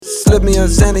slip me a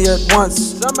Zanny at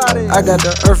once. I got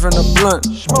the earth and the blunt.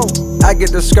 I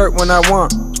get the skirt when I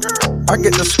want. I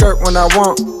get the skirt when I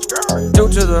want. Due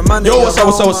to the money. Yo, what's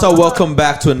up? Welcome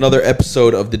back to another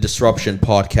episode of the Disruption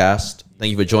Podcast.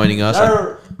 Thank you for joining us.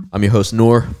 I'm your host,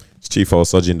 Noor. It's Chief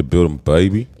Osaji in the building,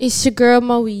 baby. It's your girl,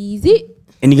 Moeezy.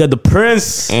 And you got the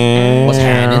Prince. What's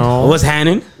happening? What's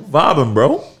happening? Vibing,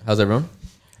 bro. How's everyone?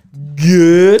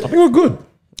 Good. I think we're good.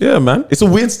 Yeah, man. It's a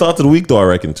weird start to the week, though, I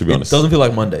reckon, to be It honest. doesn't feel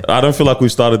like Monday. I don't feel like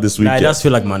we've started this week Nah, it yet. does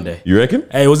feel like Monday. You reckon?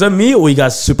 Hey, was that me or you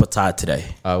guys super tired today?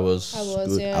 I was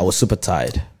Yeah. I was super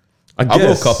tired. I I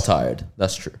guess. woke up tired.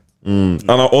 That's true. And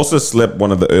I also slept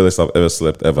one of the earliest I've ever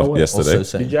slept ever yesterday. Also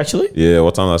same. Did you actually? Yeah,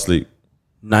 what time did I sleep?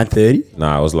 9:30?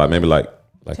 Nah, it was like maybe like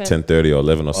 10:30 or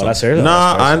 11 or something. that's early.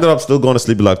 Nah, I ended up still going to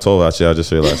sleep at like 12 actually. I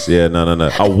just realized. Yeah, no.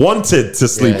 I wanted to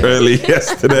sleep early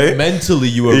yesterday. Mentally,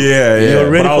 you were. Yeah.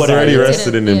 ready But I was for that. already You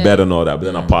rested and in Yeah. bed and all that. But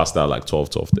then I passed out like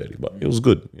 12:30. But it was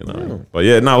good, you know. But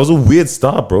yeah, it was a weird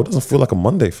start, bro. It doesn't feel like a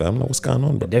Monday, fam. Like, what's going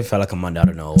on, bro? It felt like a Monday. I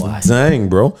don't know why. Dang,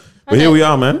 bro. But here we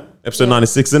are, man. Episode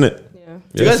 96, innit? Yeah.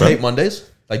 Do you guys fam. hate Mondays?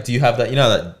 Like, do you have that? You know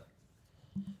that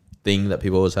thing that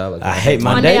people always have? Like, I hate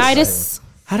Mondays. Mondayitis.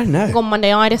 I don't know. Got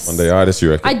Mondayitis. Monday-itis,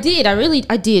 you reckon? I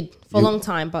did for a long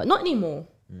time, but not anymore.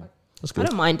 That's I good.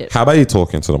 don't mind it. How about you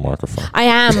talking to the microphone? I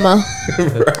am.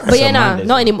 But yeah, nah, Mondays.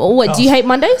 not anymore. What, do you hate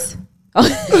Mondays?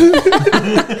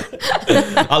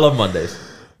 I love Mondays.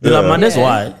 You like Mondays? Yeah.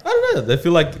 Why? I don't know. They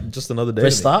feel like just another day.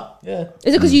 Fresh to me. start? Yeah.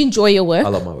 Is it because you enjoy your work? I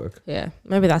love my work. Yeah,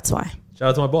 maybe that's why. Shout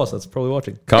out to my boss. That's probably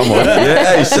watching. Come on.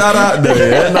 Yeah, hey, shout out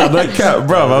there. Yeah, no, that cat,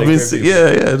 bro. I've been sick.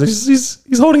 Yeah.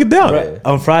 He's holding it down. Right.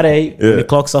 On Friday, when the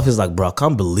clock's off, he's like, bro, I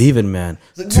can't believe it, man.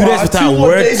 2 days without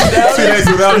work. 2 days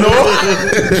without no.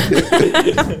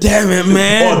 Damn it,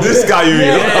 man. Oh, this guy you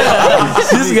mean?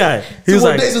 This guy. He was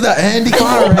like, days without Andy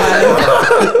Carter.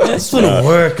 it's gonna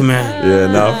work, man. Yeah,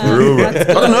 nah, for real, bro. I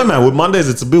don't know, man. With Mondays,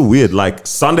 it's a bit weird. Like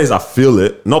Sundays, I feel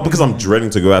it. Not because I'm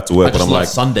dreading to go out to work, I but just I'm love like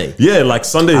Sunday. Yeah, like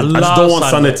Sunday. I just love don't want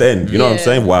Sunday Sunday. to end. You know what I'm Yeah.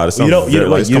 saying? Wow, this sounds don't- you very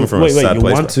don't- like wait, it's coming you- from wait, a sad you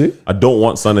place. want but to? I don't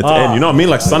want Sunday to end. You know what I mean?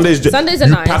 Like Sundays, just Sundays are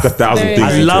you nice. pack 1,000 Very things.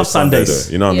 nice. into I love a Sunday, Sundays.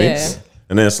 though, you know what I mean? Yeah.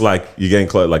 And then it's like you're getting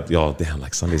close, like, yo, damn,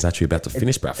 like Sunday's actually about to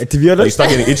finish, bruv. To be honest- like, you start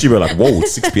getting itchy, bro. Like, whoa,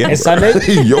 it's 6 p.m. And bro.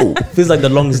 Sunday? Yo, Feels like the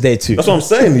longest day too. that's what I'm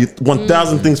saying.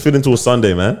 1,000 things fit into a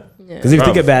Sunday, man. Because if you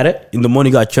think about it, in the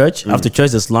morning you got church. After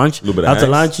church, there's lunch. Little bit of After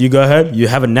hangs. lunch, you go home. You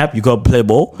have a nap. You go play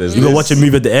ball. There's you go this. watch a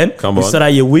movie at the end. Come you on. start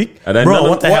out your week. And then Bro,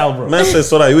 what the hell, bro? Man says,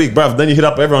 so that week, bruv. Then you hit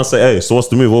up everyone and say, hey, so what's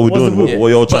the move? What we What's doing? the What, move? what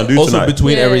y'all trying to do Also, tonight?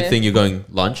 between Yeah. everything, you're going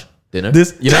lunch, dinner.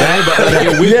 This- you know what I mean? But like,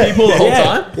 you're with people the whole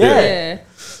time. Yeah.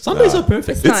 Sundays are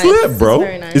perfect. It's It's nice. lit, bro. It's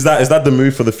very nice. Is that the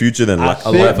move for the future then? Like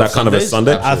think- that kind of a Sundays?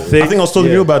 Sunday? Absolutely. I think I was talking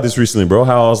to you about this recently, bro.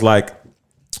 How I was like,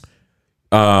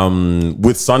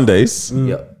 with Sundays,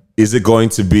 is it going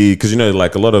to be, because you know,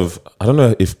 like a lot of, I don't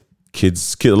know if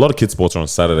a lot of kids sports are on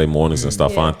Saturday mornings and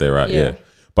stuff, Yeah. aren't they? Right? Yeah. Yeah.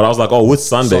 But I was like, oh, with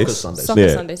Sundays, Sundays. Soccer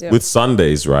Sundays, yeah. with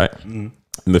Sundays, right? In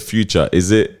the future,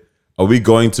 are we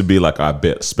going to be like, I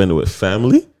bet spend it with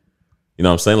family? You know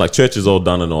what I'm saying? Like church is all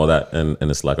done and all that. And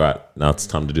it's like, all right, now it's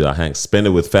time to do that hang. Spend it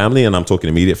with family. And I'm talking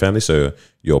immediate family. So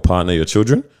your partner, your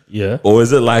children. Yeah. Or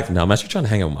is it like, no, I'm actually trying to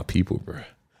hang out with my people, bro.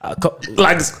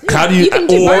 Like, how do you, You can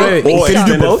do or, both. or Can you do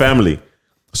extended both? family?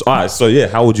 So, all right. So yeah,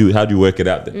 how do you work it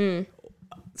out then?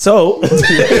 So,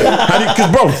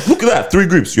 Because bro, look at that. 3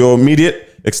 groups. Your immediate,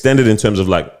 extended in terms of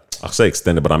like, I say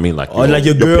extended, but I mean like, or like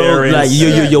your girl, like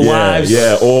your wives.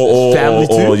 yeah, or family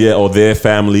or too? yeah, or their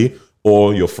family,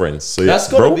 or your friends. So yeah, That's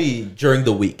got to bro. be during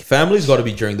the week. Family's got to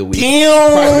be during the week.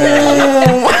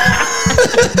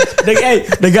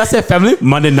 The guy said family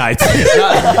Monday night.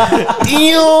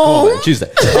 Oh, man,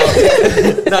 Tuesday.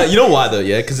 No, you know why though?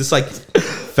 Yeah, because it's like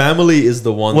family is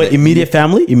the one. Wait, that- immediate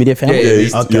family? Immediate family? Yeah,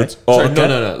 it's- okay. it's- oh, Sorry, okay.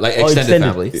 no, like Oh, extended extended.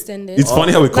 family. Extended. It's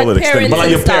funny how we call Like it extended, but like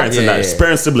parents your and parents and stuff. that, Yeah, yeah.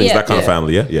 parents, siblings, Yeah. that kind of Yeah.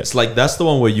 family. Yeah, yeah. It's like that's the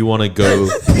one where you want to go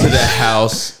to their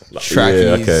house,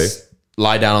 trackies, okay.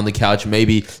 lie down on the couch.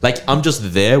 Maybe like I'm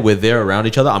just there. We're there around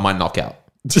each other. I might knock out.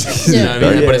 You know what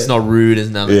I mean? But it's not rude.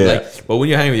 It's not Yeah. like. But when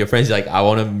you're hanging with your friends, you're like, I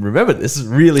want to remember this.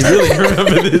 Really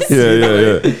remember this. Yeah, You know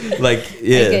yeah, what I mean? Like,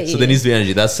 yeah. get So you. there needs to be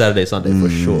energy. That's Saturday, Sunday for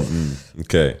sure.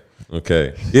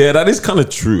 Okay. Yeah, that is kind of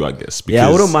true, I guess. Yeah, I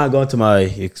because- wouldn't mind going to my,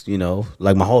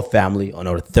 like my whole family on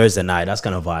a Thursday night. That's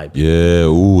kind of vibe. Yeah,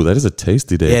 ooh, that is a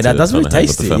tasty day. Yeah, that's really kinda hang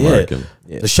with the tasty. fam, I Yeah. reckon.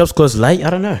 The shop's closed late. I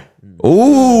don't know.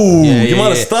 Ooh, Yeah, you yeah, might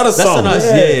have yeah. started That's something. a nice.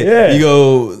 Yeah, yeah. You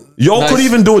go. Y'all nice. could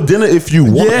even do a dinner if you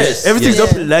want. Yes, everything's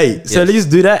yes. open late. So Yes. let's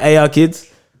do that. Hey, our kids,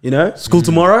 school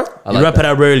tomorrow. like You wrap that.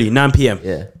 it up early, 9 p.m.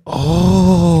 Yeah.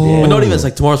 Oh, But not even. It's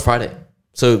like tomorrow's Friday.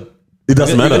 So It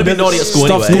doesn't You're matter. gonna be naughty at school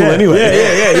Stop anyway. school anyway.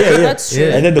 Yeah. That's true.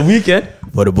 And then the weekend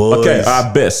for the boys. Okay,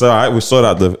 I bet. So, all right, we sorted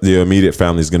out the immediate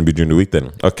family is going to be during the week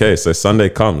then. Okay, so Sunday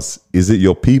comes. Is it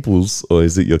your peoples or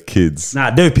is it your kids?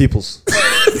 Nah, they're peoples.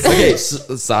 Okay,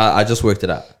 so I just worked it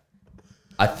out.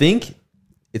 I think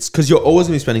it's because you're always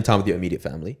going to be spending time with your immediate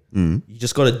family. You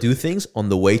just got to do things on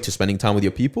the way to spending time with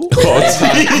your people. No.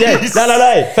 Facts.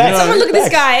 Someone look at this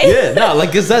guy. Yeah, no,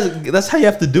 like 'cause that's how you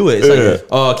have to do it. It's like,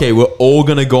 oh, okay, we're all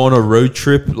gonna go on a road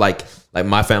trip, like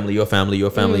my family, your family,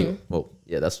 your family. Well,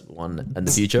 yeah, that's one in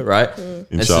the future, right? And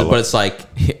so, Inshallah. but it's like,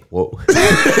 whoa,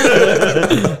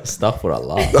 stuff for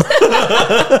Allah.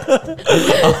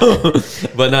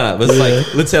 But no, but it's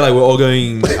like, let's say like we're all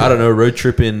going, I don't know, road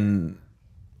trip in,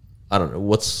 I don't know,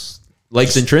 what's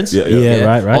Lakes Entrance? Yeah,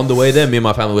 right. On the way there, me and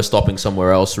my family were stopping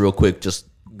somewhere else real quick, just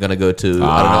gonna go to I don't know,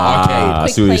 I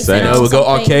arcade. see what you're saying. We'll go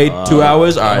Something. arcade 2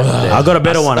 hours. All right. I got a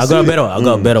better one. I got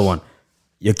a better one.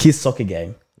 Your kid's soccer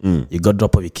game. You got to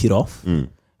drop your kid off.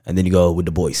 And then you go with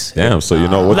the boys. Damn, so you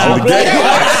know what's in the game.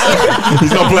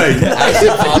 He's not playing.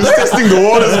 He's testing the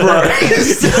waters, bro.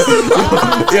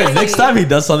 Yeah, next time he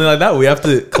does something like that, we have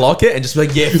to clock it and just be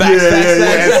like, facts.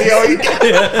 See how he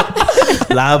gets.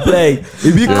 Like, play.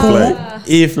 It'd be cool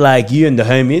if, like, you and the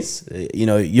homies,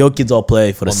 your kids all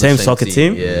play for the On the same same soccer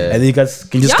team, team. yeah. And then you guys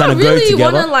can just Y'all kind of go really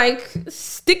want together. to like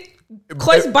stick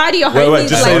close by to your Wait, homies.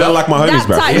 just say you don't like my homies, that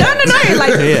bro. tight. No.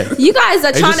 Like you guys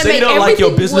are trying just to say make you don't like everything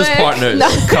your business work. partners. No.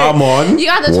 Come on. You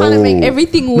guys are trying to make Whoa.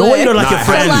 everything work. No, you don't like your Nah,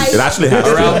 friends. Like, It actually has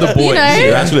to. Around the boys. You know?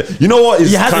 It actually, you know what?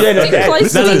 It's You have to kind of- Stick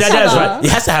close No, to each that's other. right.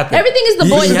 It has to happen. Everything is the It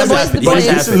boys, has the to boys, happen. the It has boys.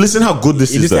 to Listen, happen. listen how good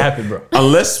this It is. needs to though. happen, bro.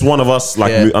 Unless one of us,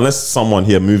 like, Yeah. unless someone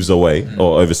here moves away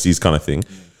or overseas, kind of thing.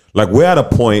 Like, we're at a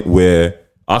point where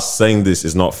us saying this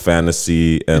is not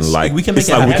fantasy, and like we can make it's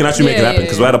it like we happen. can actually make it Yeah, happen yeah,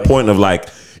 because we're at a point of like.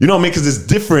 You know what I mean? Because it's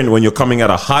different when you're coming out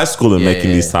of high school and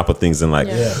making these type of things, and like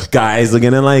guys are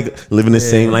gonna like live in the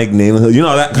same like neighborhood. You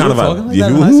know that kind of talking vibe. like Yeah,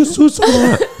 that in high who's talking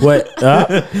like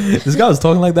that? Wait, This guy was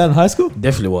talking like that in high school?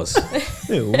 definitely was.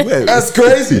 That's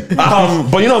crazy.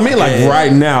 But you know what I mean? Like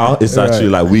right now, it's actually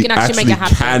like we can actually actually make it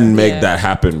happen. can make Yeah. that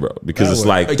happen, bro. Because it's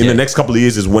like in Okay. the next couple of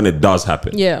years is when it does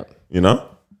happen. Yeah. You know?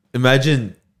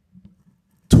 Imagine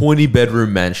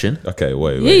 20-bedroom mansion. Okay,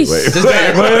 wait. Yeesh. Just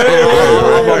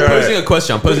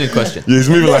I'm posing a question. Yeah, he's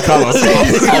moving like Carlos.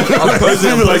 He's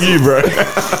moving like you, bro.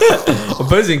 I'm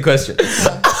posing a question.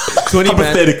 20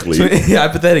 Hypothetically.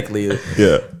 hypothetically.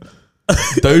 Yeah.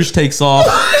 Doge takes off.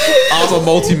 I'm a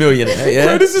multi-millionaire. Bro,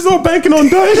 Yeah. this is all banking on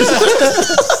Doge.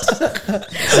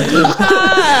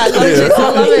 I love it.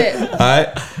 I love it. All right.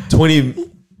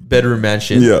 20-bedroom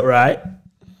mansion. Yeah. Right?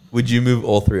 Would you move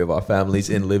all three of our families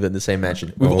and live in the same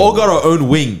mansion? We've all got our own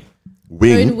wing. Own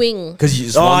Wing. wing. Because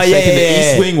one's yeah, taking the yeah,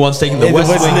 east yeah. wing, one's taking the Yeah, west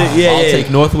the wing. west wing, yeah, I'll yeah. take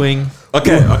north wing.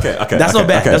 Okay. That's not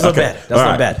bad. That's not bad. That's All not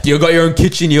right. bad. You got your own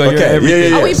kitchen. You got your Okay,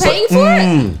 everything. yeah. Are we paying for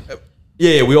it?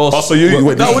 Yeah, we all. Also, you-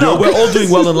 wait, no, this is no, your- we're all doing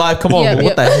well in life. Come on, Yeah, what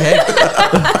yeah. the heck?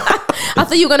 I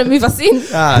thought you were gonna move us in.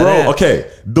 Bro, okay.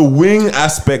 The wing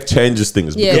aspect changes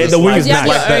things. Yeah. because Yeah, it's the wing like, is it's nice.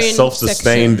 like Your that own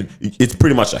self-sustained. It's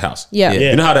pretty much a house. Yeah.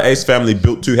 Yeah. You know how the Ace family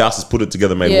built two houses, put it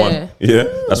together, made Yeah. one. Yeah,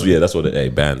 that's what the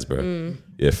bands, bro.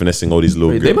 Yeah, finessing all these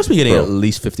little. They must be getting bro. at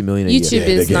least 50 million a year. YouTube They're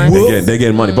is getting, nice. they're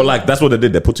getting money, but like that's what they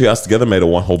did. They put two houses together, made a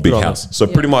one whole big Good on house. So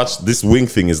pretty much this wing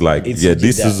thing is like, It's yeah,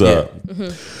 legit this that.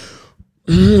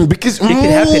 is because It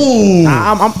can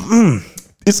happen.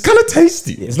 it's kind of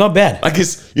tasty. It's not bad. Like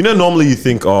it's normally you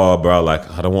think, oh, bro, like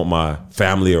I don't want my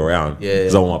family around Yeah.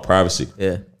 because I want my privacy.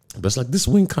 Yeah. But it's like this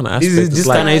wing kind of This aspect. is- It's this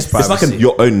like, kinda is it's like privacy.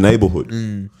 your own neighborhood.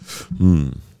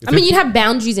 I mean, you'd have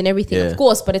boundaries and everything, Yeah. of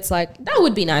course, but it's like that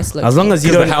would be nice. Look, As long as you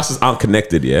Because the don't, houses aren't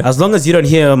connected, yeah. as long as you don't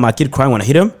hear my kid crying when I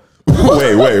hit him.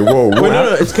 Wait, whoa. Wait,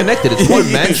 no, it's connected. It's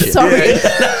one mansion. sorry.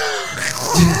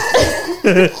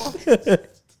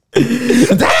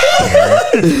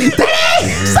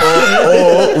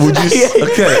 Would you?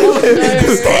 Okay.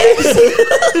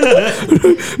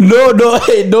 No,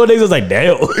 niggas was like,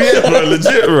 damn. Yeah, bro,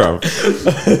 legit, bro.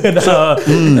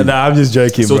 Nah, I'm just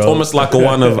joking, So bro. it's almost like a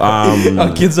one of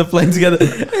Our kids are playing together.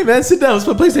 Hey man, sit down. Let's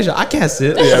play PlayStation. I can't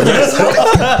sit.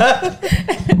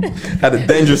 had a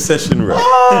dangerous session, bro.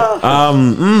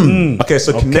 Okay,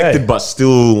 so connected but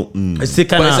still. It's still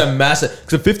kind But it's of a massive.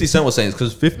 Because 50 Cent was saying,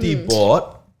 because 50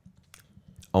 bought,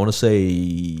 I want to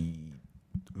say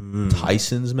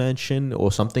Tyson's mansion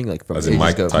or something like from As in ages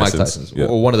Mike ago. Tyson's? Mike Tyson's, Yeah.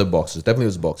 or one of the boxers. Definitely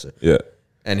was a boxer. Yeah.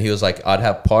 And he was like, I'd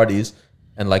have parties,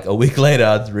 and like a week later,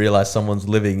 I'd realize someone's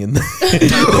living in the.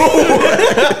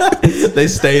 They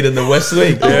stayed in the West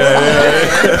Wing,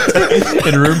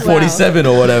 in room 47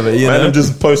 or whatever. You Man, know, them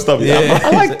just post up. Yeah, Yeah. I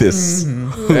like this.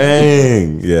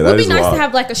 Dang. Yeah, It that would be is nice wild. to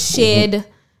have like a shared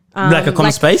Like a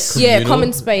common space? Yeah, Communal?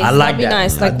 common space. I like That'd be that.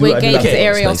 nice. I Like do- where I do games like common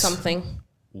area or space. something.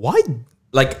 Why?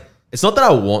 Like, it's not that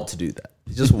I want to do that.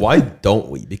 It's just why don't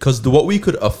we? Because what we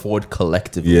could afford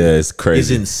collectively, Yeah, it's is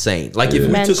crazy. insane. Like if we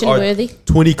took Mansion our worthy.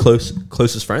 20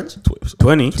 closest friends,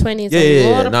 20. 20 is yeah, a yeah,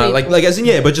 lot yeah. of No, people. like as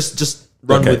in but just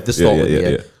run Okay. with this Yeah, thought. yeah, with me, yeah, yeah.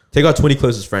 yeah. Take our 20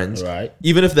 closest friends, Right.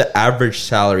 Even if the average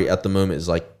salary at the moment is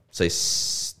like say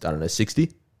I don't know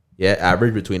 60, yeah,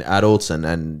 average between adults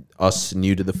and us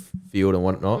new to the field and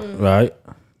whatnot. Right.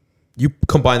 You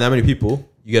combine that many people,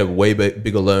 you get a way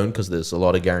bigger loan because there's a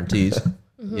lot of guarantees,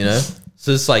 you know.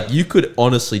 So it's like you could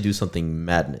honestly do something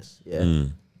madness, yeah.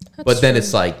 But then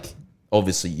it's like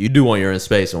obviously you do want your own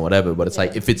space and whatever. But it's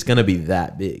like if it's gonna be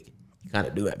that big, you kind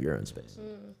of do have your own space.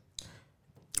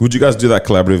 Would you guys do that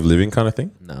collaborative living kind of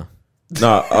thing? No,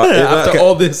 No. after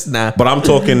all this, nah. But I'm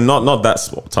talking not that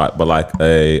type, but like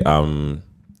a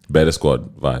Better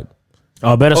Squad vibe.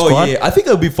 Oh, Better Oh Squad? yeah, I think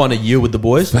it would be fun a year with the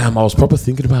boys. Fam, I was proper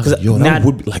thinking about it. Yo, now- that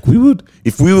would be, like we would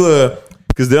if we were,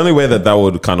 because the only way that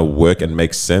would kind of work and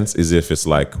make sense is if it's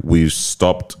like we've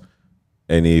stopped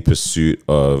any pursuit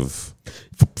of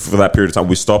for that period of time.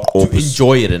 We stopped all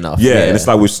Enjoy it enough. yeah, and it's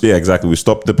like exactly. We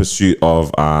stopped the pursuit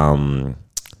of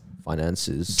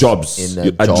finances, jobs,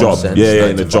 in a job, sense, yeah, 9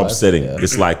 in a to job 5. setting. Yeah.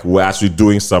 It's like we're actually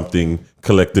doing something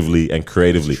collectively and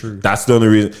creatively. That's the only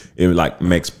reason it like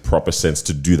makes proper sense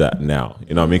to do that now.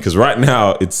 You know what I mean? Because right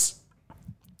now it's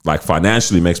like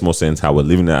financially makes more sense how we're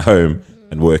living at home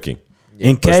and working.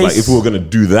 In But it's case like if we were gonna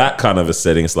do that kind of a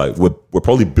setting, it's like we're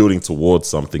probably building towards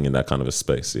something in that kind of a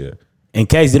space. Yeah. in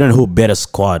case you don't know who Better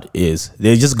Squad is,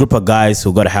 they're just a group of guys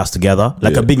who got a house together,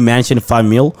 like Yeah. a big mansion, 5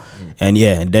 mil, and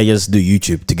and they just do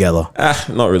YouTube together.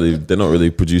 Not really. They're not really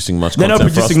producing much. They're not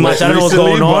content for us producing much. I don't know what's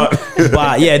recently, going on, but-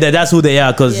 but that's who they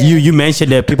are. Because Yeah. you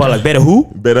mentioned that people are like Better who,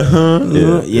 Better, huh?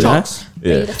 Yeah. you know.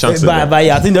 Yeah. Chunks of But, them. but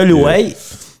I think the only Yeah. way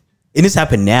it needs to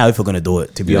happen now if we're gonna do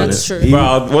it. To be That's honest, true.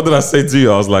 Bro, what did I say to you?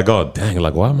 I was like, oh, dang,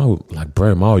 like, why am I, like,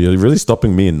 bro, Mao, you're really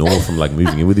stopping me and Noah from, like,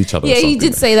 moving in with each other. or Yeah, you something,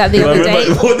 did man. say that the other day.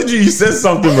 What did you said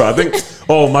something, bro? I think,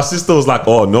 my sister was like,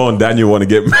 oh, Noah and Daniel want to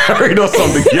get married or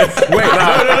something. Yeah. Wait,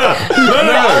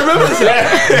 no. I remember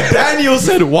this. Daniel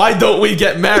said, "Why don't we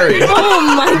get married?" Oh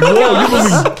my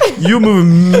god! you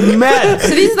moving mad. So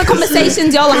these are the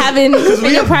conversations y'all are having in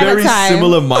We your have private very time.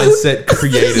 similar mindset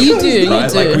creatively. You do, you right?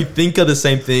 do. Like we think of the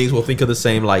same things. We'll think of the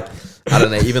same, like, I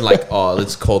don't know, even like, oh,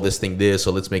 let's call this thing this,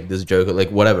 or let's make this joke, or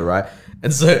like whatever, right?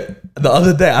 And so the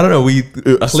other day, I don't know, we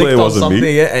I swear clicked it on wasn't me.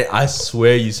 something, yeah, and I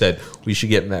swear you said we should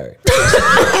get married.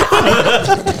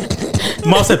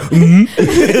 Mom said, Bro,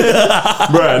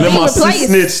 and then You my replaced. sis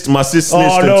snitched. My sis snitched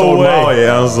Oh, and no told way. Mao.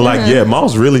 Yeah, I was like, yeah,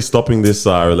 Mao's really stopping this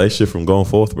relationship from going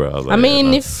forth, bro. I was like, I mean,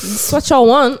 yeah, if it's what y'all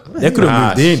want, they could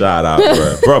have moved in. Shout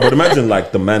out, bro. But imagine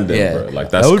like the man then, Yeah. bro. Like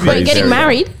that's That would be crazy. but getting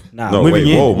married. Nah, No, moving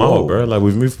wait, in. whoa, Mao, bro. Like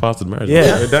we've moved past the marriage.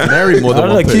 Yeah. Married more I than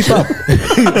don't one know, keep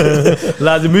person. up.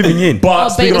 Lads, they're moving in. But Oh,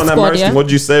 speaking beta on that squad, marriage yeah. thing, what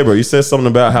did you say, bro? You said something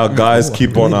about how guys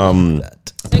keep on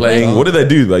playing. What did they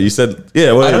do? Like you said,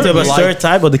 yeah. Well, I don't Talk about like-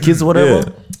 stereotype or the kids or whatever.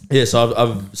 yeah. Yeah, so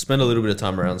I've spent a little bit of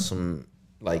time around some,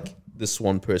 like, this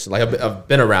one person. Like I've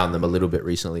been around them a little bit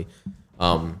recently,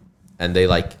 and they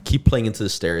like keep playing into the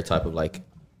stereotype of like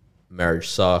marriage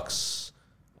sucks,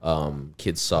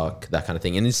 kids suck, that kind of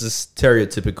thing. And it's this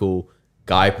stereotypical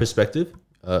guy perspective.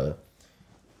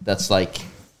 That's like,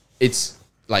 it's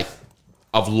like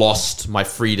I've lost my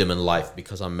freedom in life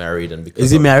because I'm married and because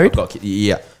Is he I've married? got kids.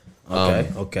 Yeah.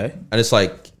 Okay. And it's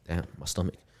like, damn, my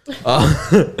stomach.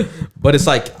 But it's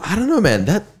like, I don't know, man.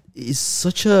 That is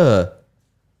such a.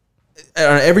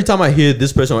 Every time I hear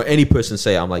this person or any person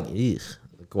say, I'm like, "Ew,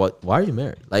 like, what? Why are you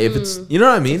married? Like, if it's, you know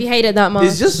what I mean? If you hate it that much,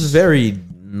 It's just very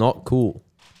not cool.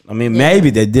 I mean, maybe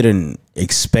they didn't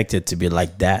expect it to be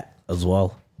like that as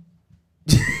well.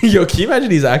 Yo, can you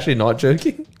imagine he's actually not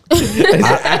joking? And he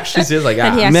actually says like,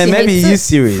 And he ah, actually Man, maybe hates you it.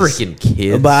 serious. freaking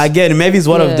kids. But again, maybe it's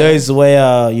one Yeah. of those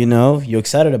where you're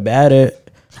excited about it.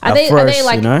 are at they first,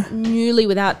 like you know? newly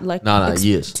without like No,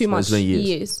 years. too much It's been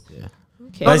years. Yeah.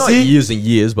 Okay. Not, I not see. years and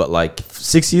years, but like,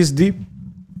 6 years deep.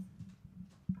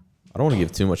 I don't want to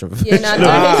give too much information. Yeah,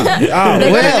 no,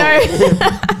 they're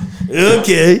gonna know.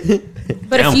 Okay.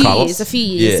 But Damn, Carlos. a few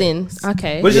years Yeah. in.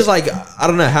 Okay. But it's just like, I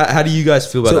don't know. How do you guys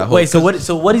feel about that So, whole? wait,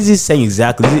 so what is he saying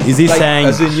exactly? Is he like, saying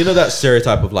as in, you know that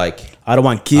stereotype of like, I don't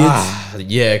want kids?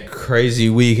 yeah, crazy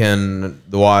weekend,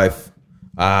 the wife,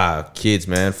 kids,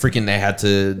 man, freaking, they had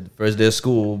to first day of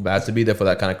school, had to be there for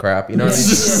that kind of crap, you know, what I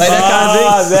mean? Like that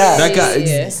kind of thing. That kind,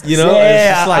 Yeah. you know, Yeah,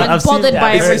 it's just like, I've seen bothered that.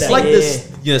 by I've heard it's that. like Yeah. this,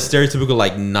 you know, stereotypical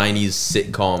like '90s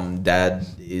sitcom. Dad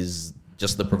is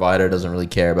just the provider, doesn't really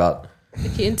care about The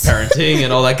kids. parenting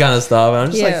and all that kind of stuff. And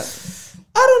I'm just Yeah. like,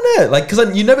 I don't know, like,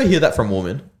 because you never hear that from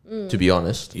women. To be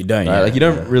honest, You don't, Right? yeah. Like you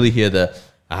don't really hear the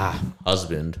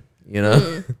husband. You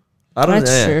know, I don't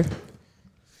That's know. true.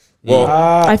 Well,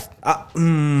 I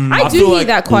do feel hear like-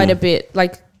 that quite a bit,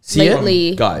 like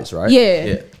lately. Guys, right?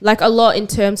 Yeah, like a lot in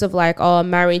terms of like, oh,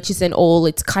 marriage isn't all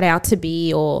it's cut out to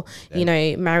be, or you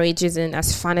know, marriage isn't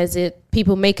as fun as it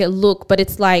people make it look. But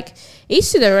it's like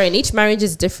each to their own. Each marriage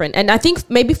is different, and I think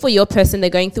maybe for your person, they're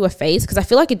going through a phase, because I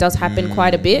feel like it does happen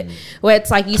quite a bit, where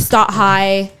it's like you start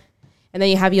high, and then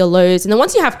you have your lows, and then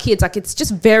once you have kids, like it's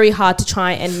just very hard to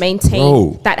try and maintain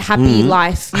Bro. that happy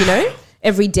life, you know,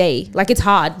 every day. Like it's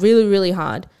hard, really, really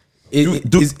hard.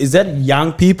 Is that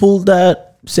young people that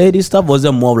say this stuff, or is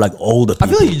it more of like older I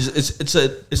people? feel like it's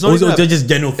not Or is even it just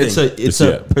general thing? it's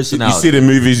a personality. You see it in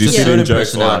movies, you It's see it a in certain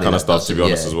jokes, all that personality kind of that stuff. does To it, be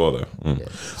honest, yeah. as well, though.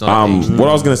 It's not an age. What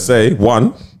I was gonna say,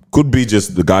 one could be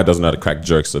just the guy doesn't know how to crack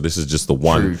jokes, so this is just the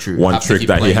one True. one Have to trick keep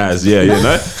that he playing. has. Yeah, you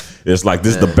know, it's like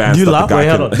this is the band do you stuff laugh? the Wait, guy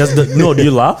hold on. can. Do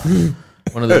you laugh?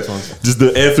 One of those ones. Just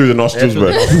the air through the nostrils,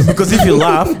 bro. Because if you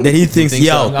laugh, then he thinks, Think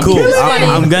so. yo, I'm cool. curious.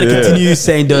 I'm gonna Yeah. continue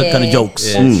saying the kind of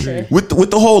jokes. Yeah, true. With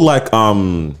the whole like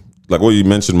what you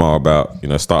mentioned, Mar, about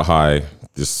start high,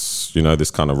 this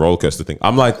this kind of roller coaster thing.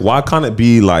 I'm like, why can't it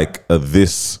be like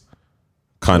this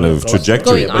kind of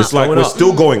trajectory? Going It's up. like Going we're up.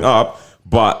 still going up,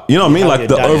 but you know what I mean? have Like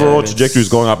your the overall dynamics. trajectory is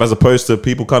going up, as opposed to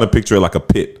people kind of picture it like a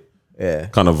pit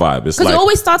kind of vibe. It's Because like it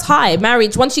always starts high.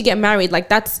 Marriage, once you get married, like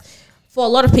that's, for a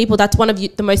lot of people, that's one of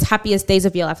the most happiest days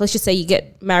of your life. Let's just say you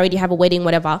get married, you have a wedding,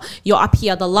 whatever. You're up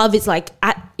here. The love is like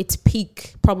at its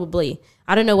peak, probably.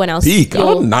 I don't know when else. Peak? you'll-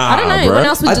 Oh, nah, I don't know. bruh. When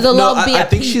else would the love be I at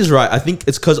think peak? she's right. I think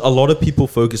it's because a lot of people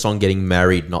focus on getting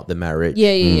married, not the marriage.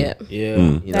 Yeah.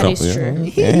 Yeah. That is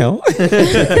true. Yeah.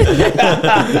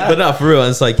 But no, for real,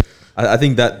 it's like I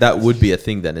think that would be a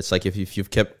thing. Then it's like if you've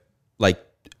kept like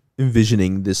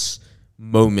envisioning this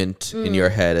moment in your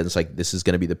head, and it's like this is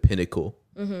going to be the pinnacle,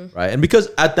 right? And because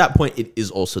at that point it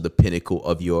is also the pinnacle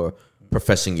of your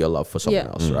professing your love for someone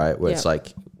Yeah. else, right? Where it's Yeah.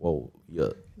 like, well,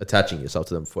 you're attaching yourself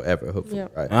to them forever, hopefully, Yeah.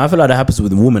 right? And I feel like that happens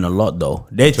with women a lot, though.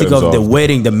 They think terms of the of-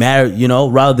 wedding, the marriage,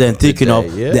 rather than thinking day,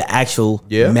 of yeah. the actual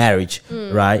Yeah. marriage,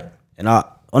 right? And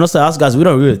honestly, us guys, we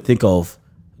don't really think of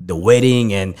the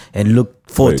wedding and look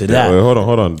forward to that. Wait, hold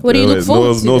on. What do you look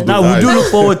forward to then? No, we do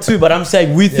look forward to, but I'm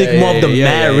saying we think more of the yeah,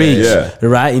 marriage,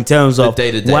 right? In terms of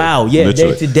day-to-day. wow, yeah,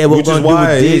 Literally. day to day, we're Which is going to do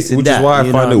why, with this and which that. is why I you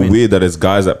know find what it mean? weird that it's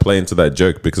guys that play into that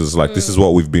joke, because it's like this is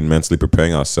what we've been mentally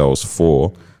preparing ourselves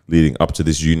for leading up to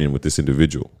this union with this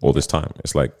individual all this time.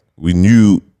 It's like we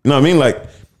knew, you know what I mean? Like,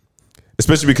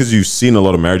 especially because you've seen a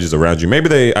lot of marriages around you. Maybe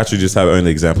they actually just have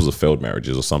only examples of failed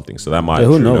marriages or something. So that might Yeah,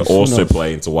 who knows? Who also knows?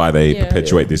 play into why they Yeah.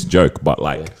 perpetuate this joke. But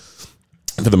like,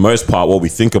 for the most part, what we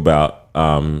think about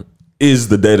is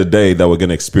the day to day that we're going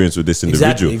to experience with this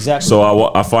individual. Exactly.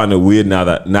 So I find it weird now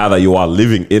that you are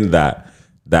living in that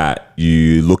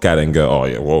you look at it and go, oh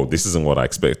yeah, whoa, this isn't what I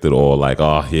expected, or like,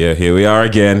 oh here we are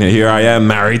again. Here I am,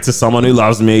 married to someone who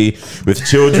loves me with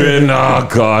children. Oh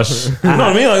gosh, you know what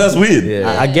I mean? Like that's weird.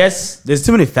 I guess there's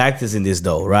too many factors in this,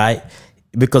 though, right?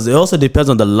 Because it also depends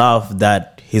on the love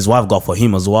that his wife got for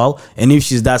him as well, and if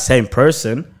she's that same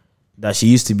person that she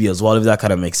used to be as well, if that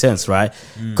kind of makes sense, right?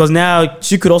 Because now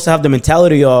she could also have the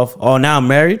mentality of, oh, now I'm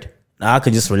married, now I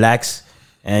can just relax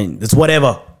and it's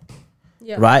whatever,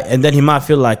 Yeah. right? And then he might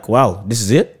feel like, wow, this is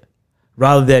it,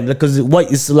 rather than, because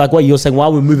it's like what you're saying, why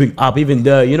we're moving up, even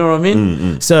though, you know what I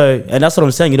mean? So, and that's what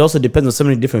I'm saying. It also depends on so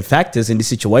many different factors in this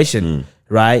situation,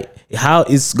 right? How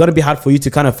it's gonna be hard for you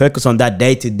to kind of focus on that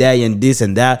day to day and this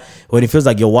and that when it feels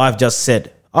like your wife just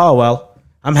said, oh well,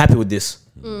 I'm happy with this.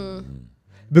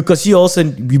 Because you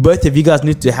both of you guys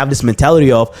need to have this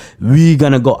mentality of we're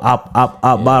gonna go up,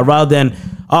 but rather than,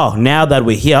 oh, now that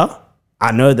we're here,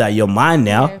 I know that you're mine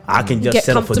now. Yeah. I can just Get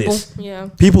settle for comfortable. this. Yeah.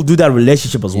 People do that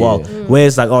relationship as well, where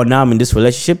it's like, oh, now I'm in this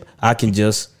relationship, I can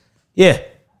just,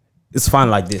 it's fine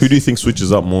like this. Who do you think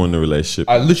switches up more in the relationship?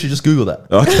 I literally just Googled that.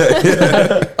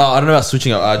 Okay, I don't know about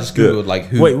switching up. I just Googled like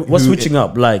who. Wait, what's who switching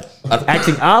up? Like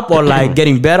acting up or like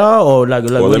getting better or like?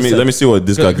 well, what let me see what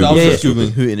this guy I was Googled. just Googling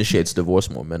who initiates divorce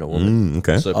more, men or women.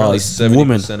 Okay. So apparently it's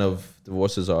women. 70% of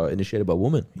divorces are initiated by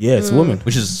women, Yeah, it's women.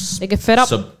 which is They get fed up.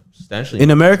 substantially.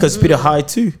 In America, it's pretty high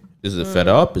too. Is it fed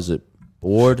up? Is it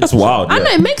bored? That's wild. I don't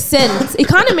know, it makes sense. It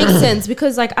kind of makes sense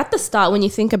because, like, at the start, when you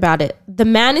think about it, the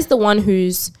man is the one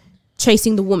who's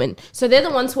chasing the woman. So they're the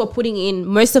ones who are putting in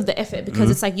most of the effort because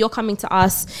it's like you're coming to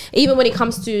us. Even when it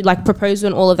comes to like proposal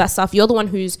and all of that stuff, you're the one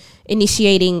who's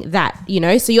initiating that, you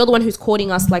know? So you're the one who's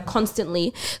courting us like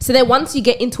constantly. So then once you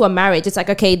get into a marriage, it's like,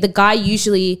 okay, the guy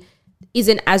usually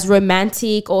isn't as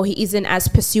romantic or he isn't as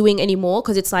pursuing anymore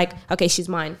because it's like, okay, she's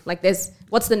mine. Like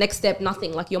what's the next step?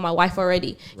 Nothing. Like you're my wife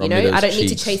already. Rub You know, me those I don't need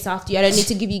to cheeks. chase after you. I don't need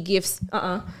to give you gifts.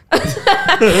 I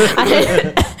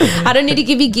don't need to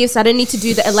give you gifts. I don't need to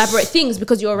do the elaborate things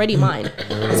because you're already mine.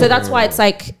 So that's why it's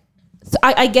like,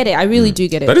 I get it. I really do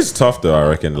get it. That is tough, though. I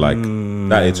reckon, like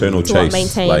that eternal To what, chase.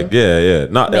 maintain? Like, yeah.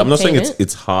 No, I'm not saying Maintain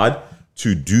it's hard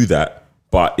to do that,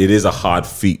 but it is a hard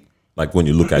feat. Like when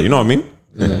you look at it, you know what I mean?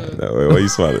 That way, why are you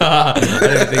smiling? I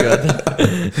didn't think about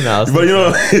that. No, I was But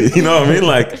you know what I mean?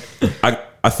 Like,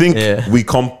 I think Yeah. we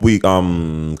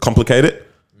complicate it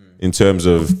in terms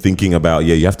of thinking about.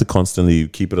 Yeah, you have to constantly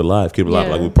keep it alive. Yeah.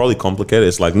 Like we probably complicate it.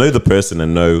 It's like know the person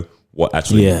and know what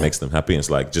actually Yeah. makes them happy. And it's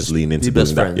like just lean into Be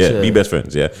best doing that. friends, Yeah, yeah. be best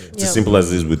friends. Yeah, it's Yeah. as simple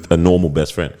as it is with a normal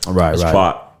best friend. Right.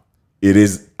 But it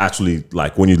is actually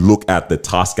like when you look at the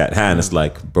task at hand, it's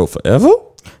like, bro, forever.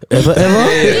 Ever?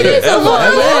 It is a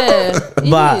lot. Yeah. It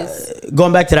But is.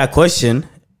 going back to that question,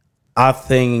 I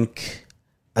think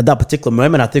at that particular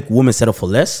moment, I think women settle for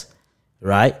less,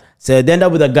 right? So they end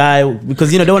up with a guy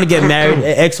because they want to get married,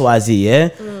 XYZ, yeah.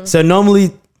 So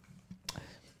normally,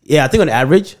 I think on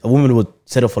average, a woman would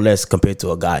settle for less compared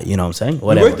to a guy. You know what I'm saying? We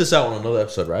Whatever. worked this out on another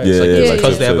episode, right? Yeah, It's like, yeah, it's yeah.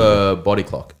 because they have Yeah. a body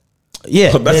clock.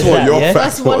 Yeah, That's there's what that, your yeah. fact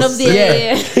That's one of the.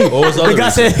 Yeah. What was the other Like I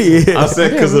reason? said, yeah. I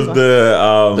said because of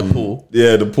the pool.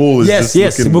 Yeah, the pool is Yes,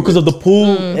 just looking, because of the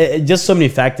pool, just so many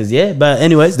factors, yeah. But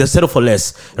anyways, they settle for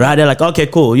less, right? They're like, okay,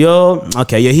 cool, you're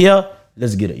here,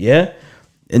 let's get it, yeah.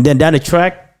 And then down the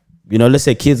track, let's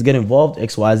say kids get involved,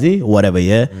 XYZ, whatever,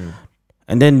 yeah.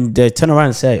 And then they turn around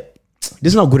and say,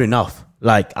 this is not good enough.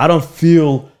 Like, I don't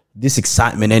feel this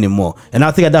excitement anymore. And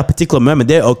I think at that particular moment,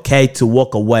 they're okay to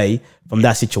walk away from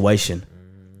that situation,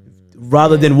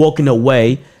 rather than walking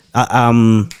away.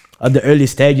 At the early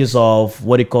stages of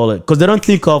what do you call it? Because they don't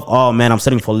think of, oh man, I'm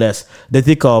settling for less. They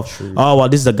think of, oh well,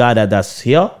 this is the guy that's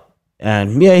here,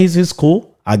 and yeah, he's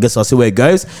cool. I guess I'll see where it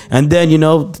goes. And then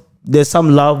there's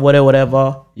some love,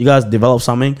 whatever. You guys develop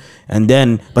something, but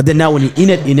then now when you're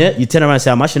in it, you turn around and say,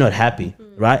 I'm actually not happy,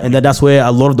 right? And then that's where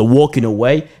a lot of the walking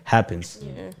away happens,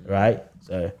 right?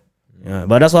 So, yeah,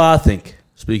 but that's what I think.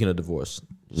 Speaking of divorce,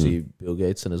 see Bill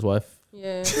Gates and his wife.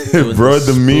 Yeah. bro.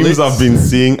 The memes Splits. I've been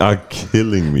seeing are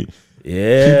killing me.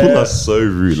 Yeah, People are so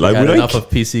rude. Like we Had don't. enough of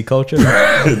PC culture.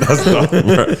 That's not,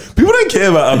 bro. People don't care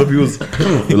about other people's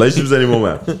relationships anymore,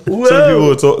 man. Some people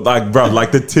will talk like, bro,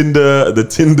 like the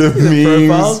Tinder memes,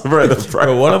 profiles? bro. The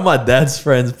Bro, one of my dad's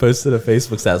friends posted a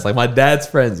Facebook status. Like my dad's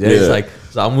friends, yeah. He's Yeah. like,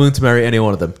 so I'm willing to marry any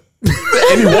one of them.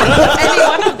 Any one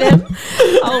of them.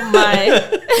 Oh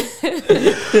my.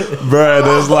 Bro,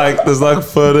 there's like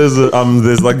photos of,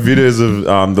 there's like videos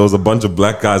of there was a bunch of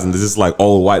black guys and there's this like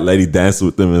old white lady dancing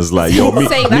with them and it's like, yo, me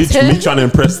Saying that's her? trying to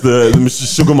impress the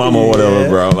sugar mama or whatever,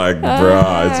 bro. Like,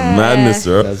 bro, it's madness,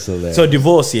 bro. That's hilarious. so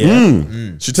divorce, yeah.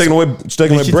 She taking away She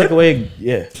bread? take away,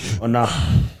 yeah, or not?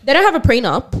 They don't have a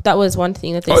prenup. That was one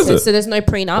thing that they Oh, is said. it? So there's no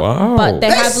prenup. Wow. But they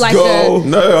have like Go.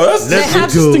 No, that's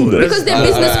interesting. though. because they're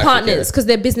business partners. Because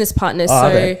they're business partners. Oh, So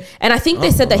okay. and I think they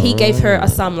said that he gave her a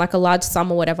sum, like a large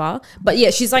sum or whatever. But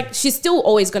yeah, she's still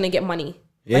always gonna get money.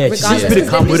 Yeah, Like, she's regardless, gonna because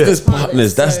come they're with it. business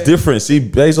Partners, that's so- different. See,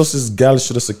 Bezos' gal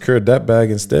should have secured that bag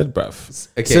instead, bruv.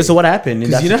 Okay. So what happened in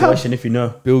 'Cause that you know how- situation? If you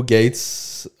know, Bill Gates.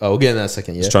 Oh, we'll get in that in a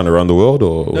second. Yeah. He's trying to run the world,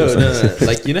 or No.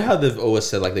 Like you know how they've always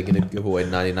said like they're gonna give away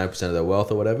 99% of their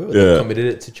wealth or whatever. Yeah. They've committed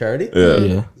it to charity.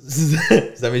 Yeah.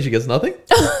 Does that mean she gets nothing?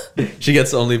 She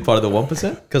gets only part of the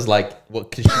 1%? Because like, what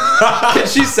can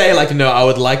she say? Like, no, I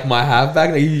would like my half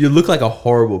back. Like, you look like a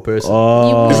horrible person.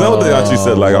 Is that what they actually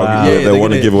said? Like, wow. they they're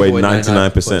want to gonna give away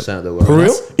 99%. of the wealth. For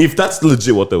real? If that's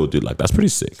legit what they would do, like, that's pretty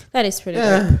sick. That is pretty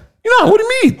Yeah. good. You know, what do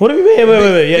you mean? what do you mean?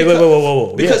 Wait, yeah,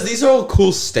 wait. Because these are all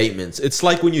cool statements. It's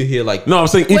like when you hear like, No, I'm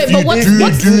saying Wait, if but you what's- do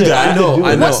what's- do that. I know.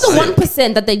 What's the I-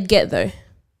 1% that they'd get though?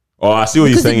 Oh, I see what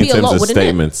you're Because saying in it'd be a terms lot, of wouldn't it?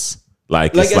 statements.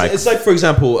 Like, Like it's like, for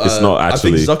example, it's not I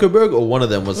actually- think Zuckerberg or one of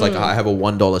them was like, I have a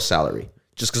 $1 salary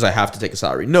just because I have to take a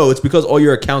salary. No, it's because all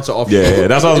your accounts are offshore. Yeah,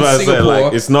 that's what I was in about to say, Singapore,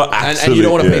 like, it's not and you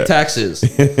don't want to actually- pay taxes.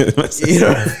 You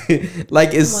know,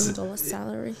 like it's $1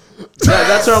 salary.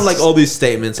 that's where I'm like all these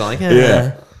statements. I'm like,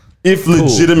 yeah. If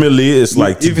legitimately it's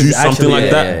like to If do it's something actually- like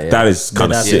yeah, that, yeah, yeah. that is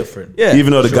kind of that's sick. different. Yeah,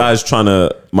 Even though the sure. guy's trying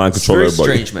to mind control very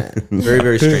everybody. strange, man.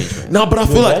 Very strange, man. No, but I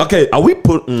feel like okay. Are we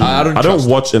put? I don't I don't trust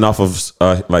watch enough of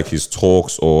like his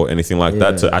talks or anything like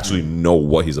that to actually know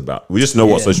what he's about. We just know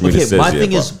what social media Okay, says. my yeah, thing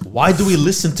but- is, why do we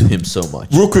listen to him so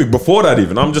much? real quick before that.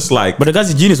 Even I'm just like, But the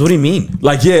guy's a genius. What do you mean?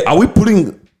 like, yeah. Are we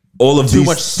putting all of Too these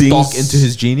much things stock into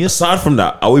his genius. Aside from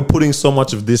that, are we putting so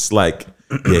much of this like,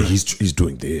 yeah, he's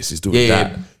doing this, he's doing Yeah,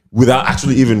 that yeah. without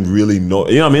actually even really know.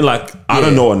 You know what I mean? Like, I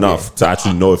don't know enough to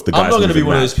actually know if the guy's I'm not going to be moving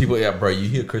one of mad. those people, yeah, bro, you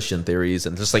hear Christian theories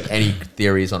and just like any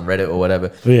theories on Reddit or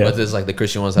whatever. Yeah. But there's like the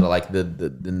Christian ones that are like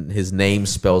his name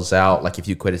spells out, like if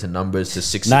you equate it to numbers to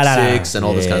 666 and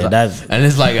all this kind of that's- stuff. And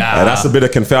it's like, Yeah, that's a bit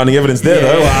of confounding evidence there,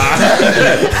 though.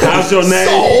 How's your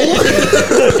name?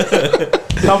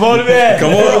 Come on, man.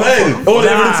 Come on, man. All the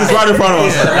evidence is right in front of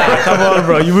us. Come on,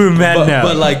 bro. You move mad now.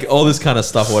 but like all this kind of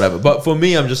stuff or whatever. But for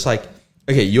me, I'm just like,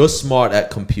 okay, you're smart at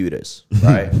computers,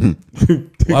 right?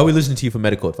 Why are we listening to you for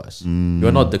medical advice?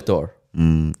 You're not doctor.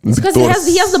 It's because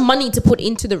he has the money to put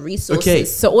into the resources. Okay.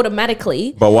 So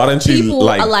automatically, But why don't you people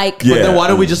like? are like, But then why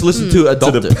don't we just listen to a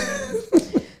To the- doctor?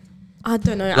 I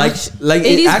don't know. like It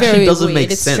it is actually very doesn't weird.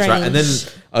 make It's sense, right? And then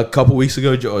strange. a couple weeks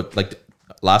ago, or like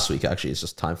last week, actually, it's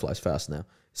just time flies fast now.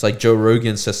 It's like Joe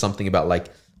Rogan says something about like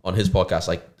on his podcast,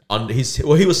 like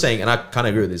he was saying, and I kind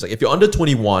of agree with this. Like if you're under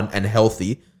 21 and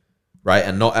healthy, right,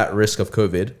 and not at risk of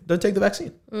COVID, don't take the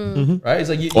vaccine, right? It's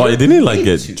like you. Oh, you didn't he like need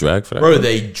get to. dragged for that? Bro,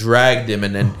 they dragged him,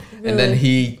 and then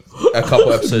he a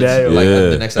couple episodes like Yeah.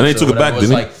 the next And episode, they took it back, was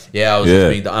didn't he? like, yeah, I was Yeah. just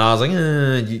being, and I was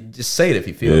like, you just say it if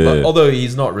you feel. Yeah. But although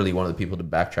he's not really one of the people to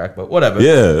backtrack, but whatever.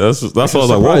 Yeah, that's what I was like.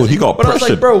 Whoa, Surprising. he got But I was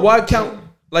pressured. like, bro, why can't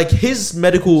like his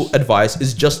medical advice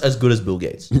is just as good as Bill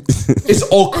Gates? It's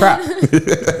all crap.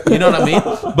 You know what I mean?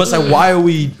 But it's like, why are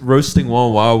we roasting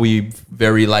one? Why are we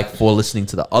very like for listening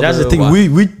to the other? that's the thing.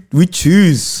 Why- We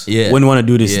choose Yeah. when we want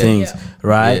to do these Yeah. things,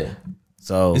 right? Yeah.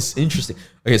 So It's interesting.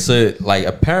 Okay, so like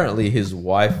apparently his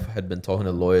wife had been talking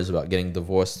to lawyers about getting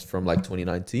divorced from like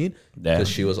 2019 Damn. because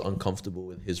she was uncomfortable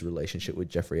with his relationship with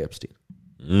Jeffrey Epstein.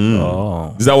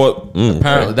 oh Is that what?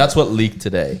 Apparently, that's what leaked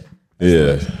today.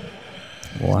 Yeah.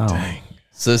 wow.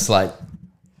 So it's like,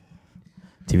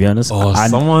 To be honest, Oh, I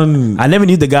someone. never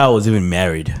knew the guy was even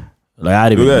married. Like I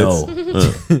didn't even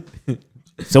Look know.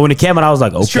 So when it came out, I was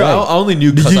like, okay. it's true. I only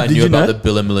knew because I Did knew you about know? the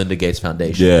Bill and Melinda Gates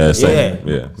Foundation. Yeah, same.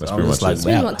 Yeah. Yeah, that's So I pretty was much like, it. It's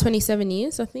been wow. what 27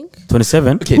 years, I think.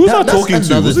 27. Okay, Who's that- that talking that's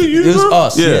to? Was another- it you, It was bro?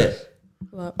 us. Yeah.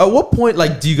 Yeah. At what point,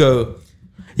 like, do you go?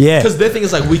 Yeah. Because their thing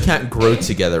is like we can't grow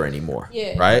together anymore.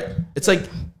 Yeah. Right. It's like,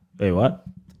 Wait, what?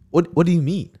 what do you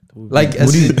mean? Like,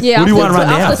 What do you- Yeah, What do you after- want right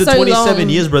now? after After so 27 long.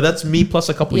 years, bro, that's me plus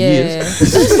a couple Yeah. years.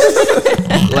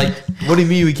 Like, what do you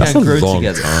mean we That's can't a grow long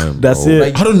together? time. That's bro. it.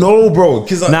 Like, I don't know, bro.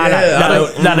 Because Nah,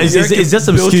 it's just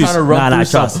some Bill excuse. trying to run Nah,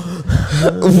 through trust.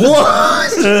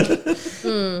 what?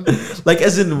 like,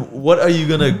 as in, what are you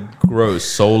gonna grow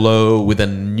solo with a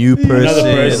new person?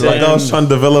 person. Like I was trying to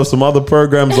develop some other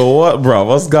programs or what, bro?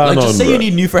 What's going Like, on? just say bro? you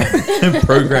need new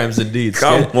programs indeed.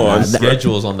 Come on.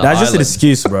 schedules on the That's just an island.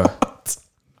 excuse, bro.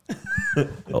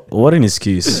 What an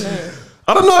excuse.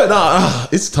 I don't know. Nah,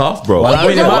 it's tough, bro. Well, I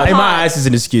mean, grow in my apart. eyes, it's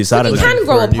an excuse. I don't You know. can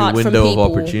grow For a new apart from window of people.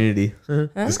 opportunity.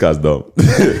 This guy's dumb.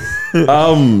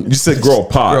 You said grow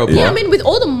apart. Grow apart. Yeah, I mean, with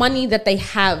all the money that they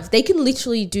have, they can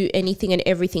literally do anything and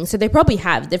everything. So they probably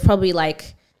have. They're probably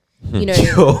like, you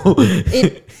know,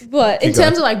 but in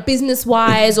terms of like business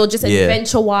wise or just Yeah.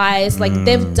 adventure wise, like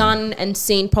they've done and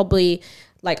seen probably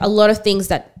like a lot of things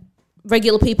that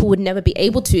regular people would never be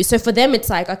able to. So for them, it's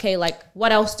like, okay, like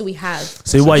what else do we have?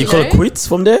 So what, you call it know? quits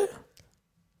from there?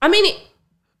 I mean,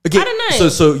 Okay, I don't know.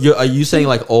 So are you saying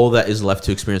like all that is left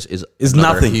to experience is Is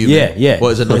another nothing. Human? Yeah, yeah. What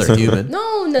is another human?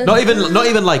 no. Not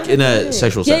even like in a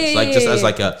sexual Yeah, sense, yeah, like yeah, just yeah, as yeah.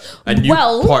 like a new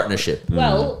Well- partnership.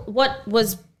 Well, what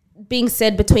was being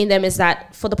said between them is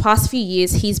that for the past few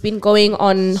years he's been going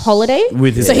on holiday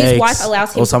With his so his ex wife allows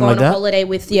or him to go something on like a that? holiday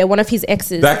with one of his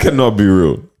exes. That cannot be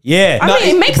real. Yeah. I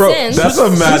mean, it makes sense. That's a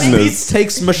madness. Beats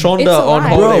takes Mashonda It's a on lie.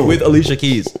 holiday Bro. with Alicia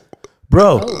Keys.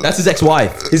 Bro, That's his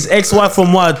ex-wife. his ex-wife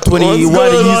from what, 21 What's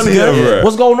going years on ago? here, bro?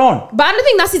 What's going on? But I don't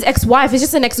think that's his ex-wife. It's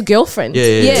just an ex-girlfriend. Yeah.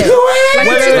 Like,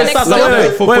 it's just an stop,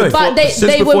 ex-girlfriend. stop, wait. But they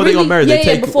since were before they got really- married, yeah, they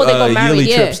yeah, take before they got married, yearly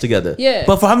yeah. trips together. Yeah.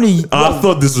 But for how many? I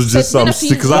thought this was just It's been some a few-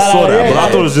 because I saw that, but I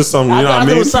thought it was just some. You know what I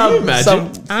mean?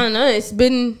 I don't know. It's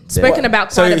been spoken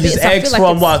about So quite a bit. his So I ex feel like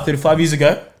from it's- what, 35 years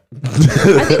ago?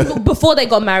 I think before they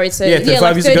got married. So Yeah, yeah, 35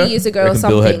 like years 30 ago? years ago or Reckon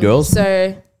Bill had something. girls?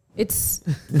 So it's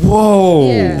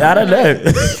Whoa. Yeah. I don't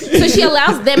know. so she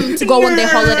allows them to go on their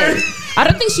holiday. I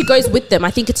don't think she goes with them.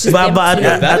 I think it's just them But two.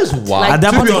 That is wild. Like- at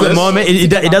that To be particular honest- moment,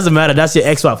 it doesn't matter. That's your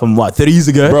ex-wife from what, 30 years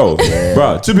ago?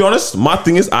 Bro, to be honest, my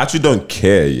thing is I actually don't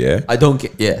care, yeah? I don't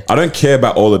get. Yeah. I don't care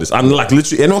about all of this. I'm like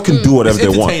literally anyone can do whatever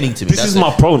It's they want. entertaining to me, This that's is it.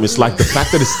 my problem. It's like the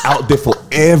fact that it's out there for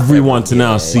everyone to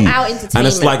now see. Our And it's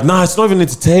entertainment. like, nah, it's not even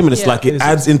entertainment. It's Yeah. like it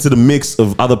adds into the mix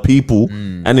of other people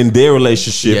and in their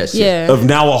relationship Yes. Yeah. of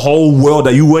now a whole world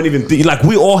that you weren't even thinking. Like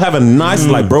we all have a nice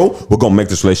like, bro, we're gonna make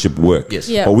this relationship work. Yes.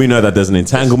 Yeah. But we know that there's an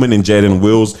entanglement in Jade and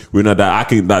Will's. We know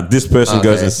that this person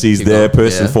goes Okay. and sees Keep their going.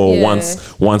 person Yeah. for Yeah.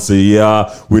 once a year.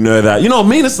 We know that, you know what I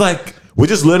mean? It's like we're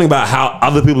just learning about how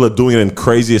other people are doing it in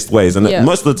craziest ways, and Yeah.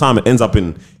 most of the time it ends up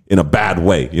in a bad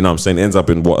way. You know what I'm saying? It ends up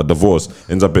in a divorce.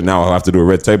 Ends up in now I have to do a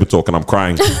red table talk and I'm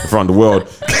crying in front of the world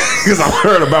because I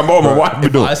heard about what my wife be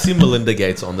doing. I see Melinda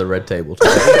Gates on the red table.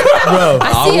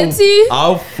 I see it too.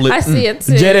 I'll flip. I see it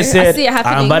too. Jada I said, see it I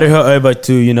happening. invited her over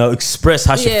to, express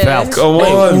how she Yeah. felt. Come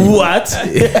on. What?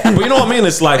 But you know what I mean?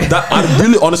 It's like that. I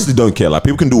really honestly don't care. Like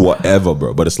people can do whatever,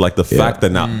 bro. But it's like the fact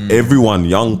that now everyone,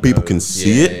 young people can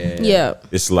see it. Yeah.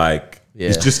 It's like Yeah.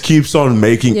 it just keeps on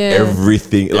making Yeah.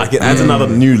 everything like it adds another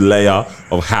new layer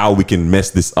of how we can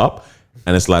mess this up.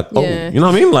 And it's like, oh, Yeah. you know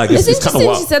what I mean? Like It's it's kind of interesting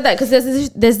wild. she said that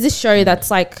because there's this show that's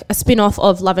like a spin-off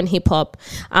of Love and Hip Hop,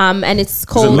 and it's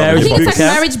called Marriage I think it's Boot like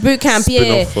Camp? Marriage Boot Camp, yeah.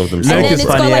 Spin-off of And themselves. then It's it's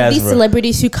got funny like as, these bro.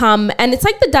 celebrities who come, and it's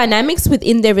like the dynamics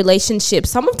within their relationship.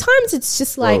 Sometimes it's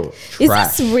just like, is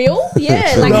trash. this real?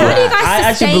 Yeah, like No, how do you guys I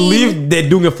actually sustain- believe they're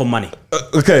doing it for money.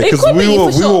 Okay, It because could we be,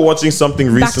 were for we sure. were watching something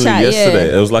recently Backchat, yesterday.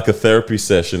 yeah. It was like a therapy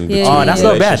session between Oh, that's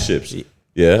not bad. relationships.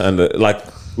 Yeah, and like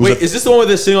it was Wait, a- is this the one where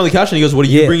they're sitting on the couch and he goes, "What are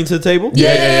you Yeah. bringing to the table?"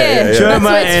 Yeah, yeah. That's Sherma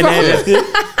where it's and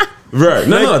from. right?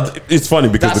 No, it's funny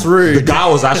because That's rude. the guy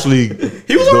was actually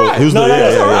He was alright. He was No, the, no, yeah, no,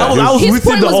 yeah, yeah. I was- He I was His with him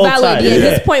point the was whole valid. time. Yeah, Yeah.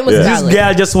 his point was Yeah. This valid.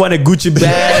 girl just want a Gucci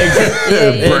bag.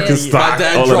 Birkenstock, My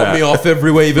dad all of dropped that. me off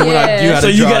everywhere, even when I Yeah. knew how So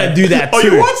to you drive. gotta do that Oh, too.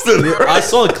 you watched it, I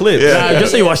saw a clip. Yeah.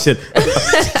 Just so you watched it.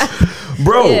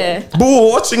 bro? Yeah. But we were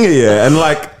watching it, yeah, and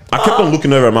like I kept on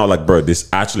looking over at him. I was like, bro, this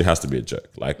actually has to be a joke.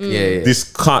 Like, yeah. this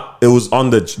can't. It was on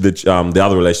the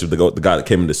other relationship, the guy that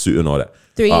came in the suit and all that.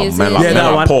 3 years man, in. like, Yeah, man, that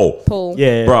like one. Paul. Paul.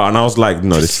 Yeah. Bro, and I was like,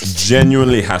 no, this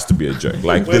genuinely has to be a joke.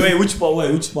 Like, this- Which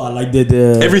part? Which part? Like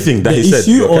the Everything that the he said.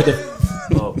 issue or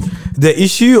the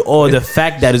issue or the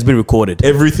fact that it's been recorded.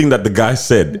 everything that the guy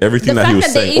said, everything The that he fact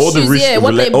was that the saying, all the issues, yeah,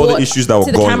 what they all the brought issues that were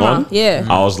to the going camera, on. yeah.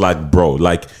 I was like, bro,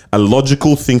 like a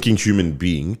logical thinking human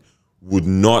being would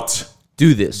not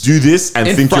Do this. do this and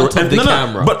In think you're front of the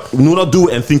camera. but would not do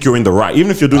it and think you're in the right.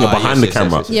 Even if you're doing it behind yes, the yes,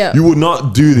 camera, yes, yes. Yeah. you would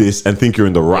not do this and think you're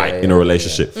in the right yeah, in a yeah,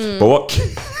 relationship. Mm. But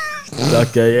what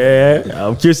Okay, yeah.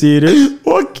 I'm curious to hear this.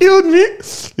 what killed me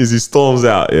is he storms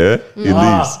out. Yeah,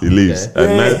 he leaves,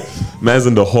 and man's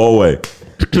in the hallway,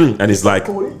 and he's like,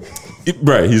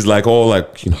 bro, he's like all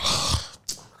like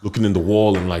looking in the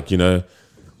wall and like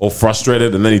all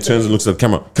frustrated, and then he turns and looks at the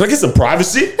camera. Can I get some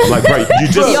privacy? I'm like, bro, you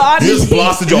just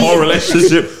blasted your whole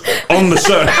relationship on the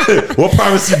show. What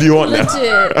privacy do you want now?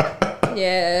 Legit.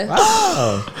 Yeah.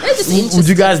 Wow. It's just interesting. Would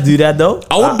you guys do that though?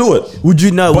 I would do it. Would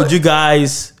you know? Would you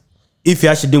guys, if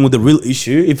you're actually dealing with the real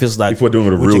issue, if it's like If we're dealing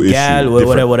with a with real your gal, issue, or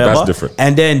different. whatever, That's different.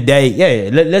 and then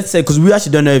let's say because we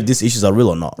actually don't know if these issues are real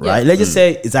or not, right? Yeah. Let's just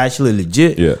say it's actually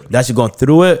legit. Yeah. They're actually going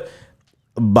through it,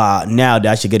 but now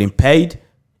they're actually getting paid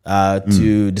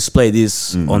to display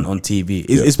this on TV,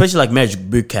 especially like Marriage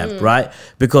Boot Camp, right?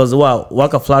 Because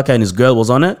Waka Flocka and his girl was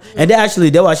on it, and they were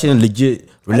actually in a legit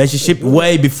relationship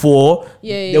way before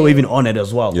Yeah, they were yeah. even on it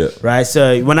as well, Yeah. right?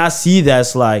 So when I see that,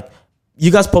 it's like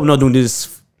you guys probably not doing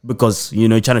this because you're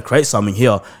trying to create something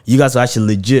here. You guys are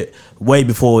actually legit way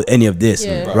before any of this,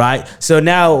 Yeah. right? So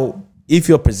now if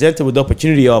you're presented with the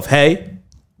opportunity of hey,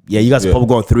 you guys are Yeah. probably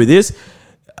going through this.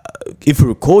 If we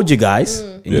record you guys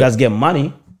and you Yeah. guys get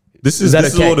money. This Is that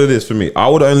is okay? what it is for me. I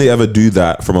would only ever do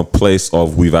that from a place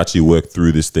of we've actually worked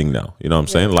through this thing now. You know what I'm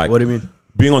saying? Like, What do you mean?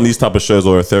 Being on these type of shows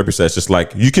or a therapy set, it's just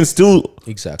like you can still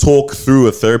Exactly. talk through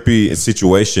a therapy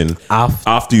situation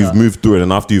after you've moved through it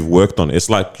and after you've worked on it. It's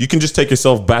like you can just take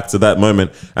yourself back to that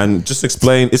moment and just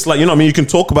explain. It's like, you know what I mean? You can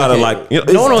talk about it like,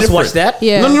 No one wants to watch that.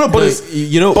 Yeah. No, but No, it's,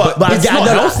 but it's I not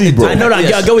know- healthy, bro. I know that.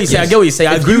 I get what you say. I get what you say.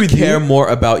 I If agree you with care you. more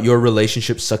about your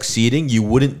relationship succeeding, you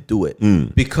wouldn't do it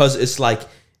because it's like,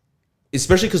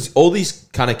 especially because all these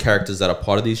kind of characters that are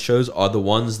part of these shows are the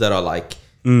ones that are like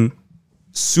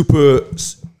super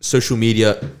social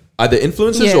media either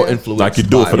influencers or Yeah. influenced. Like you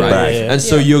do it for the right? bag. Yeah. And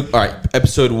so you're all right.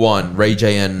 Episode 1, Ray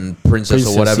J and Princess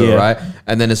or whatever, yeah. right?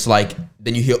 And then it's like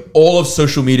then you hear all of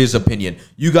social media's opinion.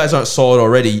 You guys aren't saw it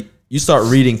already. You start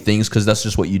reading things because that's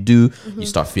just what you do. You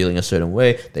start feeling a certain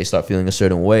way. They start feeling a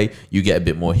certain way. You get a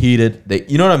bit more heated.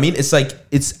 You know what I mean? It's like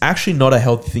it's actually not a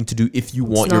healthy thing to do if you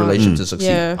want your not. relationship to succeed.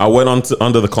 Yeah. I went on to,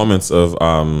 under the comments of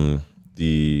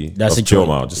That's of a joke.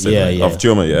 Chioma, I'll just say Yeah, that. yeah. Of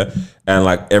Chioma, yeah. And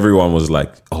like everyone was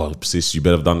like, "Oh, sis, you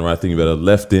better have done the right thing. You better have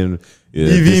left him. Leave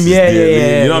this him, is yeah, the-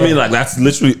 yeah, You know what I mean? Like that's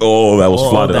literally all that was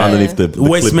flooded that. underneath the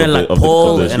Waste clip man of like the, of the-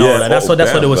 Paul of the- and all that. That's what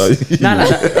they was. Nah,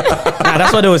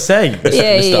 that's what they were saying.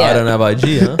 Yeah, Mr. I don't have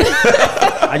IG, huh?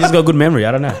 I just got good memory.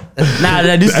 I don't know. Nah,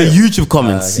 this is the YouTube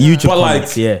comments. YouTube But like,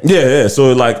 comments. Yeah. yeah.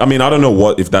 So like, I mean, I don't know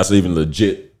if that's even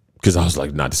legit because I was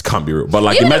like, nah, this can't be real. But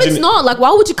like, Even imagine if it's not, like,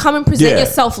 why would you come and present Yeah,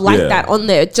 yourself like yeah. that on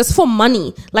there just for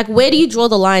money? Like, where do you draw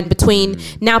the line between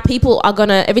now people are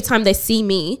gonna, every time they see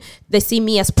me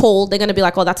as Paul, they're gonna be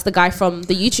like, oh, that's the guy from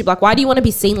the YouTube. Like, why do you want to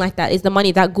be seen like that? Is the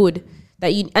money that good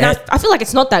that you? And I feel like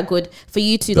it's not that good for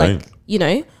you to like, you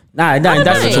know. Nah, in that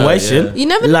know. situation, You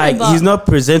never know, like but- he's not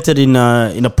presented in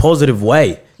a positive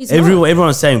way. He's not.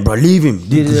 Everyone's saying, bro, leave him.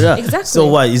 Exactly. So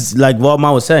what? It's like what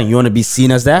Ma was saying. You want to be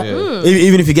seen as that,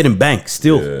 even if you're getting banked.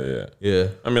 Still, Yeah.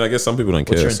 I mean, I guess some people don't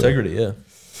care. What's your so- integrity? Yeah.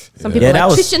 Some people Yeah, like that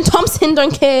was- Tristan Thompson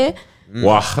don't care.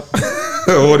 Wow.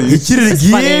 What are you? he cheated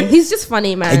He's funny. again, He's just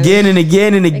funny, man. again and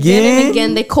again and Again again. and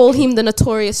again. They call him the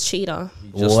notorious cheater.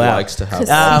 He just Wow. likes to have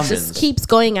Because he just options. keeps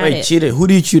going at Wait, it. cheated. Who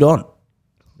do you cheat on?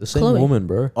 The same Chloe. woman,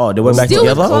 bro. Oh, they went back Still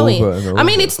with together. Chloe. Over and I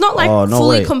mean, over. it's not like Oh, no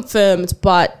fully way. confirmed,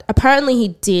 but apparently he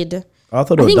did. I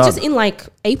thought I it was think done. just in like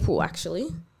April, actually.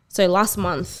 So last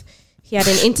month, he had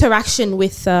an interaction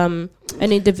with an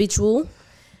individual,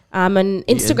 an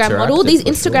Instagram model. interacted These for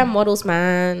Instagram sure. models,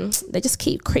 man, they just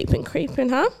keep creeping,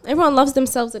 huh? Everyone loves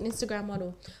themselves an Instagram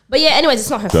model. But yeah, anyways, it's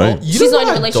not her Don't. fault. You She's know not in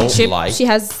a what I don't relationship. like? She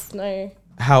has no.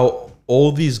 How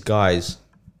all these guys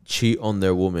cheat on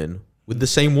their woman with the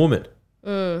same woman.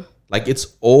 Like it's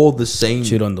all the same.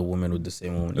 cheat on the woman with the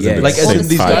same woman. Is it the Like as same in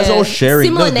these type? guys all sharing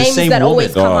similar the names same that woman.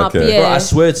 always come Oh, up. okay. Yeah, Bro, I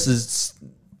swear it's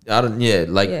I don't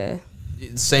like yeah.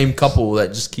 same couple that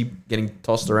just keep getting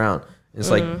tossed around. It's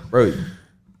like, bro,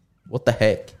 what the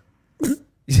heck?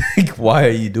 Like, why are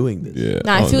you doing this? Yeah.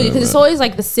 No, I Oh, feel you because it's man. always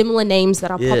like the similar names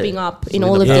that are Yeah. popping up in So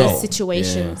all in of the these middle.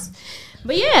 situations.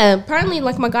 But yeah, apparently,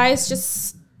 like my guys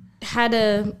just had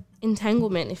a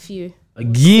entanglement. If you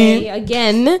Again, say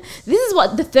again, this is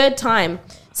what the third time.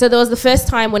 So there was the first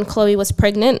time when Chloe was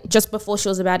pregnant, just before she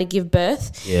was about to give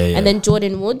birth, Yeah. and then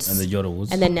Jordan Woods, and the Jordan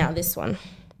Woods. and then now this one.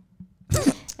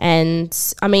 And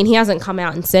I mean, he hasn't come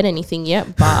out and said anything yet,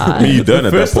 I but mean, you don't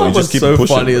at that First point. time You was just keep so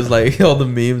pushing. funny. It's like all the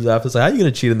memes after. It's like, how are you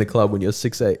gonna cheat in the club when you're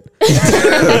 6'8"?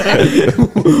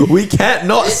 We can't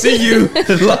not see you.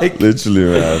 Like, Literally,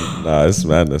 man. Nah, it's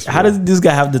madness. How bro. does this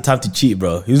guy have the time to cheat,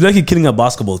 bro? He was like killing a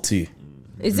basketball too.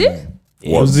 is it?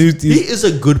 He was, he, he is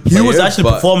a good player. he was actually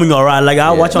but performing all right. Like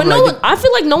I watch But him no like. one, I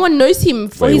feel like no one knows him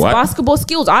for Wait, his what? basketball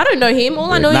skills. I don't know him.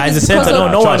 All I know Nah, is he's a because center.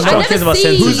 of No one I cares never about see-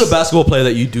 centers. Who's the basketball player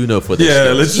that you do know for this? Yeah,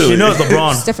 skills? literally. She knows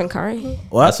LeBron. Stephen Curry.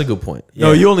 What? That's a good point.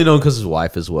 No, you only know him because his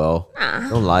wife as well.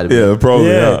 Don't lie to me. Yeah, probably.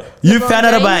 Yeah, Yeah. you LeBron found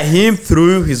out James? about him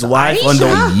through his wife on the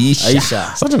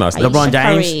Aisha. Such a nice name. LeBron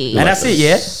James, Curry. and that's it.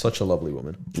 Yeah, Such a lovely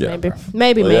woman. Yeah.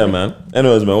 Maybe. Yeah, man.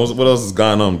 Anyways, man, what else is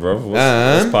going on, bro?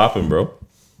 What's popping, bro?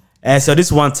 and so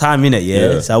this one time in it,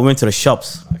 yeah. Yeah. So I went to the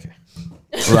shops. Okay.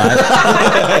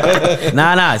 Right?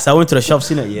 nah. So I went to the shops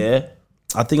in it, yeah.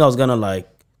 I think I was gonna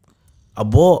I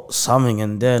bought something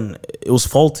and then it was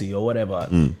faulty or whatever.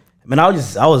 Man, I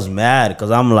was mad because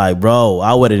I'm like, bro,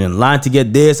 I waited in line to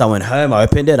get this. I went home, I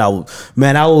opened it. I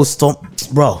was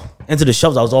bro. Into the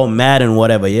shops, I was all mad and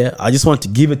whatever. Yeah, I just wanted to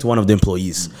give it to one of the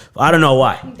employees. I don't know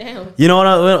why. Damn. You know what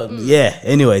I mean? Yeah.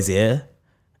 Anyways, yeah.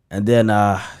 And then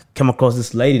came across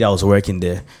this lady that was working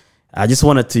there. I just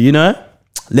wanted to,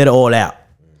 let it all out.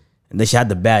 And then she had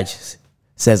the badge.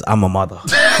 Says, I'm a mother.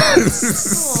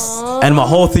 And my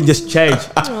whole thing just changed.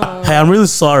 Hey, I'm really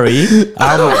sorry.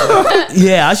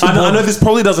 I should I know this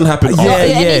probably doesn't happen. Yeah, often.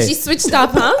 And then yeah. she switched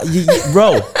up, huh?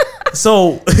 Bro.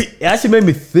 So it actually made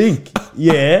me think.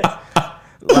 Yeah.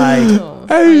 Like,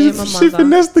 Hey, am a she mother.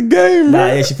 finessed the game, nah,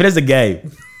 man. yeah, she finished the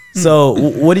game. So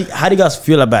how do you guys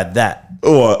feel about that?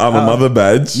 Oh, I'm a mother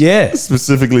badge. yeah.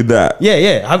 Specifically that.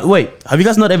 Yeah. Have you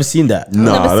guys not ever seen that?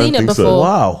 No, Never I don't seen it think before. so.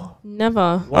 Wow.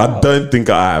 Never. I don't think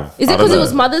I have. Is I it don't because it know.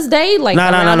 was Mother's Day? Like No.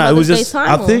 around It was Mother's Day just. time,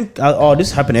 I or? think.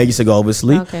 This happened ages ago,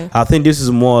 obviously. Okay. I think this is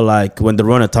more like when the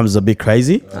Rona times is a bit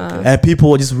crazy, and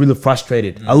people were just really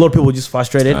frustrated. A lot of people were just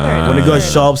frustrated when they go to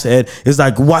shops, and it's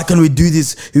like, why can't we do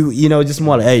this? Just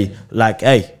more like,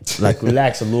 hey,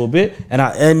 relax a little bit. And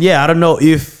I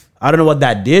don't know what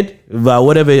that did, but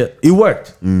whatever, it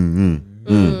worked.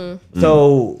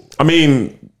 So I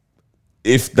mean,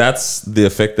 if that's the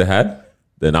effect they had,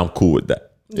 then I'm cool with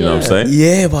that. You know what I'm saying?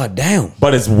 yeah, but damn.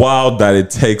 But it's wild that it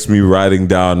takes me writing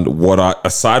down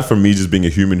aside from me just being a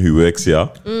human who works here.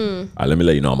 Let me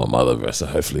let you know I'm a mother, bro. So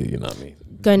hopefully, you know what I mean.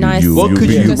 Go nice. You- What you could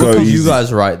be- you, you what go could you easy.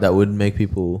 guys write that would make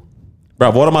people?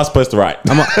 Bro, what am I supposed to write?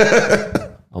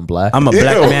 I'm black. I'm a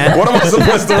black Ew, man. What am I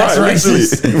supposed to write?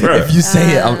 Literally, bro. if you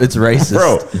say it, it's racist.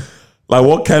 Bro, like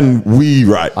what can we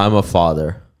write? I'm a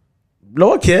father. No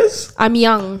one cares. I'm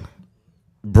young.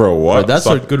 Bro, what? But that's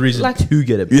So- a good reason Like- to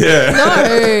get it.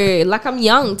 Yeah. No, like I'm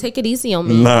young. Take it easy on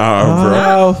me.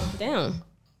 Nah, bro. Damn.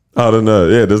 I don't know.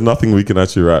 Yeah, there's nothing we can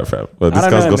actually write, fam. But this I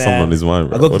don't guy's know, got man. something on his mind,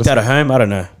 bro. I got What kicked is- out of home. I don't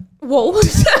know. Whoa.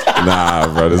 Nah,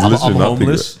 bro. There's I'm literally nothing.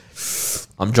 homeless.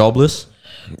 I'm jobless.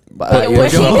 Wait, Bro.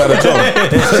 Sit up at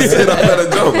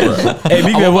a job, bro. Hey,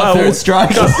 big man, wow. Third strike.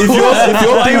 If your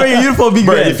Why you wearing a uniform, big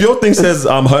Bro, man? if your thing says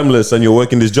I'm homeless and you're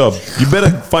working this job, you better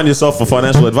find yourself a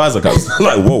financial advisor. Cause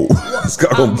like, whoa, this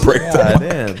guy gonna break that.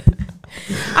 Damn.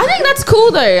 I think that's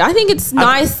cool though. I think it's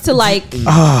nice to like,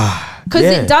 because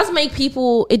yeah. it does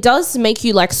make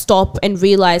you like stop and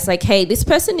realize like, hey, this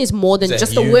person is more than It's a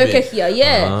just a human. worker here.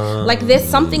 Yeah. Like there's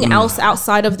something else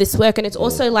outside of this work. And it's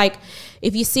also like,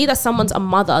 if you see that someone's a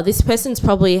mother, this person's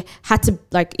probably had to,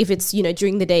 like, if it's, you know,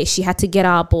 during the day, she had to get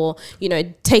up or, you know,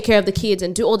 take care of the kids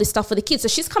and do all this stuff for the kids. So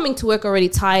she's coming to work already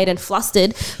tired and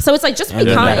flustered. So it's like, just be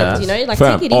kind, you know, like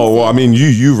Fam. take it easy. Oh, well, I mean,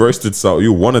 you roasted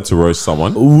you wanted to roast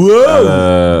someone.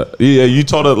 Whoa. Yeah, you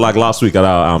told it like last week at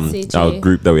our CG.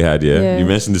 group that we had. Yeah. Yeah. You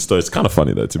mentioned this story. It's kind of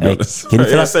funny though, to be honest. can you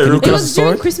tell Yeah, us- say can real you It quick. tell us was a story?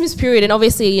 during Christmas period, and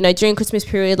obviously, you know, during Christmas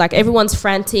period, like everyone's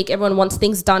frantic, everyone wants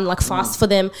things done like fast for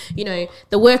them. You know,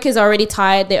 the workers are already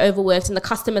tired, they're overworked, and the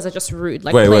customers are just rude.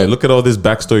 Like, Wait, plain. look at all this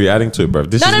backstory you're adding to it, bro.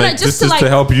 This No, is just to, to like-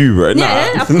 help you, bro.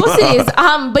 Yeah, Nah. of course it is.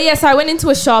 But yeah, so I went into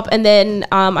a shop and then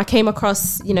I came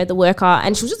across, you know, the worker,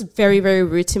 and she was just very, very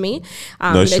rude to me.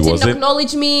 No, she didn't wasn't.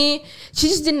 acknowledge me. She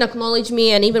just didn't acknowledge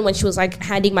me, and even when she was like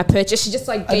handing my purchase, she just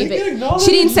like gave it.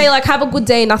 She didn't say like have a good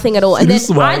day, nothing at all. And then This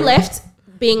one. I left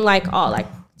being like, oh, like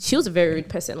she was a very rude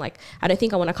person. Like I don't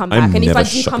think I want to come I'm back, and if never I do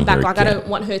shocking come back, her like I again. don't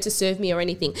want her to serve me or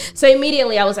anything. So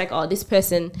immediately I was like, oh, this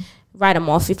person. Write them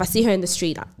off. If I see her in the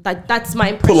street, that's my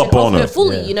impression up on of her. her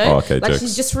fully. Yeah. You know, Oh, okay, like jokes.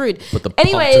 she's just rude. Put the pump to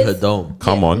Anyways, her dome.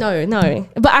 Come on. no.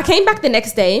 But I came back the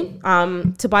next day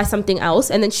to buy something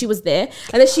else, and then she was there,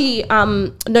 and then she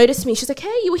noticed me. She's like,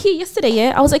 "Hey, you were here yesterday,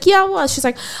 yeah?" I was like, "Yeah, I was." She's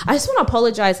like, "I just want to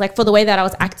apologize, like for the way that I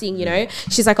was acting, you know."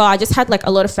 She's like, "Oh, I just had like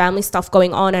a lot of family stuff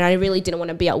going on, and I really didn't want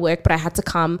to be at work, but I had to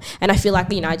come, and I feel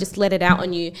like I just let it out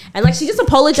on you." And like she just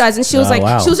apologized, and she was Oh, like,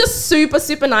 wow. she was just super,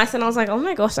 super nice, and I was like, "Oh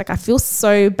my gosh, like I feel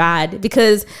so bad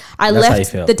because I That's how you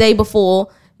left feel. the day before."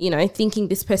 You know, thinking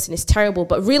this person is terrible,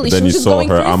 but really, Then she was you just saw going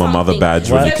her through I'm a mother something. badge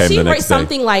when you So came she the wrote next day.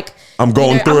 something like, I'm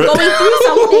going through I'm it. going through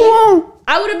something.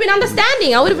 I would have been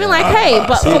understanding. I would have been like, hey,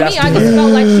 but for me, I just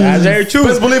felt like she That's was very true.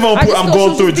 Best believe I just I'm thought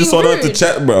going she through was it just so I being don't have to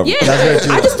rude. chat, bro. yeah,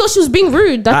 no, I just thought she was being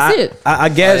rude. That's it. I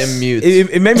guess I am mute.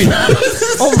 it made me.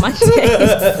 Oh my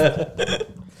days.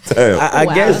 Damn. I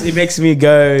Wow. guess it makes me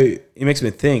go. It makes me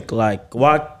think like,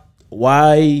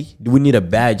 why do we need a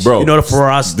badge Bro, in order for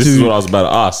us this to? is what I was about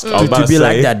to ask. I was about to to be say,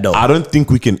 like that, though. I don't think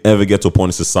we can ever get to a point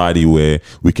in society where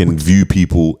we can view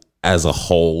people as a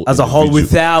whole. as a whole,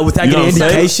 individual. without You know getting what I'm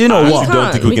saying? indication or I what? actually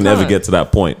don't think we We can ever can't. get to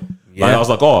that point. Like, Yeah. I was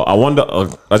like, oh, I wonder.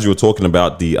 As you were talking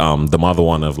about the mother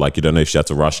one of like, you don't know if she had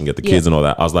to rush and get the kids Yeah. and all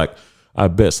that. I was like, I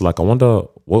bet. So like, I wonder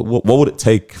what would it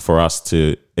take for us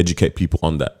to educate people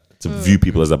on that, to view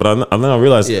people as that. But and then I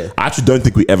realized Yeah. I actually don't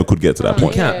think we ever could get to that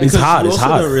point. Can't, Yeah. because hard, You it's also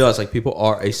hard. don't realize like people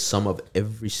are a sum of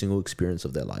every single experience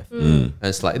of their life, and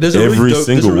it's like there's a Every really dope,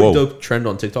 single- there's a really whoa. dope trend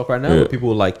on TikTok right now Yeah. where people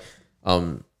will like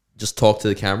just talk to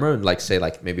the camera and like say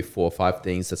like maybe 4 or 5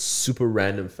 things that's super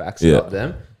random facts Yeah. about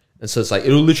them, and so it's like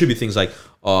it'll literally be things like,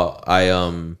 oh,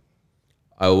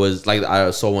 I was like, I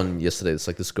saw one yesterday. It's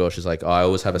like this girl. She's like, oh, I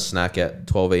always have a snack at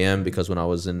 12 a.m. because when I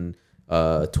was in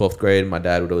 12th grade, my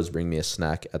dad would always bring me a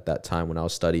snack at that time when I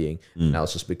was studying. Now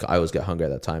it's just because I always get hungry at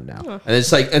that time now. And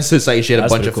it's like, and so it's like she had a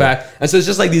That's bunch pretty of cool. facts. And so it's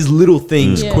just like these little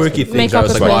things, Yeah. quirky Make things. I up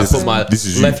was a like, oh, I person. put my This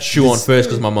is you. left shoe on first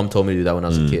because my mom told me to do that when I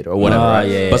was a kid or whatever. Ah, right?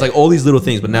 yeah, But it's like all these little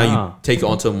things. But now Ah. you take it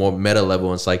onto a more meta level.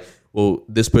 And it's like, well,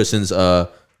 this person's a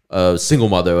single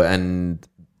mother and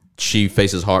she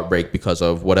faces heartbreak because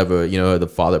of whatever, you know, the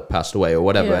father passed away or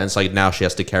whatever. Yeah. And it's like now she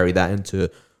has to carry that into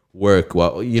work.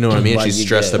 Well, you know what I mean? Like She's you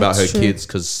stressed get. about her That's true. kids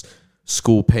because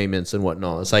school payments and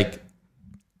whatnot. It's like,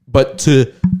 but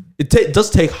it does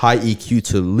take high EQ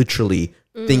to literally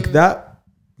think that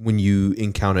when you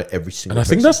encounter every single And I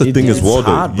think person. that's the thing It's as well,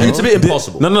 hard, though. bro. And it's a bit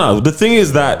impossible. No. The thing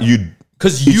is that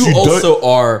Because if you you don't- also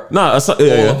are no, that's not, all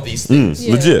yeah, of these things.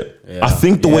 Yeah. legit. I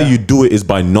think the way you do it is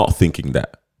by not thinking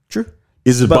that. True.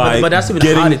 Is it But- by but that's even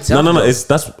getting hard itself, no. though. It's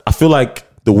that's. I feel like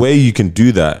the way you can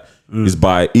do that is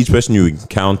by each person you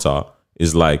encounter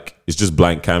is like it's just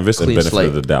blank canvas and Clean benefit slate.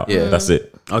 of the doubt. Yeah. That's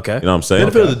it. Okay. You know what I'm saying?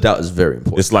 Benefit of the doubt is very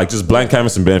important. It's like just blank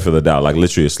canvas and benefit of the doubt. Like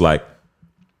literally, it's like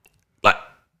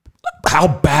how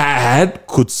bad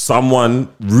could someone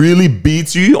really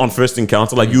beat you on first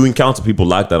encounter? Like you encounter people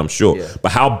like that, I'm sure. Yeah.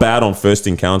 But how bad on first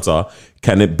encounter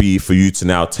can it be for you to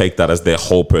now take that as their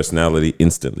whole personality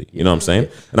instantly? You know what I'm saying?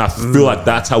 And I feel like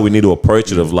that's how we need to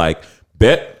approach it. Of like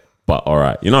bet, but all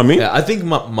right. You know what I mean? Yeah, I think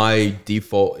my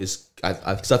default is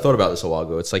because I thought about this a while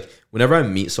ago. It's like whenever I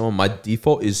meet someone, my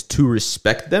default is to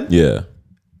respect them Yeah.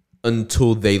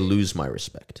 until they lose my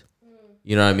respect.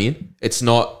 You know what I mean? It's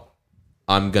not,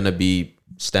 I'm going to be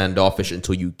standoffish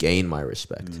until you gain my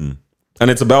respect. And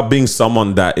it's about being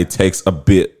someone that it takes a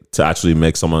bit to actually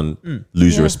make someone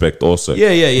lose your respect also.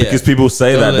 Yeah. Because people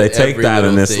say Don't that, they let take every that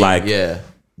and little it's thing- like,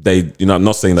 they, I'm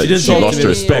not saying that didn't she talk lost to me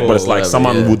respect, or but it's like whatever,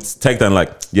 someone would take that and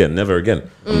like, never again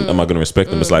am I going to respect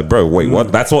them. It's like, bro, wait,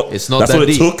 what? That's what It's not that's that what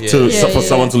it deep. took for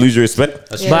someone to lose your respect.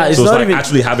 That's But it's So it's not like even.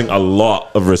 actually having a lot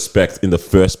of respect in the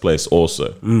first place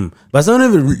also. But it's not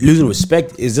even losing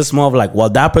respect. It's just more of like, well,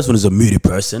 that person is a moody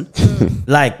person.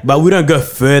 Like, but we don't go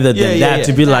further than that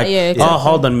to be like, exactly. oh,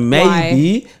 hold on,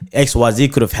 maybe X, Y, Z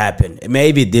could have happened.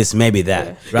 Maybe this, maybe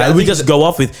that. Right? I We think just go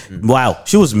off with, wow,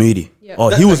 she was moody.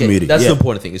 Or he was moody. That's yeah. the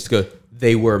important thing is to go,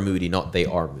 they were moody, not they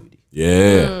are moody.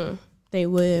 Yeah. They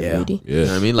were moody. You know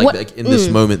what I mean? Like in this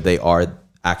moment, they are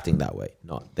acting that way,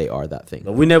 not they are that thing.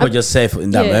 But we never just say in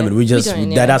that Yeah, moment. We we just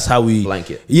don't, that's how we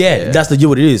Blanket. Yeah, that's legit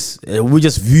what it is. We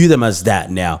just view them as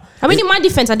that now. I mean, in my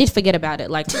defense, I did forget about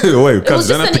it. Like, Wait, it was because just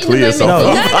then have an to clear in the yourself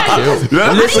moment up. thing.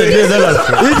 No. Listen,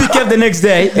 if you kept the next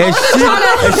day and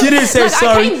she didn't say Like, I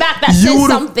sorry, came back that said would've-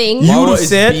 something. You would Marwa have is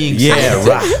said, being yeah,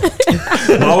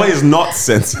 right. My way is not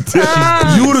sensitive.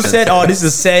 You would have said, oh, this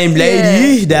is the same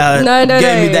lady that No,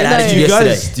 gave me that no.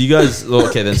 attitude Do you yesterday. guys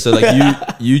okay then, so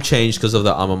like you changed because of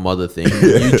the I'm a mother thing.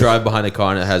 You drive behind a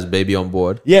car and it has baby on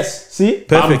board. Yes, see?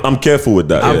 Perfect. I'm careful with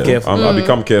that. I'm yeah. careful. I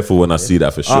become careful when I see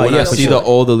that for sure. Oh, When yeah, I for see sure.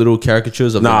 all the little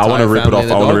caricatures of Nah, I the wanna entire rip it family off.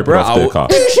 and I the wanna dog, rip it bro, off I their will car.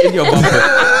 in your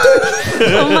bumper.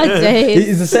 Oh my days.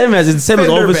 It's the same as Fender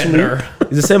obviously. bender.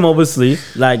 It's the same obviously.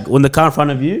 Like when the car in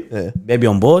front of you, baby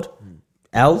on board,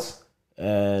 else,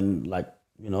 and like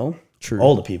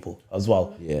older people as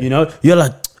well. Yeah. You're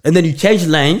like, and then you change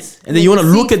lanes, and then you want to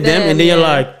you look see at them, and then them, you're yeah.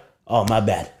 like, oh my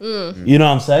bad. You know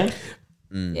what I'm saying?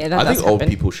 Yeah, that I does think old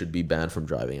happen. people should be banned from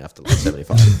driving after like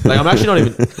 75. Like I'm actually not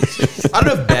even. I don't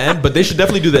know if banned, but they should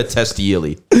definitely do their test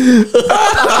yearly.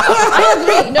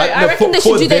 I agree. No, I reckon they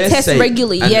for should do their their test sake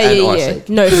regularly. and- Yeah, and our yeah. sake.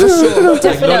 No, for sure. Like, not even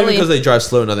Definitely. because they drive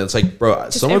slow. Nothing. It's like, bro,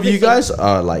 some of you everything. guys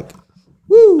are like,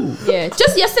 Yeah,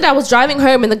 just yesterday I was driving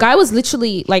home and the guy was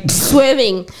literally like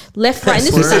swerving left, right. And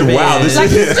this He is said, wow, this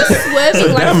like is he's just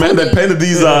swerving like damn man, they fully. painted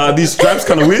these straps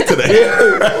kind of weird today.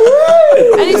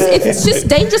 And it's just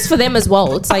dangerous for them as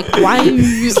well. It's like, why are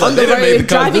you on the road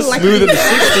driving like smooth in the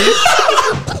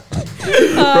 60s.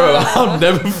 Bro, I'll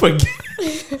never forget.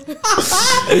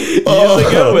 Years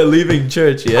ago, we're leaving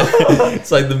church, yeah?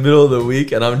 It's like the middle of the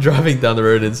week, and I'm driving down the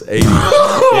road, and it's 80.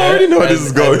 I already know where this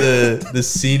is going. The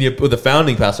senior, or the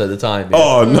founding pastor at the time. yeah.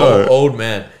 Oh, no. Old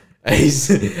man. And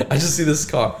I just see this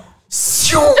car.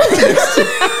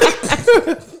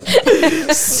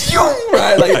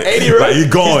 Right, like 80 road. Like, you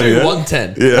going, he's doing yeah?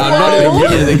 110. Yeah. I'm not even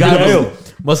kidding. The guy Damn.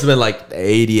 must have been like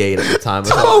 88 at the time. Or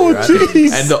something, Oh, right?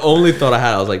 jeez. And the only thought I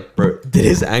had, I was like, bro, did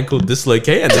his ankle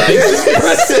dislocate? And the thing's just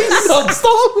pressing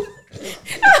non-stop.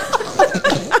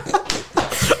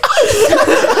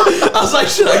 I was like,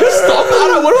 should I stop?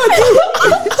 What do I do?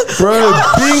 Bro,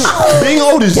 being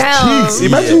old is Damn. cheeks.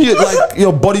 Imagine you like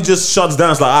your body just shuts down.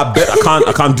 It's like I bet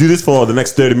I can't do this for the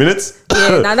next 30 minutes.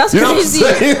 Yeah, nah, that's You know what I'm crazy.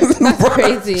 saying? That's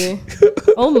crazy.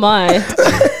 Oh my.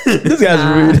 This guy's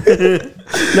rude.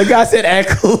 The guy said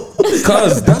ankle.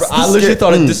 Cause I literally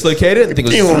thought it dislocated. I think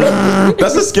it was.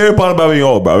 that's the scary part about being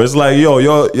old, bro. It's like, you're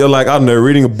like, I don't know,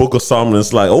 reading a book or something. And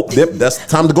it's like, oh, yep, that's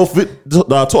time to go fit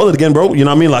the toilet again, bro. You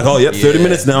know what I mean? Like, oh, yep, 30 Yeah,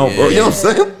 miness now, bro. You know what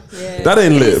I'm saying? Yeah. That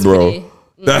ain't It lit, is bro. really-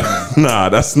 Nah,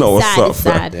 that's not what's Sad, up, it's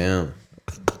fam. sad. Damn.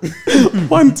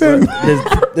 110.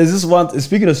 There's this one.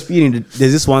 Speaking of speeding,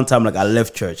 there's this one time like I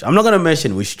left church. I'm not gonna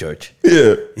mention which church.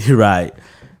 Yeah. Right.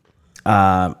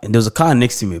 And there was a car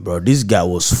next to me, bro. This guy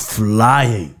was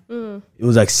flying. It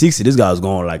was like 60. This guy was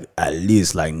going like at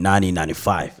least like 90,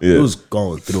 95. Yeah. It was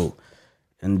going through.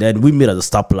 And then we meet at the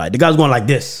stoplight. The guy was going like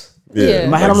this. Yeah.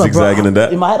 In my head, Like I'm like, bro. zigzagging and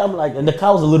that. In my head, I'm like, and the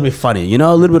car was a little bit funny, a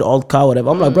little bit old car,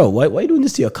 whatever. I'm like, bro, why are you doing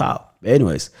this to your car?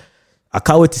 Anyways, I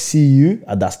can't wait to see you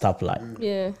at that stoplight.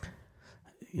 Yeah.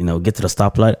 Get to the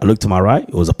stoplight. I look to my right.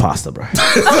 It was a pastor, bro.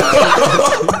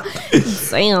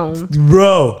 Damn.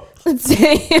 Bro. Damn.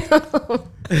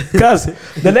 Because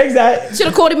the next day, Should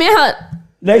have called him out.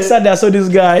 next Sunday, I saw this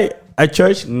guy at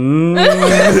church. Boy,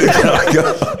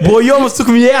 you almost took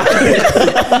me out. So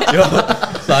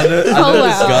I know Oh,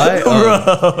 this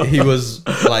wow. guy. He was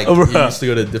like, he used to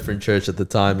go to a different church at the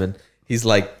time, and he's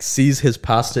like sees his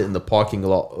pastor in the parking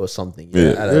lot or something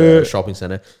at a shopping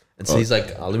center. And so he's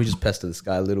like, let me just pester this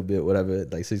guy a little bit, whatever.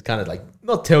 Like, so he's kind of like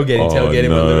not tailgating, Oh, but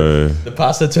no. the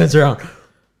pastor turns around.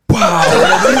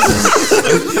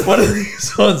 One of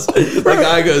these ones. The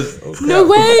guy goes, No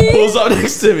way. pulls up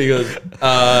next to me. He goes,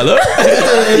 hello?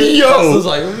 Yo, was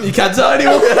like, you can't tell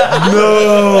anyone.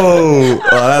 no. Oh,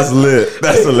 that's lit.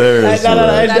 That's hilarious. No,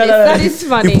 man. That is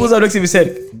funny. He pulls up next to me and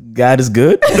said, God is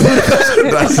good.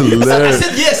 That's hilarious.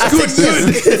 Yes,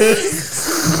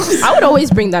 good. I would always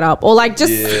bring that up, or like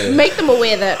just make them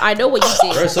aware that I know what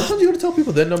you Bro, did. sometimes you gotta tell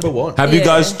people they're number one. Have you Yeah.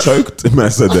 guys choked? Man, I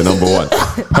said they're number one.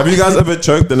 Have you guys ever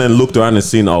choked and then looked around and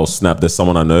seen, oh snap, there's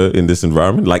someone I know in this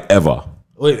environment? Like ever?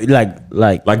 Wait,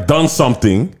 Like done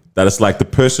something that it's like the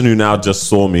person who now just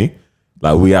saw me.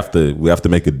 Like we have to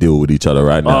make a deal with each other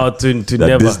right now. to that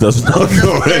never. this does not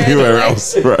go anywhere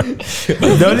else. Right?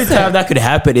 The only time that could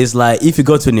happen is like if you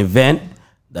go to an event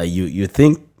that you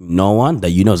think no one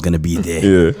that you know is gonna be there.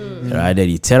 Yeah. Right, then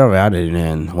you turn around and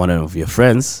then one of your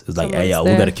friends is like, "Hey, Someone's we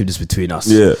there. gotta keep this between us.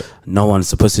 Yeah. No one's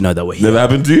supposed to know that we're here." Never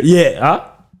happened to you? Yeah, huh?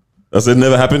 I said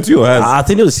never happened to you or has? I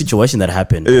think there was a situation that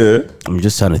happened. Yeah. I'm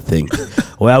just trying to think.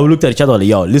 Well, we looked at each other like,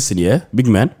 "Yo, listen, yeah, big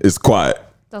man, It's quiet.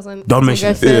 Don't mention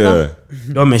go it. further.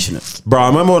 Yeah. don't mention it." Bro, I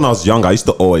remember when I was younger, I used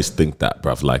to always think that,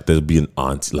 bruv. Like there'd be an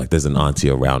auntie, like there's an auntie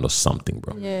around or something,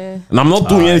 bro. Yeah. And I'm not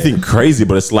doing anything crazy,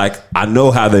 but it's like I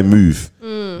know how they move.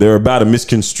 They're about to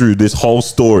misconstrue this whole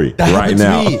story right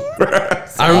now.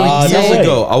 I remember years yeah.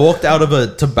 ago, I walked out of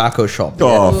a tobacco shop.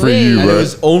 Oh, for you, And it bro.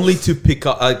 was only to pick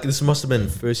up. This must have been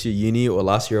first year uni or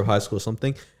last year of high school or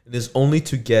something. And it's only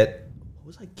to get. What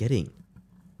was I getting?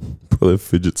 Probably a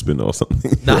fidget spinner or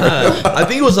something. Nah, I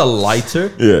think it was a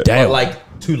lighter. Yeah. But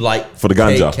like to light For the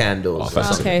ganja. cake candles. Oh, or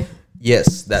fascinating. something.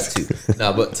 Yes, that too.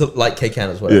 No, but to light cake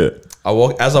candles. Whatever.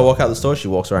 Yeah. As I walk out the store, she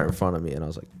walks right in front of me, and I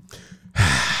was like,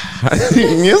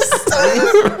 Yes.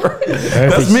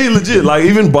 That's me legit. Like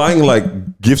even buying like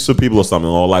gifts for people or something,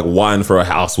 or like wine for a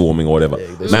housewarming or whatever.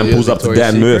 Man pulls up to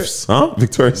Victoria's Dan Murph's, huh?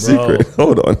 Victoria's Secret.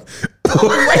 Hold on.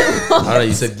 I don't know.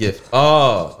 You said gift.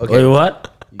 Oh, okay. Wait,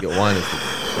 what? You get wine. and-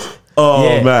 Oh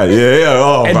Yeah. man, yeah.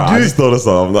 Oh And man, I dude- just thought of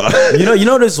something. You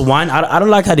know this wine. I don't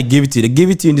like how they give it to you. They give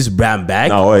it to you in this brown bag.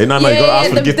 No way, no, you gotta ask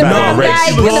for the gift bag brown on race.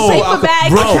 bag, Bro, the paper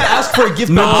bag. bro. I can't ask for a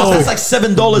gift No. bag. That's like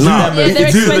 $7 in Nah. that Yeah, movie. they're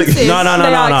expensive. No.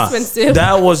 They are expensive.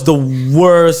 That was the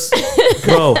worst,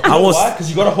 bro. I was. Why? Because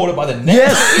you gotta hold it by the neck.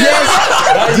 Yes.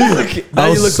 Now you look, I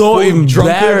was so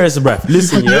embarrassed, bro.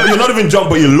 Listen, You're not even drunk,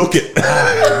 but you look it.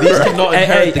 These cannot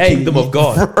inherit the kingdom of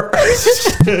God.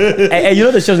 hey, you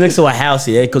know the show's next to a house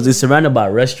here because it's surrounded by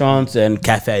restaurants and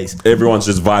cafes. Everyone's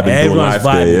just vibing, doing Everyone's life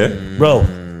there, vibing, yeah. bro.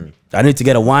 I need to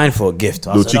get a wine for a gift.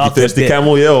 I Little said, cheeky "I'll take thirsty that."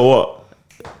 camel, yeah, or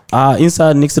what?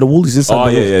 Inside next to the Woolies. Inside. Oh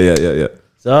the Woolies. yeah.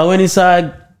 So I went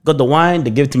inside, got the wine.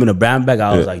 They gave it to me in a brown bag.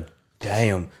 I was Yeah. like,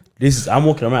 damn, I'm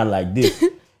walking around like this.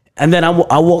 And then I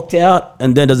walked out,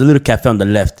 and then there's a little cafe on the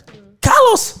left.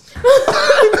 Carlos,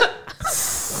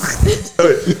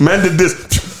 Man did this.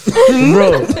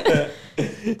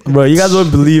 bro, you guys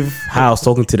won't believe how I was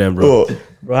talking to them, bro. Oh.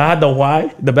 Bro, I had the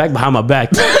wine, the bag behind my back.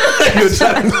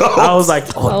 I was like,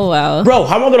 Oh wow. bro,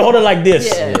 how am I gonna hold it like this?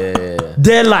 Yeah.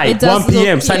 Daylight, It does 1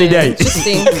 p.m., look, sunny day.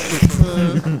 Interesting.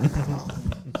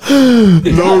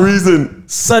 No reason.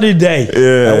 Sunny day.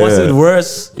 Yeah, And what's yeah. it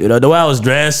worse? You know, the way I was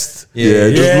dressed. Yeah,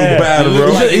 it just Yeah. look bad, You bro.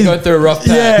 look like you're going through a rough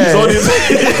time. Yeah.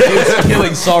 He's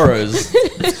killing sorrows.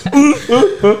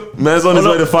 Man's on his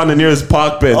way to find the nearest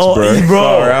park bench, Oh, bro. bro.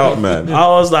 Far out, man. I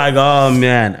was like, oh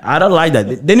man, I don't like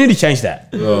that. They need to change that.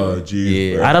 Oh,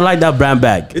 jeez. Yeah. I don't like that brown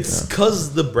bag. It's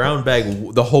because the brown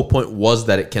bag, the whole point was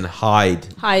that it can hide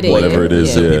Hiding. Whatever it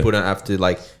is, so yeah. people don't have to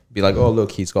like be like, oh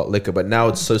look, he's got liquor. But now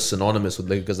it's so synonymous with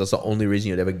liquor because that's the only reason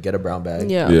you'd ever get a brown bag.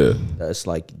 Yeah. Yeah. That's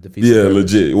like defeats Yeah, the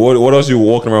purpose. legit. What else you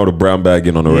walking around with a brown bag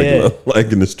in on a regular,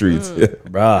 like in the streets? Yeah.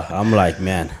 Bruh, I'm like,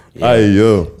 man. Hey,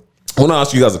 yo. I want to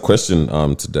ask you guys a question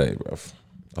today, bro.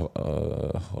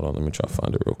 Hold on, let me try to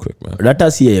find it real quick, man. Let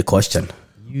us hear your question.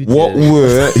 What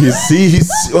were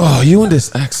you and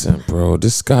this accent, bro?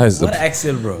 This guy is What a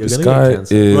accent, bro? this gonna guy get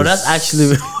canceled. is Bro, that's actually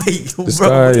wait, this bro,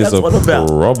 guy that's is a what about.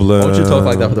 problem. Why don't you talk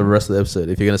like that for the rest of the episode?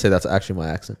 If you're gonna say that's actually my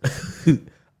accent,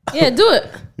 Yeah, do it.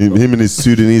 Him and his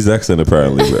Sudanese accent,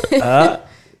 apparently, bro.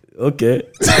 Okay.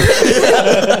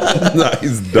 Nah,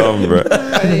 he's dumb, bro.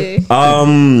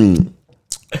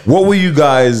 What were you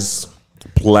guys'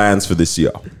 plans for this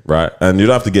year, right? And you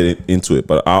don't have to get into it,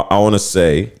 but I want to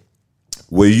say,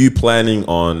 were you planning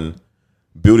on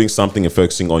building something and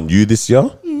focusing on you this year?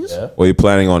 Yeah. Were you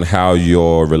planning on how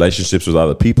your relationships with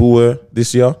other people were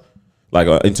this year? Like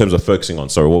in terms of focusing on,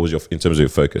 sorry, what was in terms of your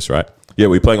focus, right? Yeah,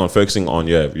 were you planning on focusing on,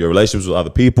 your relationships with other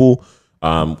people,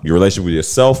 your relationship with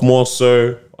yourself more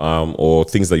so, or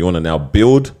things that you want to now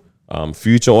build,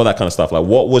 future, all that kind of stuff. Like,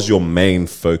 what was your main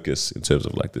focus in terms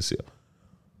of like this year?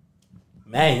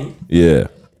 Man, Yeah.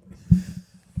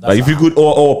 Like if you could,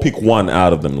 or pick one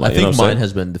out of them. Like I think you know what I'm mine saying?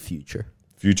 has been the future.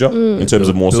 Future in terms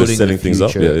of more so Building the setting things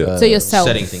up. future, Yeah, yeah. So yourself.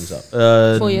 Setting things up.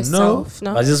 For yourself,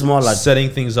 no? But it's just more like Setting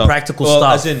things up. practical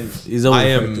stuff As in, is all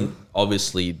I referred to. am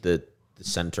obviously the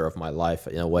center of my life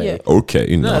in a way. Yeah.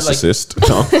 Okay, No, like- narcissist.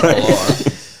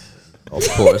 Of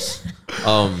course.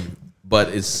 But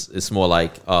it's more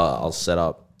like I'll set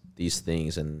up these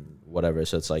things and whatever.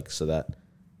 So it's like so that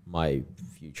my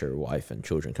future wife and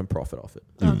children can profit off it.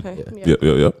 Okay. yeah,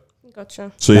 yeah, yeah.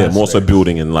 Gotcha. So yeah, more so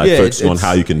building and like focusing on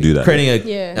how you can do that. Creating a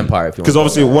Yeah. empire. If you Because want.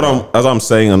 obviously, as I'm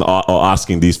saying and or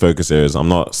asking these focus areas, I'm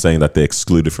not saying that they're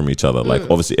excluded from each other. Like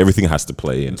obviously, everything has to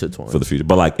play in Intertwined. for the future.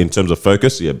 But like in terms of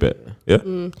focus, yeah, yeah.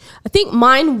 I think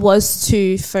mine was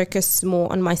to focus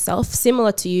more on myself,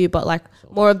 similar to you, but like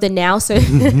more of the now. So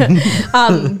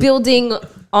building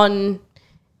on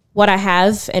what I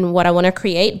have and what I want to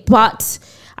create. But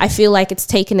I feel like it's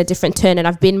taken a different turn and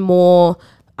I've been more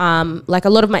like a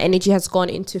lot of my energy has gone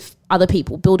into other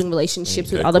people, building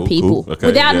relationships with Okay, other cool, people cool. Okay,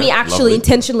 without yeah, me actually lovely.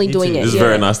 intentionally doing it. It's Yeah.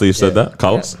 very nice that you said that,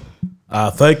 Carlos.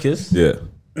 focus. Yeah.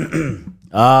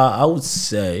 I would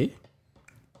say,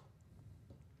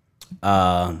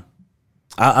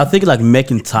 I think like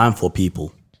making time for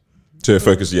people. So your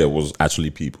focus, yeah, was actually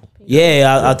people.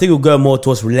 Yeah, I think we'll go more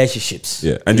towards relationships.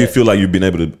 Yeah. And do you feel like you've been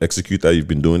able to execute that? You've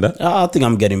been doing that? I think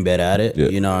I'm getting better at it. Yeah.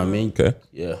 You know what I mean? Okay.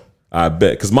 Yeah. I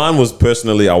bet. Because mine was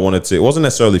personally, I wanted to, it wasn't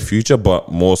necessarily future, but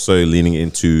more so leaning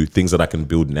into things that I can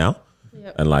build now.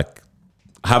 Yep. And like,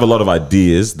 I have a lot of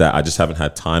ideas that I just haven't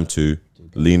had time to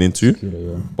lean into.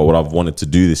 But what I've wanted to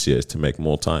do this year is to make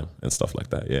more time and stuff like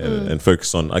that. Yeah. And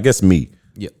focus on, I guess, me.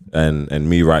 Yeah. And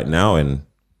me right now and,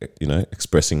 you know,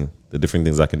 expressing the different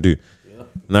things I can do.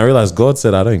 And I realized God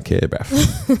said, I don't care, bruv.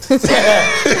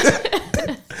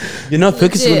 You're not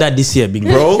focusing on that this year, big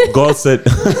bro. Bro, God said,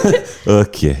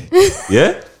 okay.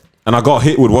 Yeah? And I got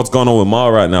hit with what's going on with Ma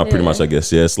right now, pretty much, I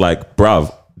guess. Yeah, it's like,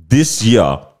 bruv, this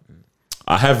year,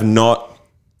 I have not,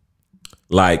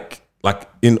 like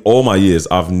in all my years,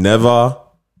 I've never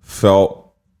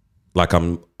felt like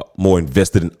I'm more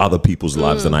invested in other people's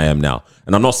lives than I am now.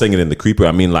 And I'm not saying it in the creepy,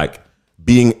 I mean like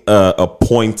being a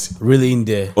point Really in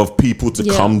there. of people to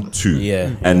Yeah. come to, Yeah.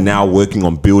 and now working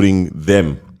on building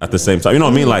them at the same time. You know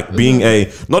what I mean? Like being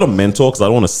not a mentor, because I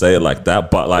don't want to say it like that,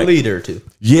 but like leader too.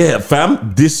 yeah,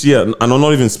 fam, this year, and I'm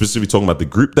not even specifically talking about the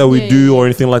group that we Yeah, do or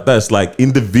anything like that. It's like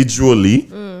individually,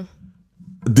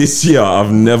 this year,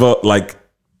 I've never, like,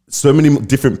 so many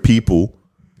different people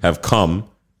have come,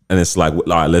 and it's like, all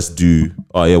right, let's do,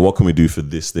 oh yeah, what can we do for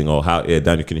this thing? Or how, yeah,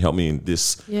 Daniel, can you help me in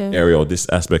this area or this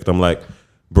aspect? I'm like,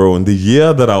 bro, in the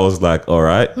year that I was like, all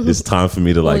right, it's time for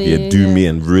me to like, do me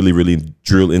and really, really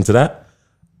drill into that,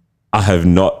 I have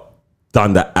not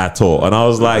done that at all. And I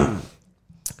was like,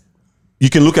 you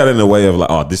can look at it in a way of like,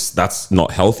 oh, that's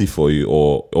not healthy for you,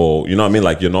 or you know what I mean?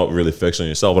 Like you're not really focused on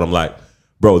yourself. But I'm like,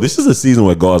 bro, this is a season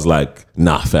where God's like,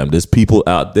 nah, fam, there's people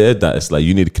out there that it's like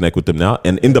you need to connect with them now.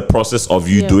 And in the process of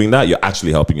you doing that, you're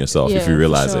actually helping yourself if Yeah, you for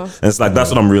realize sure. it. And it's like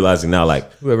that's what I'm realizing now.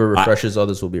 Like Whoever refreshes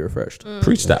others will be refreshed.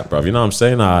 preach that, bro. You know what I'm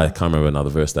saying? I can't remember another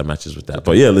verse that matches with that.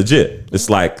 But yeah, legit. It's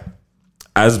like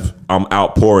as I'm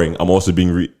outpouring, I'm also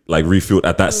being refilled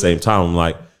at that same time. I'm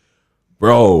like,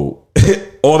 bro,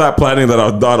 all that planning that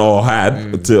I've done or had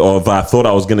or that I thought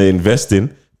I was gonna invest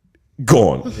in,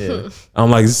 gone. Yeah.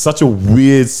 I'm like, it's such a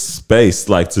weird space,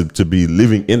 like to be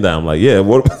living in that. I'm like, yeah,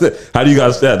 how do you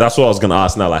guys, that's what I was gonna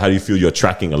ask now. Like, how do you feel you're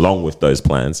tracking along with those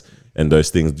plans and those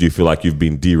things? Do you feel like you've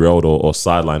been derailed or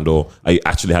sidelined, or are you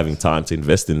actually having time to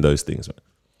invest in those things, man?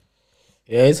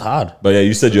 Yeah, it's hard. But yeah,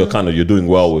 you said you're doing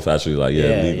well with actually like,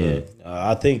 leaving.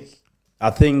 I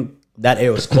think that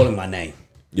area was calling my name.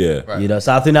 Yeah. You know,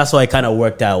 so I think that's why it kind of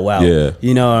worked out well. Yeah.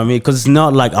 You know what I mean? Because it's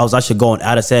not like I was actually going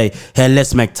out to say, hey,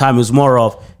 let's make time. It was more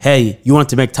of, hey, you wanted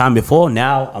to make time before?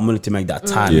 Now I'm willing to make that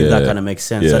time. Yeah. If that kind of makes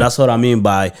sense. Yeah. So that's what I mean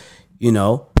by, you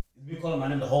know, you've been calling my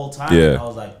name the whole time. Yeah. And I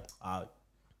was like,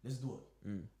 let's do it.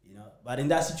 You know, but in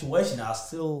that situation, I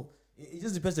still, it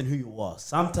just depends on who you are.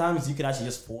 Sometimes you can actually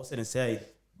just force it and say,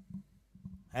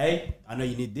 hey, I know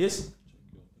you need this.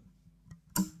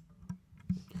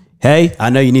 Hey, I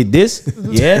know you need this.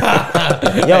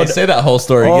 Yeah. Yo, say that whole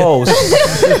story again. Oh,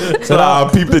 So I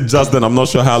peeped it just then. I'm not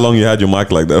sure how long you had your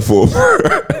mic like that for.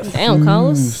 Damn,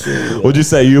 Carlos. What'd you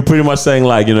say? You're pretty much saying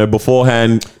like, you know,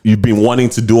 beforehand you've been wanting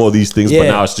to do all these things, but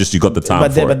Yeah. now it's just you got the time but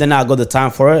for then, it. but then I got the time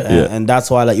for it, and, Yeah. and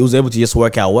that's why like it was able to just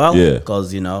work out well. Yeah.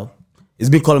 because you know it's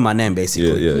been calling my name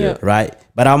basically. Yeah. Yeah. Right.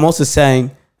 But I'm also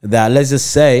saying that let's just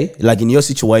say like in your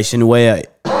situation where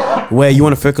you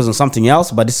want to focus on something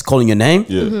else, but this is calling your name.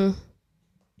 Yeah.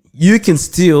 You can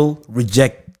still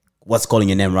reject what's calling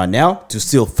your name right now to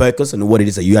still focus on what it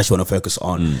is that you actually want to focus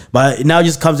on. But it now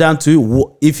just comes down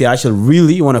to if you actually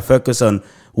really want to focus on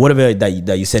whatever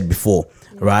that you said before,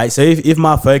 right? So if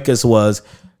my focus was,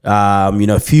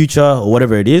 future or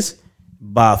whatever it is,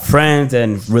 but friends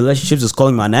and relationships is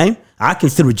calling my name, I can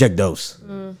still reject those.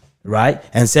 Right?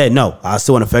 And say, no, I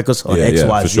still want to focus on X,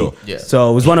 Y, for Z. sure. Yeah.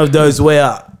 So it's one of those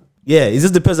where, it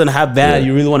just depends on how bad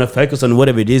you really want to focus on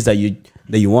whatever it is that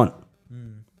you want.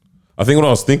 I think what I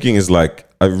was thinking is like,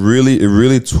 it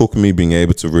really took me being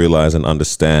able to realize and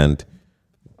understand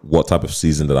what type of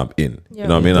season that I'm in. Yeah. You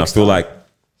know what I mean? I feel like,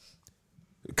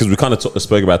 because we kind of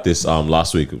spoke about this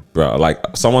last week, bro. Like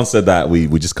someone said that we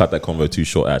just cut that convo too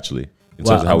short, actually, in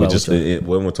terms of how we just when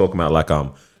we're talking about like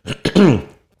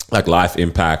like life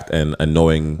impact and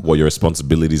knowing what your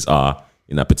responsibilities are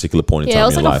in that particular point in time. Yeah, it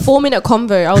was in like your a life. 4-minute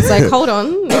convo. I was like, hold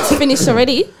on, it's finished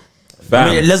already.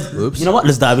 Fam, You know what?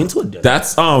 Let's dive into it. Then.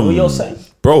 that's What you're saying?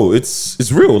 bro,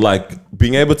 it's real. Like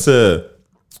being able to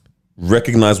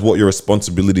recognize what your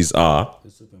responsibilities are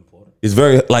is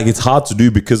very like it's hard to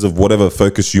do because of whatever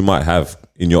focus you might have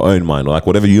in your own mind, or like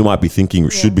whatever you might be thinking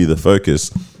should be the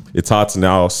focus. It's hard to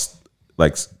now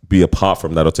like be apart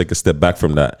from that or take a step back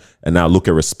from that and now look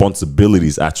at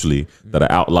responsibilities actually that are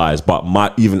outliers but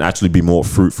might even actually be more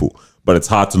fruitful. But it's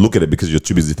hard to look at it because you're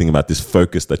too busy thinking about this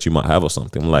focus that you might have or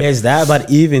something. Like There's that,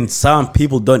 but even some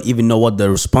people don't even know what the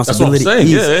responsibility saying.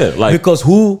 is. Yeah. Like, because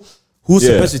who's Yeah.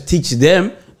 supposed to teach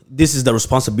them this is the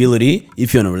responsibility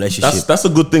if you're in a relationship? that's a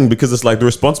good thing because it's like the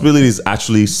responsibility is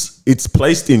actually it's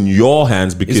placed in your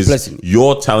hands because placed in-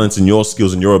 your talents and your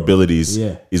skills and your abilities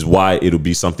Yeah. is why it'll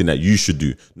be something that you should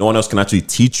do. No one else can actually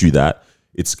teach you that.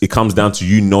 It comes down to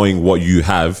you knowing what you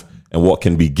have and what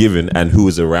can be given and who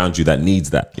is around you that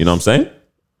needs that. You know what I'm saying?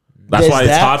 That's There's why it's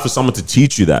that. hard for someone to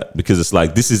teach you that because it's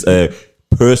like this is a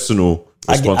personal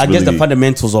I responsibility. guess the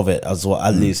fundamentals of it as well,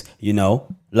 at least,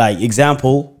 like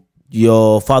example,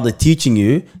 your father teaching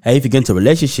you, hey, if you get into a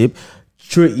relationship,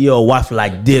 treat your wife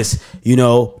like this,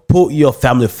 put your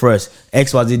family first.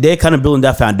 XYZ, they're kind of building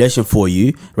that foundation for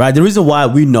you, right? The reason why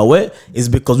we know it is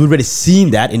because we've already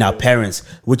seen that in our parents,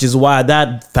 which is why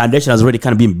that foundation has already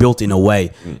kind of been built in a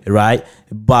way, right?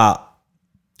 But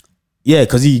yeah,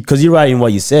 because you're right in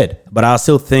what you said, but I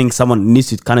still think someone needs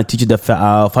to kind of teach you the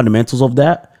fundamentals of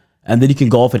that, and then you can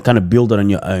go off and kind of build it on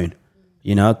your own,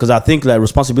 because I think like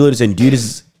responsibilities and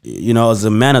duties, as a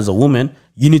man, as a woman,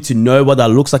 you need to know what that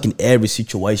looks like in every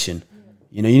situation.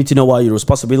 You need to know what your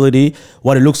responsibility,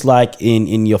 what it looks like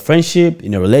in your friendship,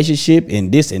 in a relationship, in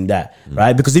this and that,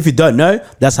 right? Because if you don't know,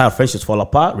 that's how friendships fall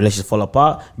apart, relationships fall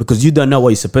apart, because you don't know what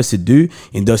you're supposed to do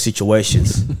in those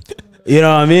situations. You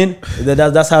know what I mean?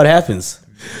 That's how it happens.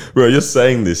 Bro, you're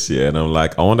saying this, yeah, and I'm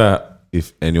like, I wonder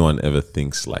if anyone ever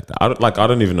thinks like that. I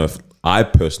don't even know if I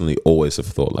personally always have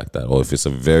thought like that, or if it's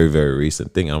a very, very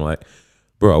recent thing. I'm like,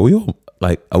 bro, are we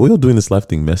all doing this life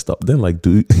thing messed up? Then like,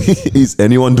 is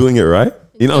anyone doing it right?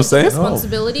 You know what I'm saying?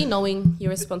 Responsibility, knowing your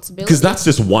responsibility. Because that's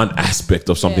just one aspect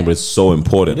of something, Yeah. but it's so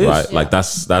important, It is. right? Yeah. Like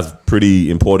that's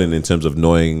pretty important in terms of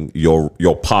knowing your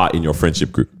part in your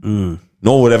friendship group.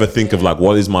 No one would ever think of like,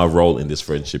 what is my role in this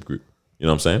friendship group? You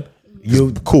know what I'm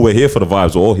saying? Cool, we're here for the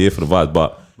vibes. We're all here for the vibes,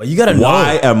 but you gotta know.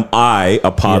 why am I a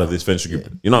part of this friendship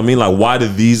group? You know what I mean? Like, why do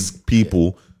these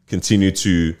people continue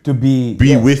to be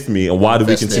with me, and why do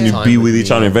we Invest continue their to be time with with each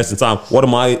me. other, invest in time?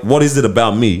 What is it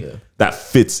about me that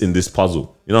fits in this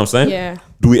puzzle? You know what I'm saying? Yeah.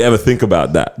 Do we ever think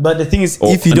about that? But the thing is,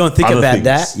 Or if you don't think other about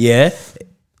things. that,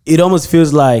 it almost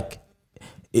feels like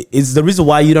it's the reason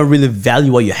why you don't really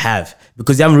value what you have,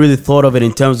 because you haven't really thought of it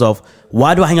in terms of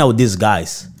why do I hang out with these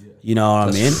guys? You know what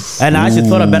I mean? And I actually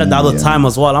thought about it the other time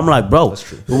as well. I'm like, bro,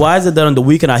 why is it that on the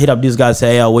weekend I hit up these guys,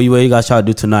 say, hey, what you guys trying to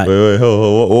do tonight? Wait,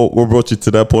 what brought you to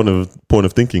that point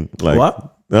of thinking? Like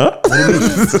What? Huh?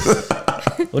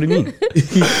 What do you mean?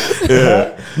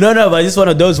 No, but it's one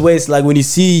of those ways, like when you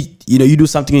see, you do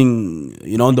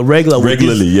something, on the regular. with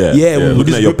Regularly, this- yeah. with Looking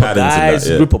this at your group of patterns and guys,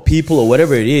 that, yeah. group of people, or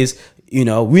whatever it is.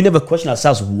 We never question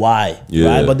ourselves why, Yeah.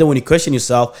 right? But then when you question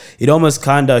yourself, it almost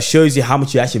kind of shows you how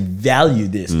much you actually value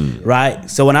this, right?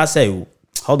 So when I say,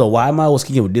 hold on, why am I always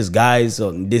kicking with these guys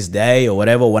on this day or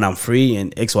whatever when I'm free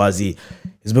and XYZ?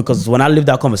 It's because when I live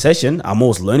that conversation, I'm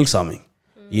always learning something.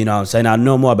 You know what I'm saying? I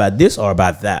know more about this or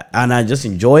about that. And I just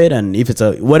enjoy it. And if it's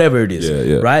whatever it is,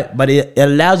 Yeah. right? But it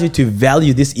allows you to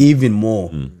value this even more.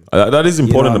 That is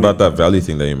important what I about that value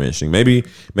thing that you're mentioning.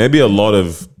 Maybe a lot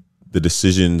of the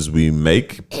decisions we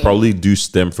make probably do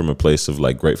stem from a place of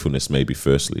like gratefulness, maybe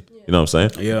firstly. You know what I'm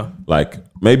saying? Yeah. Like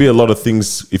maybe a lot of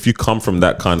things, if you come from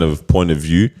that kind of point of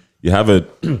view, you have a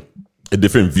a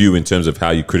different view in terms of how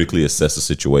you critically assess a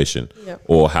situation Yep.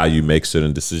 or how you make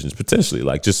certain decisions. Potentially,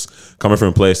 like just coming from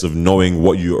a place of knowing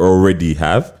what you already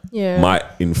have Yeah. might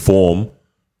inform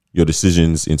your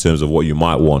decisions in terms of what you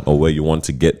might want or where you want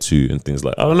to get to and things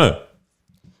like. I don't know.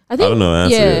 I think, don't know,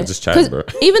 answer it. Just chatting, 'Cause bro.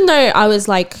 Even though I was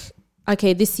like,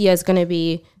 okay, this year is going to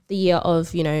be the year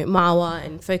of, Mawa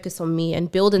and focus on me and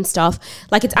build and stuff.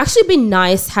 Like, it's actually been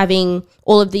nice having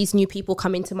all of these new people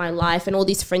come into my life and all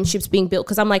these friendships being built.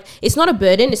 Cause I'm like, it's not a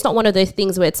burden. It's not one of those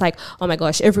things where it's like, oh my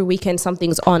gosh, every weekend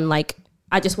something's on. Like,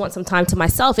 I just want some time to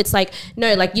myself. It's like,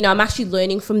 no, like, I'm actually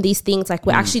learning from these things. Like,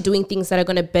 we're actually doing things that are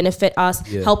going to benefit us,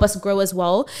 help us grow as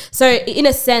well. So in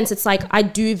a sense, it's like, I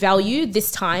do value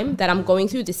this time that I'm going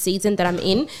through, this season that I'm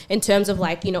in terms of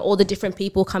like, all the different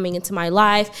people coming into my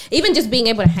life, even just being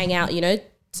able to hang out,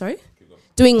 sorry?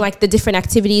 Doing like the different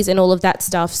activities and all of that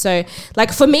stuff. So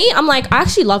like for me, I'm like, I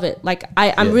actually love it. Like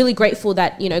I'm really grateful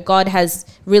that, God has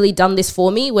really done this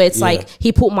for me where it's like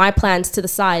he put my plans to the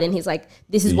side and he's like,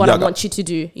 this is what I want you to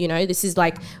do. This is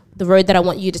like the road that I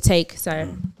want you to take. So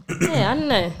yeah, I don't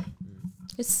know.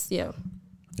 It's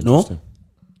No?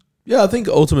 Yeah, I think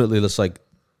ultimately it's like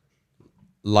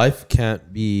life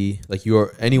can't be like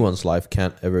anyone's life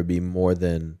can't ever be more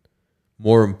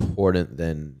important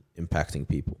than impacting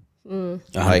people.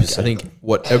 Like I think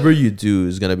whatever you do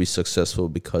is gonna be successful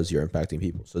because you're impacting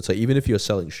people. So it's like even if you're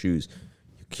selling shoes,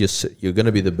 you're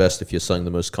gonna be the best if you're selling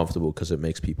the most comfortable because it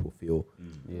makes people feel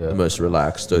the most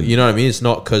relaxed. Or, you know what I mean? It's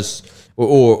not because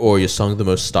or you're selling the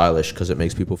most stylish because it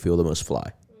makes people feel the most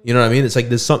fly. You know what I mean? It's like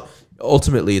there's some.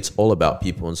 Ultimately, it's all about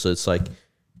people, and so it's like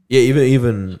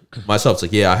even myself.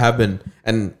 It's like I have been,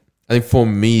 and I think for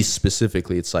me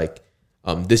specifically, it's like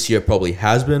this year probably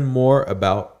has been more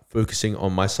about focusing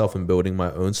on myself and building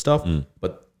my own stuff,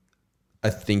 but I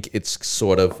think it's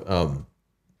sort of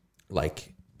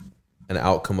like an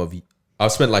outcome of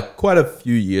I've spent like quite a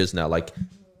few years now like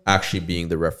actually being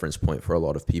the reference point for a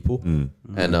lot of people, and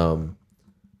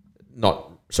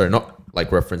not like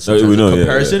reference in terms of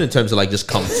comparison in terms of like just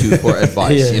come to for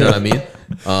advice. You know what I mean?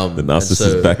 The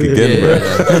narcissist is back again,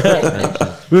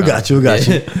 bro. We got you.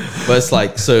 But it's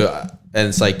like and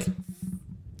it's like.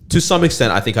 To some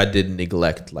extent, I think I did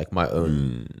neglect like my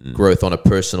own growth on a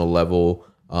personal level,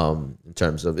 in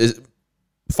terms of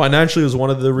financially was one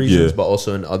of the reasons, but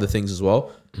also in other things as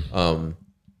well. And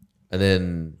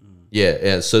then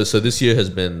so this year has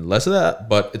been less of that,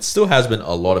 but it still has been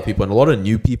a lot of people and a lot of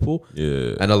new people,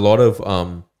 and a lot of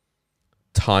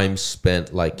time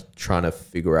spent like trying to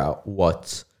figure out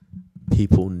what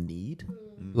people need,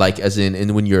 like as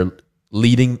in when you're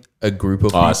leading a group of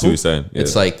people. I see what you're saying. Yeah.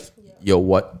 It's like.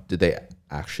 What do they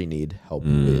actually need help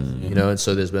with? And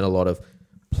so there's been a lot of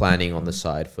planning on the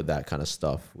side for that kind of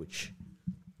stuff, which,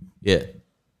 it's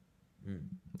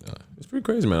pretty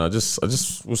crazy, man. I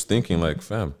just was thinking, like,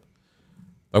 fam,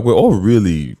 like we're all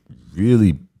really,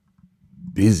 really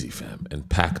busy, fam, and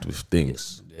packed with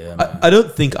things. Yeah, I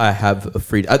don't think I have a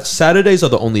free. Saturdays are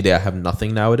the only day I have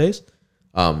nothing nowadays.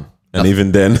 And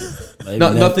even then,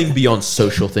 nothing beyond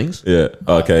social things. Yeah.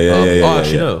 Okay. Yeah.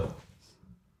 Actually, no.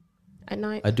 at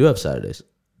night. I do have Saturdays.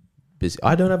 Busy.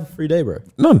 I don't have a free day, bro.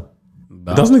 None.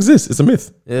 It doesn't exist. It's a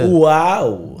myth. Yeah.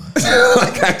 Wow.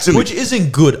 Like actually, Which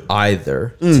isn't good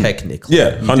either, technically.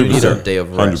 Yeah, You do need a 100%. day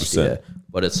of rest. 100%. Yeah.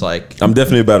 But it's like, I'm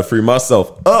definitely about to free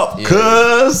myself up. Yeah.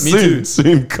 Cause Me soon, too.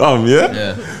 soon come. Yeah.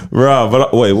 yeah. Right.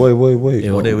 But wait.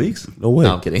 4 day weeks? No way.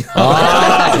 No, I'm kidding.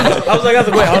 I was like,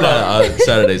 wait, hold on.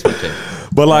 Saturday's my thing.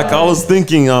 But like I was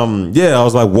thinking, I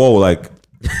was like, whoa, like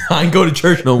I ain't go to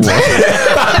church no more.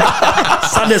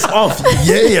 Sunday's off.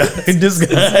 Yeah. This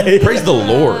guy. Praise the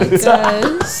Lord.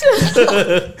 Gosh.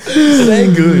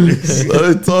 Ain't good.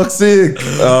 so toxic.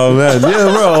 Oh man, yeah,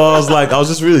 bro. I was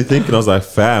just really thinking. I was like,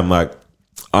 fam, like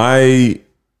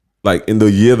in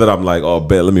the year that I'm like, oh,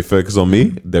 bet, let me focus on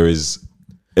me. There is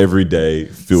every day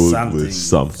filled with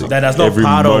something. That is not every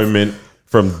part of- moment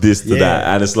from this to that,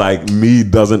 and it's like me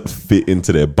doesn't fit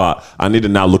into there. But I need to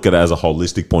now look at it as a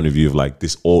holistic point of view of like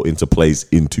this all interplays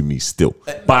into me still.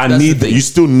 But I That's need the that. thing. You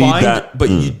still need Find- that. But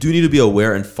you do need to be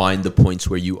aware and find the points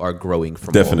where you are growing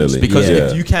from. all Definitely. this. Because Yeah.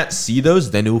 if you can't see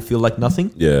those, then it will feel like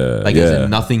nothing. Yeah, Like yeah. as in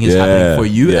nothing is Yeah, happening for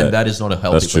you, yeah. and that is not a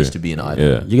healthy That's place true. to be in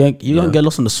either. Yeah. You're gonna get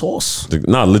lost in the sauce.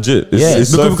 Nah, legit. It's, Yeah.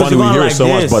 it's so Because funny you're we going hear it like so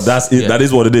much, this. but that's it. Yeah. That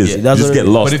is what it is. Yeah. You That's just what get it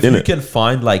is. lost But if in you it. can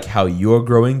find like how you're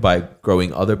growing by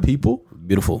growing other people,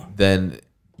 Beautiful. then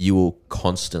you will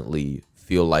constantly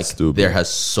feel like Stupid. there has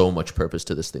so much purpose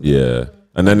to this thing. Yeah.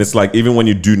 And then it's like, even when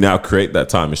you do now create that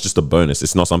time, it's just a bonus.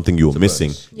 It's not something you're missing.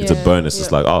 bonus. It's a Yeah, bonus.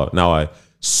 It's yeah. like, oh, now I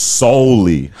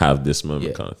solely have this moment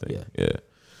Yeah, kind of thing. yeah. Yeah.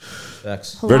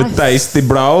 Facts. Very Life. tasty,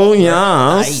 bro.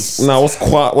 Yeah. Now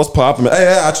what's popping?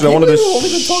 Hey, actually, I wanted to. Only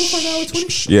been talking for an hour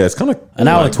 20. Yeah, it's kind of An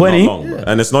hour 20?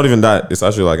 and it's not even that. It's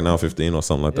actually like an hour 15 or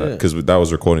something like that because that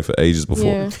was recording for ages before.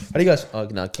 Yeah. How do you guys? Oh,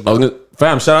 no, keep I was gonna,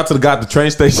 fam, shout out to the guy at the train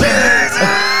station.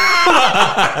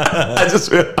 I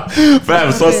just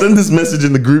fam, so I sent this message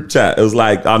in the group chat. It was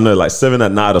like, I don't know, like 7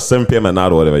 at night or 7 p.m. at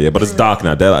night or whatever. Yeah, but it's dark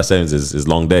now. Daylight savings is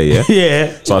long day. Yeah.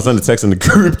 Yeah. So I sent a text in the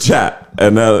group chat,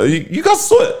 and you guys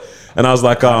saw it. And I was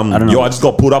like, don't know. yo, I just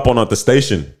got pulled up on at the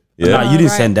station. Yeah. Nah, you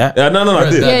didn't right. send that. Yeah, no, I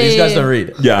did. Yeah, These yeah, guys yeah. don't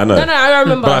read. Yeah, I know. No, I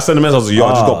remember. But I sent a message. I was like, yo,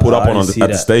 I just got put up I on didn't at see the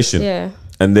that. station. Yeah.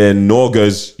 And then Noah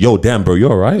goes, yo, damn, bro, you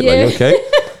all right? Yeah. Like, you okay?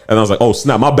 And I was like, oh,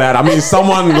 snap, my bad. I mean,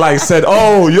 someone like said,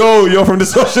 oh, you're from the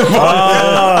social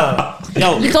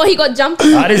Yo, You thought he got jumped?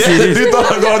 I didn't see this. You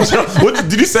thought I got jumped. What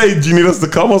did you say? Do you need us to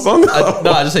come or something?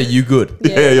 No, I just say you good.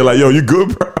 Yeah, you're like, yo, you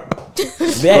good, bro?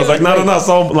 I was like, no,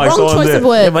 someone like Wrong someone choice there. of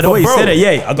words. Yeah, but the way you bro, said it,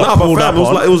 yeah, I got Nah, but pulled fam, up it was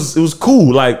on. like it was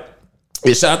cool. Like,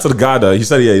 yeah, shout out to the guy though. He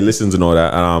said, yeah, he listens and all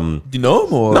that. Do you know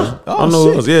him or? I don't know.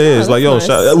 Who it was. Yeah, it's like, yo, that's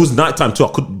nice. it was nighttime too.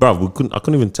 I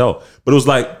couldn't even tell. But it was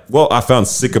like, well, I found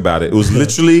sick about it. It was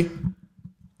literally,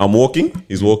 I'm walking,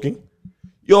 he's walking.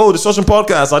 Yo, the social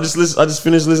podcast. I just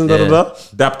finished listening. Yeah.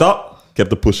 Dapped up,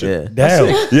 kept it pushing. Yeah. Damn.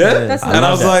 Yeah, That's and I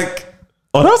nice. was like,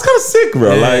 oh, that was kind of sick,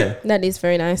 bro. Yeah. That is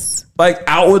very nice. Like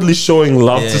outwardly showing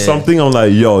love to Yeah. something. I'm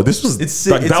like, yo, this was It's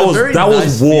sick. like, It's that a was very that was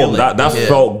nice warm. feeling. That Yeah.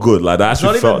 felt good. Like that Not actually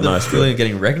even felt the nice. feeling of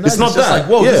getting recognized. It's not It's just that. like,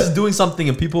 whoa, Yeah. this is doing something,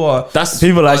 and people are That's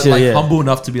People actually, like yeah. humble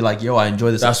enough to be like, yo, I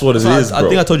enjoy this. That's what it So is, I bro.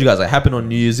 think I told you guys it happened on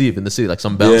New Year's Eve in the city, like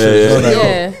some bouncer. Yeah, was just like,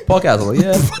 yeah. "Oh, podcast. I was like,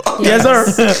 yeah. Yes, sir.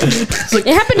 It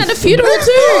happened at a funeral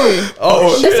too.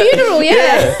 Oh, The funeral,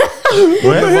 yeah.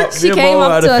 She came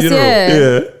up to us, yeah.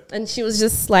 yeah. And she was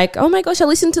just like, oh my gosh, I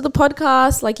listened to the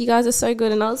podcast. Like, you guys are so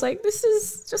good. And I was like, this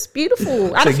is just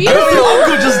beautiful. At a funeral.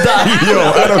 uncle just died.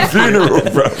 Yo, at a funeral,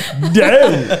 bro.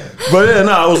 Damn. But yeah,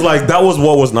 no, I was like, that was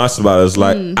what was nice about it. It's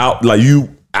like out, like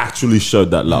you actually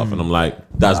showed that love, and I'm like,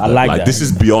 that's I dope. like like that. this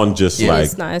is beyond just like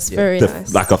It's nice, very the,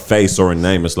 nice. like a face or a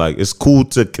name. It's like it's cool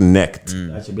to connect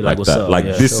That should be like like, what's that. up? Like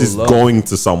yeah. this Show is love. going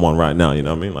to someone right now. You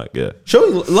know what I mean? Like yeah.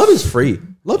 Showing love is free.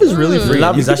 Love is really free.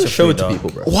 Love You is can actually just show free, it to dog. people,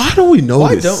 bro. Why don't we know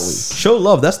Why this? don't we show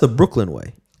love? That's the Brooklyn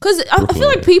way. Because I feel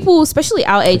like people, especially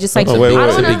our age, it's like, Oh, wait, I wait, don't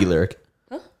It's a want biggie to. lyric.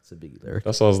 It's a biggie lyric.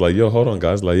 That's why I was like, yo, hold on,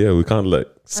 guys. Like, yeah, we can't like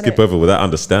skip over without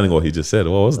understanding what he just said.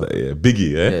 What was that? Yeah, Biggie.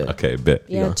 Yeah. Yeah. Okay, bet.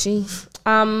 Yeah, gee.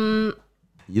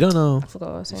 You don't know. I forgot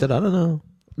what I was He saying. said, I don't know.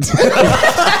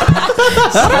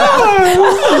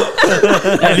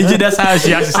 Hey, legit, that's how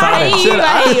she actually I started. hate you,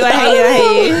 I hate you, I hate you, I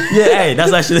hate you. Yeah, hey,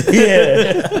 that's actually yeah.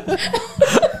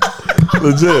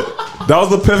 Legit. That was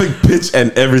the perfect pitch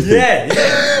and everything. Yeah,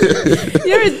 yeah.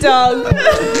 You're a dog. I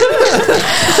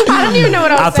don't even know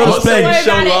what I was I thought it was saying. playing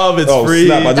Don't worry about it. it's Oh,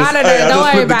 snap. I just, No, hey, I don't just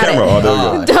worry flipped the about camera. it. Oh, there we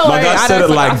go. Don't My worry, guy I said it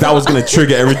don't like that was going to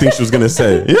trigger everything she was going to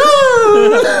say. Yeah.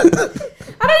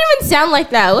 I don't even sound like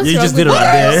that. What's You wrong just with did it you?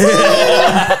 right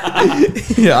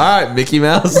there. Yeah, all right, Mickey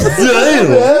Mouse. Hey,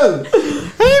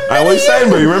 what you saying,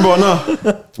 bro? You remember or not?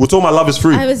 We're talking about love is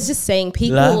free. I was just saying,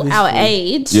 people Love is our free.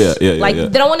 age, Yeah, like yeah.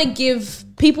 they don't want to give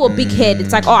people a big head.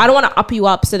 It's like, oh, I don't want to up you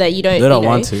up so that you don't, They don't you know,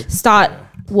 want to. start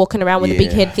walking around with a big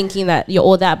Yeah. head thinking that you're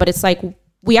all that. But it's like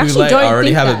we Too actually late, don't. I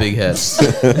already think have that. a big head.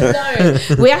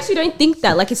 No, we actually don't think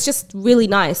that. Like, it's just really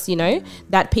nice, you know,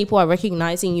 that people are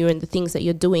recognizing you and the things that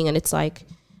you're doing, and it's like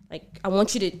I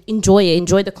want you to enjoy it,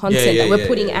 enjoy the content yeah, that we're yeah,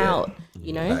 putting yeah, yeah. out,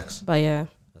 you know. Facts. But yeah,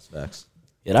 That's facts.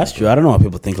 Yeah, that's true. I don't know why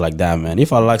people think like that, man.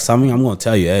 If I like something, I'm gonna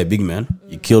tell you, hey, big man,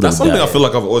 you killed it. That's with something that. I feel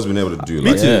like I've always been able to do.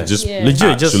 Like, too. Just Yeah.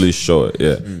 Legit, just- actually show it.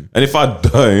 Yeah. And if I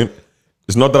don't,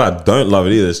 it's not that I don't love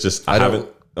it either. It's just I, I don't- haven't.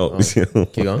 Oh, Keep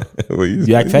going. Well,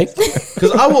 You act fake.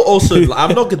 Because I will also,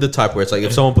 I'm not the type where it's like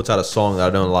if someone puts out a song that I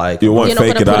don't like, you won't You're not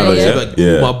fake it gonna out. put it, Yeah. yeah. like,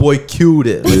 ooh, my boy killed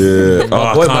it. Yeah.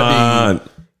 My Oh, boy I might be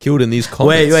can't. killed in these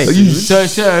comments. Wait. So.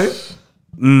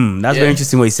 That's very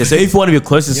interesting what you said. So if one of your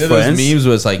closest You know those friends, memes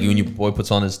where it's like when your boy puts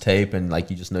on his tape and like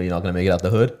you just know you're not gonna make it out the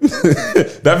hood.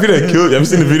 That video killed. You ever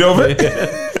seen the video of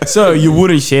it? so you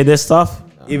wouldn't share their stuff,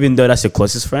 even though that's your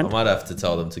closest I friend. might have to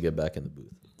tell them to get back in the booth.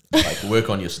 Like work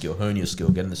on your skill, hone your skill,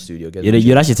 get in the studio.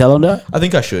 You'd actually tell them that. I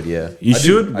think I should. Yeah, You I do.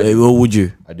 should. I do. Or would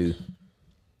you? I do.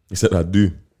 He said, I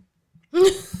do.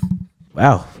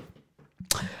 Wow.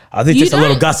 I think it You takes a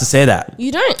little don't. guts to say that,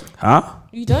 you don't. huh?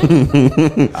 You don't.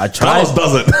 He I tried. Carlos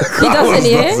doesn't. doesn't,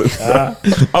 yeah.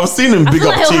 I've seen him big feel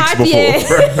up like he'll cheeks hype before.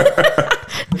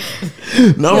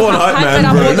 you. Number one hype hype man, it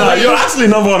up bro. all the No, way. you're actually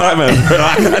number one hype man, bro.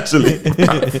 Actually.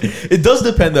 It does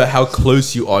depend though how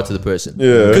close you are to the person.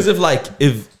 Yeah. Because if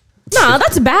Nah,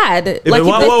 that's bad. Like, if the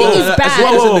whoa, thing is As bad.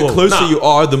 long as the closer you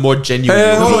are, the more genuine.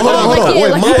 Hey, you hold on, look. hold on, like, hold on. yeah,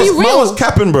 Wait, like, Mom be was, real. Mom was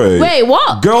capping, bro. Wait,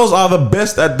 what? Girls are the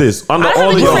best at this. Under I don't all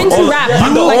have of any your, friends who rap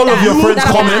under like all of that. your friends' That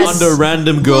are comments. Under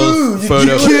random girl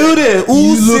photo. You killed it. Ooh,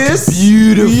 You look sis.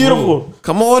 beautiful.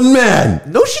 Come on, man.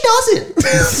 No, she doesn't.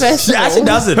 First of all,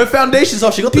 doesn't. Her foundation's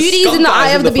off. She got beauty is in the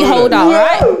eye of the beholder,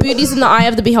 right? Beauty is in the eye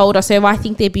of the beholder. So if I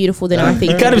think they're beautiful, then I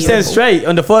think You can't even stand straight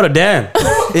on the photo. Damn.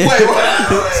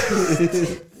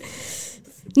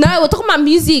 No, we're talking about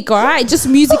music, all right? Just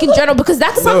music in general, because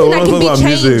that's something that can be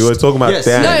changed. music. We're talking about Yes.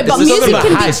 dance. No, but We're music talking about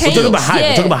can be hype. changed. We're talking about hype. Yeah.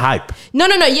 We're talking about hype. No,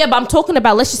 yeah, but I'm talking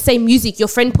about, let's just say music. Your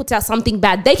friend puts out something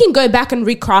bad. They can go back and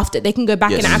recraft it. They can go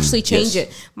back Yes. and actually change Yes.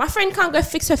 it. My friend can't go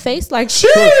fix her face. Like,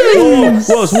 Whoa.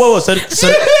 So, whoa.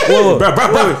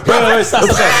 Bruh, Wait, stop.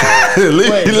 He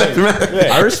left me, man.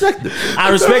 I respect it. I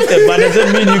respect it, but it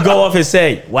doesn't mean you go off and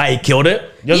say why he killed it.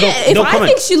 Just yeah, if don't I comment.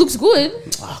 think she looks good,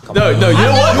 No, you know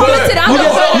what? commented, I'm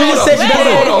You just said she Wait.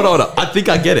 doesn't. Hold on. I think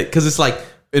I get it because it's like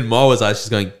in Marwa's eyes, she's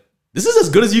going, "This is as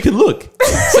good as you can look."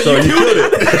 So you killed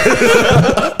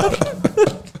it.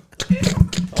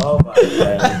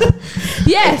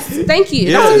 Yes, thank you.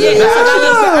 Yeah,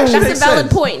 That's a valid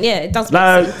point. Yeah, it does make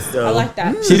Like, sense. I like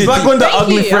that. It's like when the Thank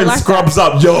ugly you, I friend like scrubs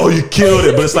up, yo, you killed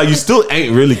it. But it's like you still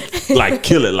ain't really like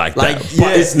kill it like that.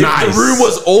 But it's if nice. the room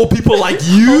was all people like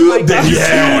you, then you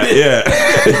yeah, killed it.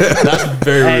 yeah. That's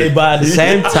very Hey, rude. but at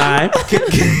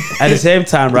the same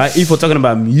time, right? If we're talking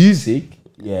about music,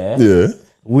 Yeah.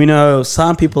 we know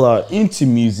some people are into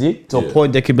music to a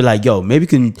point they could be like, yo, maybe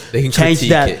you They can change critique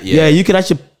that. it, yeah. You can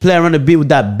actually play around the beat with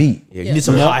that beat. Yeah, you need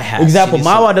some hi-hats. Example, You need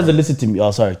some- Mawa doesn't listen to me. Oh,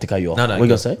 sorry to cut you off. No, what you you go.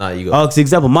 gonna say? No, you go. Oh, 'cause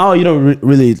example, Mawa, you don't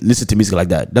really listen to music like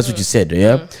that. That's what you said,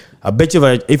 yeah? I bet you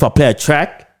if I play a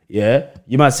track, yeah,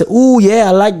 you might say, oh, yeah,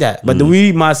 I like that. But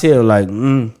we might say, like,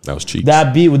 That was cheap.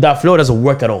 that beat with that flow doesn't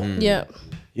work at all. Yeah.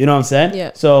 You know what I'm saying?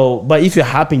 Yeah. So, but if you're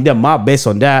hyping them up based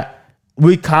on that,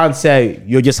 we can't say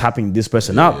you're just hyping this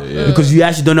person up because you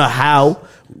actually don't know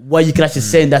what you can actually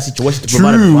say in that situation to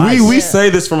provide True. advice. We say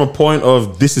this from a point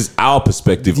of this is our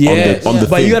perspective on the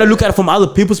but thing. you gotta look at it from other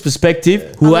people's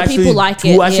perspective who Other actually people like who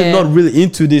it, actually yeah. not really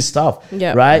into this stuff.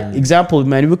 Yeah. Right? Example,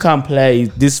 man, we can't play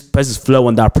this person's flow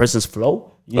on that person's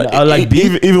flow. You know, But like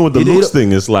beat. even with the It- looks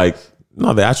thing, it's like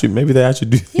no, maybe they actually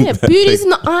do. think Yeah, that beauty's they- in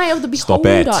the eye of the Stop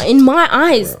beholder. it. In my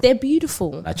eyes, they're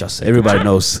beautiful. I just everybody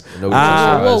knows.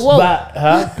 Nobody knows Whoa, whoa.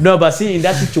 But no, but see in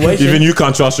that situation, Even you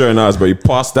can't trust your own eyes, but you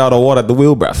passed out or what at the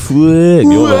wheel, bruh.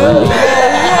 You're the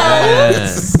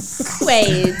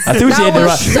Wait, I think we should that end it was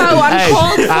right. so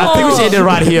uncalled for. I think we should end it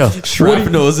right here.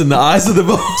 Shrapnel's in the eyes of the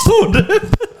beholder.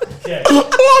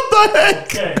 What the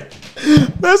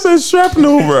heck? That's a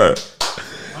shrapnel, bruh.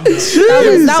 That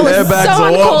was Airbags so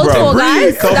or what, uncalled bruh? for, guys.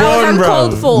 Breathe. Come That was on,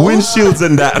 uncalled bruh. for. Windshields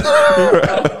and that.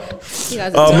 You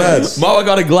guys Oh are man. Marwa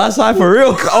got a glass eye for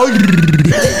real.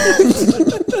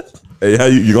 Hey, how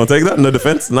you gonna take that? No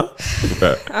defense? No?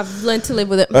 Okay. I've learned to live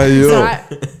with it. Hey, yo. It's alright.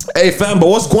 Hey fam, but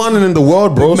what's going on in the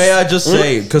world, bro? May I just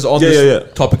say, because on Yeah, this yeah,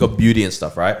 yeah. topic of beauty and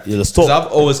stuff, right? Yeah, let's talk. 'Cause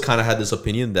I've always kind of had this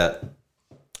opinion that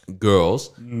girls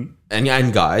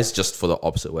and guys, just for the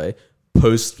opposite way,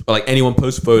 anyone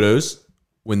posts photos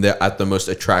when they're at the most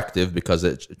attractive because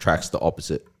it attracts the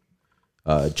opposite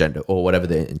gender or whatever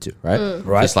they're into, right?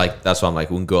 Right. It's like that's why I'm like,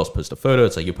 when girls post a photo,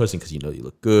 it's like you're posting because you know you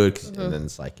look good, and then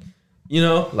it's like, you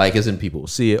know, like as in people will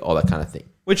see it, all that kind of thing.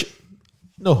 Which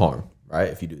no harm, right?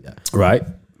 If you do that. Right.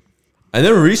 And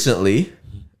then recently,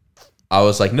 I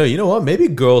was like, no, you know what? Maybe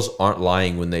girls aren't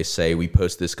lying when they say we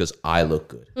post this because I look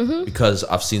good. Because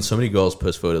I've seen so many girls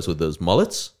post photos with those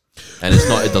mullets, and it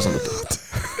doesn't look good.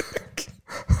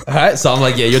 All right, so I'm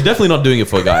like, yeah, you're definitely not doing it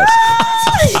for guys.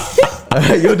 All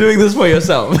right, you're doing this for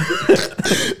yourself.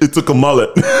 It took a mullet.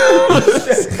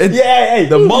 Hey.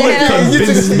 The mullet Yeah.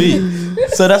 convinced me.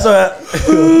 So that's what.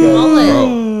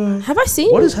 Mullet. Have I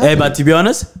seen? What is Hey, but to be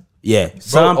honest, yeah,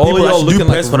 some All people y'all actually do looking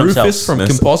like post for Rufus themselves. from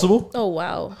Kim Possible. Oh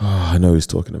wow. I know who he's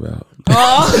talking about.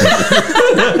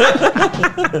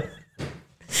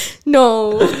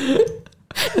 No. No.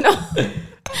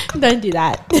 Don't do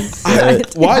that.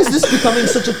 Why is this becoming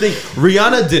such a thing?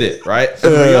 Rihanna did it, right?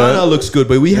 And Rihanna looks good,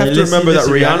 but we have to listen, remember that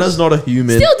listen, Rihanna's not a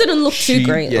human. Still didn't look too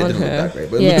great Yeah, on it didn't her. look that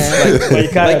great. But Yeah. it looks like, you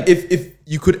kinda- like if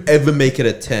you could ever make it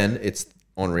a 10, it's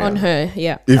on Rihanna. On her,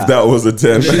 yeah. If that was a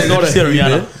 10. She's not a Still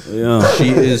human. Yeah. She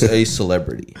is a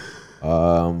celebrity.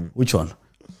 Which one?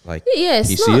 Like, Yes,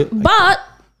 you see it?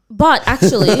 but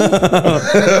actually,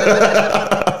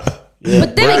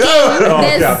 but then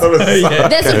again,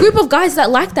 there's a group of guys that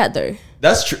like that though.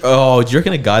 That's true. Oh, do you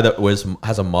reckon a guy that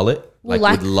has a mullet Will would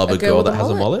like love a a girl girl with that a has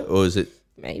a mullet? mullet, or is it?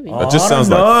 Maybe. That just I sounds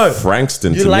don't like know.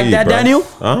 Frankston You to like me, that, bro. Daniel?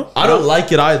 Huh? I don't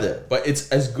like it either, but it's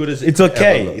as good as It's ever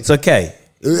okay. looked. It's okay.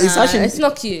 It's Nah, actually it's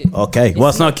not cute. okay. Well,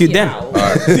 it's not cute then.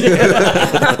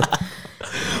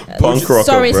 Punk rocker,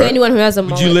 Sorry bro. to anyone who has a Would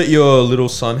mullet. you let your little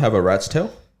son have a rat's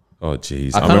tail? Oh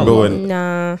jeez, I I kinda remember love when.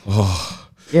 Nah.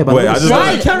 Yeah, but Wait, I just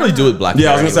Well, you can't really do it black.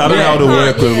 yeah, I was gonna say I don't know how to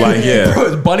work with like Bro,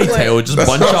 it's bunny tail would just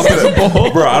bunch up as a ball.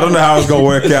 bro. I don't know how it's gonna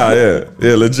work out.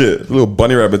 Yeah, legit. A little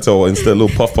bunny rabbit tail instead, a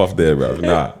little puff there, bro.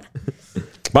 Nah.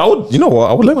 But I would, you know what?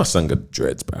 I would let my son get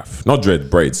dreads, bro. Not dread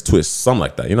braids, twists, something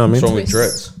like that. You know what I mean? What's wrong with Twist.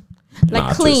 dreads? Like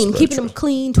Nah, clean, twist, bro, keeping them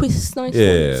clean, twists, nice.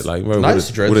 Yeah, ones. like bro, Nice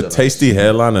with, dreads with are a nice. tasty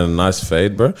hairline and a nice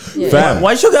fade, bro. Yeah. Fam.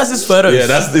 why show guys this photos? Yeah,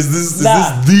 that's is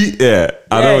Nah. this the yeah.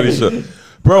 I know what he should.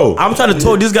 Bro, I'm trying to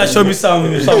talk. This guy showed me some.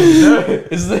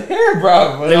 It's the hair,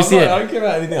 bro. Let me see it. I don't care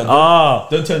about anything else. Ah,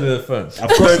 Don't turn to the phone. turn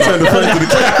the phone to the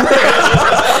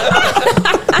camera.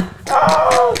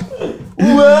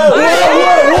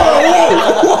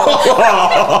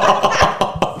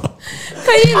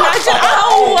 Can you imagine?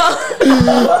 Ow!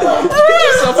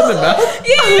 Yourself in the mouth.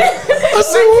 Yeah. I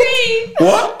see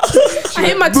What? I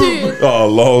hit my tooth. Oh,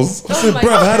 lols. I said, my bro,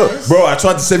 gosh. bro, I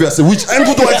tried to save you. I said, which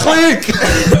angle do I click?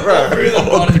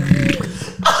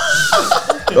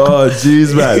 Oh,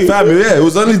 jeez, man. Family, yeah, it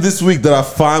was only this week that I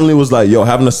finally was like, yo,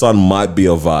 having a son might be a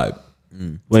vibe.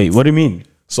 wait. What do you mean?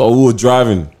 So we were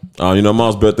driving. You know,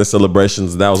 mom's birthday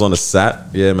celebrations. That was on a Sat.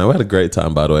 Yeah, man, we had a great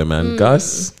time, by the way, man.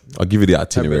 Guys, I'll give you the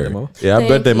itinerary. birthday, Ma. Yeah, Thank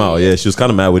birthday, Ma. you. Yeah, she was kind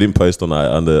of mad. We didn't post on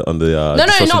the No,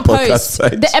 social not podcast post.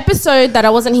 page. The episode that I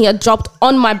wasn't here dropped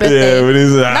on my birthday. Yeah, we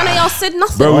didn't. None of y'all said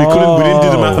nothing. Bro, we couldn't. We didn't do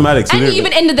the mathematics. We and you didn't-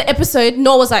 even ended the episode.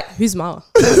 Noah was like, "Who's Ma?"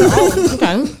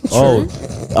 Oh,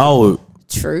 okay. Oh,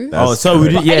 True. so we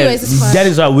didn't. Yeah, Anyways, it's fine. that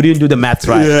is why we didn't do the maths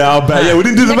right. Yeah, I'll bet. Yeah, we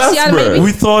didn't do the Next maths, year, bro. maybe.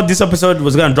 We thought this episode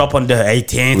was gonna drop on the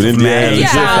 18th. We didn't of do May. it. Yeah.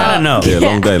 I don't know. Yeah,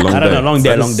 long day, long day. I don't know, long day,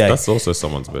 That is- long day. That's also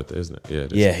someone's birthday, isn't it? Yeah,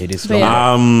 it is. Yeah, it is. But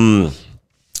yeah.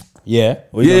 Yeah.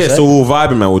 What you Yeah, gonna say? so we were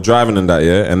vibing, man. We were driving in that,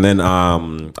 yeah. And then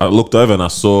I looked over and I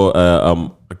saw,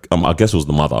 I guess it was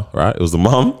the mother, right? It was the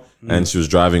mom, and she was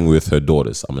driving with her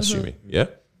daughters, I'm assuming, yeah.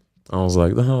 I was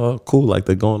like, oh, cool. Like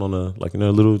they're going on a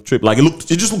a little trip. Like it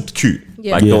just looked cute.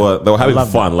 Yeah. Like Yeah. they were having love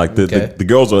fun. Like the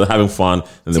girls were having fun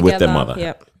and they're with their Together, mother.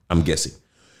 yep. I'm guessing.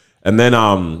 And then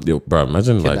yo, bro,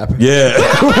 imagine like Kidnapper.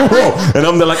 yeah, and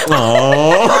I'm there like,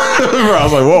 oh, bro, I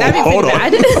was like, whoa, That'd be hold pretty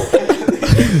on,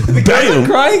 bad. damn,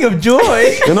 crying of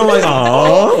joy. and I'm like,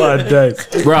 oh, What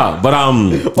the- bro, but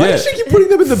Why yeah. do you keep putting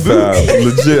them in the boot?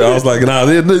 Legit, I was like, nah,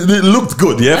 it looked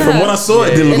good, yeah. From what I saw,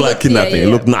 it didn't look It like looked- kidnapping. yeah, It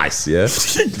yeah. looked nice, yeah.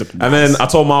 And then I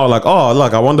told Mara like, oh,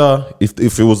 look, I wonder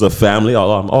if it was a family. I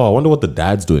wonder what the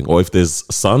dad's doing, or if there's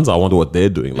sons, I wonder what they're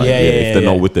doing. Like, if they're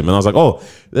not with them. And I was like, oh,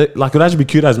 like it'd actually be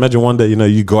cute. I imagine one day,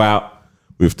 you go out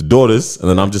with the daughters, and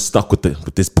then I'm just stuck with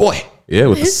this boy, yeah,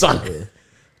 with the son.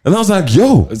 And I was like,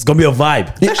 yo, It's gonna be a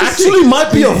vibe. it actually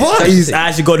might be a vibe. It's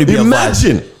actually gonna be a vibe.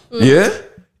 Imagine, yeah,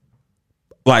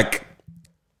 like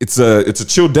it's a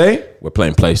chill day. We're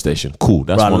playing PlayStation. Cool.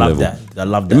 That's Bro, I one love level. that. I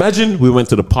love that. Imagine we went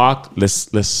to the park. Let's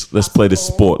play this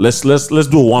sport. Let's do a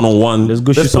 1-on-1. Let's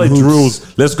go shoot play some hoops.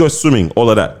 drills. Let's go swimming. All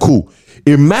of that. Cool.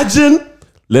 Imagine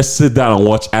let's sit down and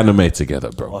watch anime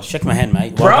together, bro. Oh, shake my hand,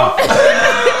 mate. Well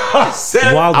I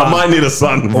said Well I done. might need a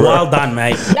son, done. bro. Well done,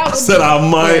 mate. I said I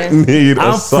might need a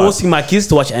I'm son. forcing my kids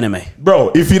to watch anime.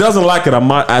 Bro, if he doesn't like it, I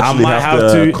might actually might have,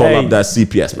 have to to, call hey. up that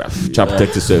CPS, bro. Child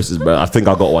Protective Services, bro. I think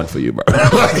I got one for you, bro.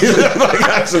 like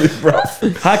actually, bro.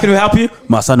 How can we help you?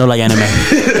 My son don't like anime.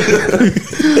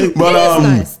 But It's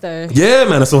nice though. yeah,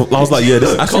 man. So I was like, yeah,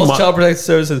 this actually Calls my, Child Protective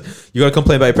Services. You gotta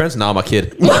complain about your parents? Nah, my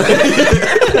kid.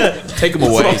 Take him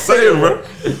that's what away. I'm saying, bro.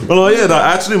 But like, yeah,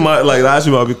 that actually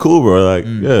might be cool, bro. Like,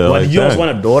 yeah, What, like, did you always dang.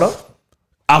 want a daughter?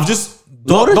 I've just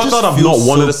Daughter not just that I've feels not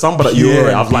wanted so a son, but pure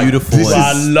and I've like beautiful. this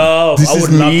I is I this would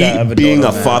is love me to have a being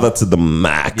daughter, a man. father to the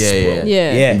max, Yeah, bro.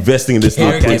 yeah. Yeah. Investing in this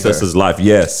little Caregiver. princess's life,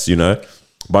 yes,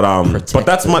 but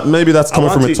that's maybe that's coming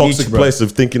want from a to toxic each, bro. place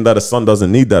of thinking that a son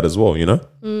doesn't need that as well,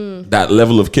 that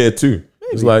level of care too.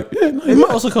 It's like, yeah, no, Maybe it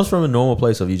also comes from a normal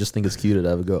place of you just think it's cute to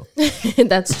have a girl.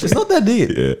 That's true. It's not that deep.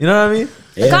 Yeah. You know what I mean?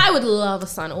 A guy would love a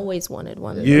son. Always wanted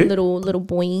one. You? Little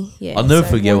boy. Yeah. I'll never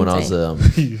so forget one when I was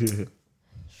day.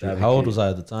 how old was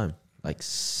I at the time? Like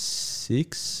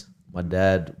 6. My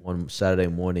dad one Saturday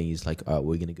morning, he's like, "All right,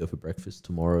 we're gonna go for breakfast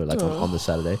tomorrow, like on the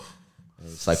Saturday." And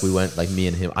it's like we went, like me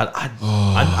and him.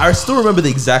 I still remember the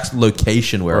exact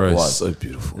location where bro, it it's was. so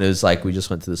beautiful. And it was like we just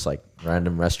went to this like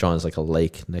random restaurant. It's like a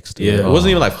lake next to it. Yeah. It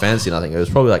wasn't even like fancy, nothing. It was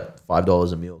probably like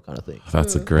 $5 a meal kind of thing.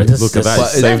 That's a great That's- look at that.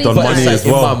 that's- You saved on But money it's as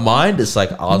like, well. in my mind, it's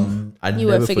like I You never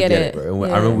won't forget forget it, it. bro. And I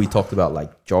Yeah. remember we talked about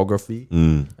like geography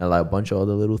and like a bunch of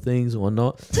other little things and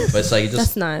whatnot. But it's like it That's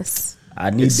just nice. I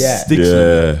need that. sticks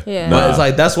with me. Yeah. But it's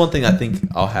like that's one thing I think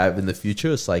I'll have in the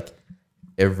future. It's like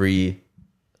every,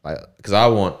 like, because I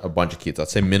want a bunch of kids. I'd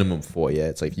say minimum 4. Yeah,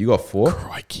 it's like you got 4.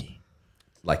 Crikey.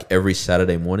 Like every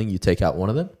Saturday morning, you take out one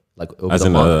of them. Like over As the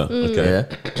in, month. okay.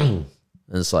 Yeah. And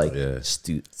it's like just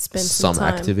do Spend some some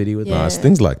time. activity with Yeah. them. It's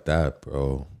things like that,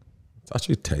 bro. It's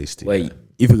actually tasty. Wait,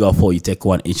 if you got 4, you take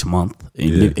one each month and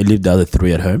Yeah. leave the other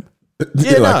 3 at home.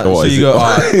 Yeah, Like, no. what So is you it? go,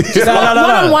 all right.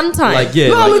 One-on-one time. Like yeah,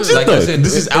 No, like, legit like though. I said,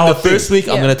 This is in our the first thing. week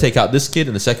I'm Yeah. gonna take out this kid,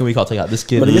 and the second week I'll take out this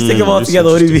kid. But just take them all together.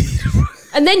 What do you mean?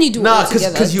 and then you do it Nah, all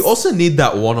together. because you also need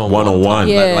that one-on-one. One-on-one. time.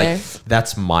 Yeah. Like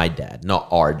that's my dad, not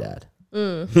our dad.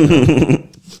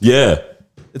 Yeah.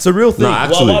 It's a real thing. No,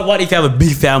 actually. What if you have a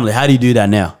big family? How do you do that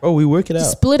now? Oh, we work it out.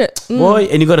 split it. Boy,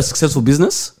 and you got a successful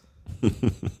business? Yeah,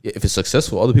 if it's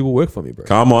successful, other people work for me, bro.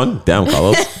 Come on. Damn,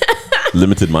 Carlos.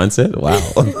 Limited mindset. Wow.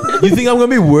 You think I'm gonna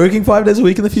be working 5 days a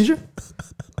week in the future?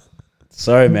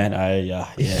 Sorry, man.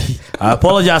 I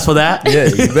apologize for that. Yeah,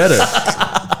 you better.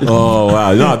 Oh,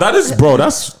 wow. No, that is, bro,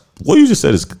 that's what you just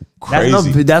said is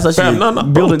crazy. That's actually Fam, no,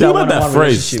 building think that about that one-on-one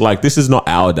phrase. relationship. Like, this is not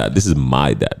our dad. This is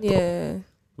my dad. Bro. Yeah.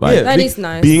 Like, Yeah. That is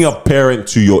nice. being a parent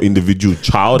to your individual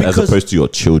child as Because- opposed to your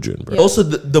children, bro. Also,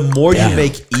 the more Damn. you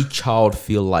make each child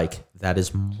feel like that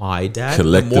is my dad, the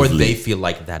more Collectively. they feel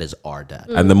like that is our dad.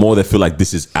 And the more they feel like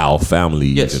this is our family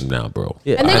Yes. even now, bro.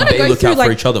 Yeah, And they're gonna go look through out like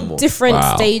for each other more. different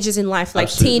Wow. stages in life, like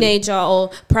Absolutely. teenager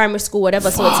or primary school, whatever.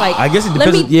 So it's like I guess it let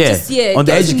depends- me yeah, just on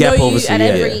the get age to gap, know you obviously, at yeah.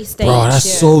 every stage. Bro, that's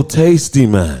yeah. so tasty,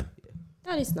 man.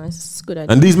 That is nice. It's a good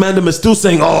idea. And these men them are still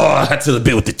saying, "Oh, I had to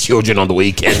be with the children on the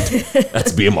weekend.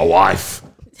 That's being my wife."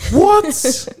 What?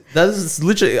 That is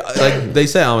literally like they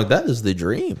say. I'm like, that is the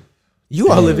dream. You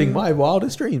are living my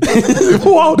wildest dreams.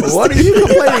 Wildest What are you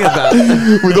complaining about?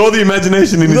 with all the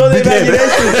imagination in his big head.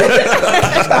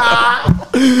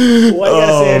 Why you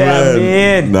gotta say that,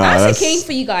 man? Nah, I'm that's- so keen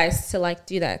for you guys to like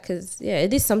do that because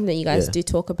it is something that you guys do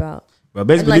talk about. But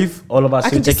best And, like, believe all of us I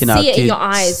are can just taking see our it kids. in your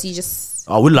eyes. You just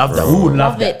Oh, we love that. We would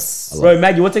love love that. it. Bro,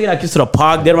 imagine we're taking our kids to the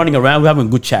park. They're running around. We're having a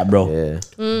good chat, bro. Yeah.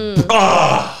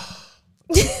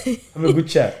 Having a good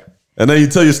chat. And then you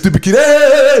tell your stupid kid,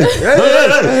 hey.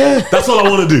 That's all I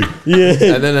want to do.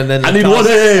 And then I need one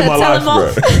hey in my Tell life, him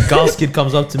off. bro. Girl's kid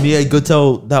comes up to me. Hey, go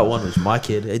tell that one was my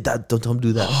kid. Hey, dad, don't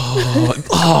do that.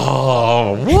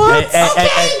 Oh, what?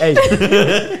 Hey.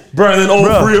 Bro, and then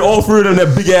all three of them,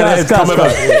 their big ass heads come over.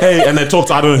 Hey, and they talk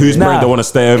to, I don't know whose parent they want to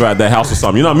stay over at their house or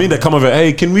something. You know what I mean? They come over,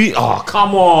 hey, can we? Oh,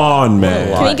 come on,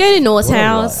 man. Can we go to Noah's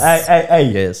house? Hey.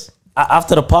 Yes.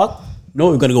 After the park, no,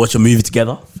 we're gonna go watch a movie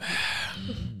together.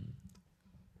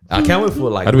 I can't wait for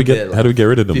like. How do we get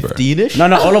rid of them, bro? 15ish?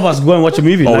 No, all of us go and watch a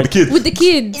movie. Oh, like, with the kids. With the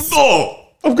kids. Oh,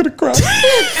 I'm gonna cry.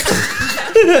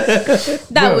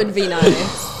 That would be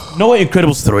nice. no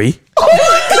Incredibles 3.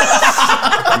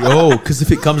 Yo, because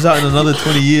if it comes out in another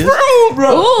 20 years,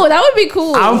 Oh, that would be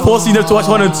cool. I'm forcing them to watch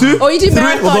 1 and 2. or you do 3, we're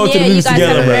marathon. going to the Yeah, you movies guys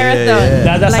together, have a bro. marathon.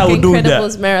 That's like how we're doing that.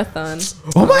 Incredibles marathon.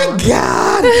 oh my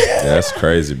god! Yeah, that's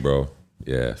crazy, bro.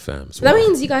 Yeah, fam. It's That wild.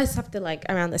 means you guys have to like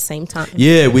around the same time.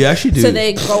 Yeah, we actually do. So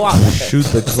they grow up shoot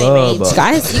the same club age. up.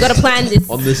 Guys, you got to plan this.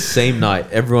 On the same night,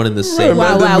 everyone in the same.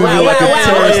 Wow, wow, wow, like wow, a wow.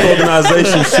 terrorist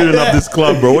organization shooting up this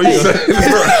club, bro. What you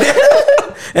saying?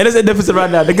 And there's a deficit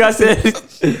right now. The guy said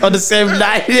on the same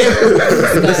night. in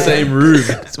the same room.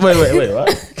 wait, what?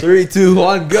 3, 2,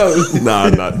 1, go. Nah.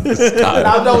 This guy.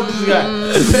 I know this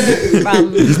guy.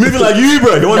 He's moving like you,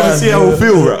 bro. You want to see how we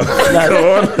feel, bro.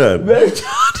 Come on, man.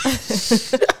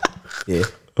 Yeah.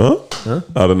 Huh?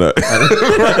 I don't know.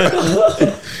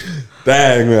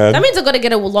 Dang, man. That means I got to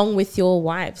get along with your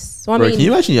wives. So I Bro, mean, can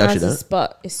you imagine you actually ours don't? is-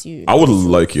 But it's you. I would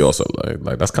like you also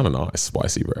like that's kind of nice,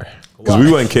 spicy, bro. Because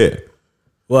we wouldn't care.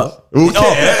 What? We wouldn't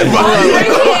care.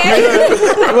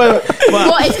 Well,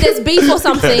 if there's beef or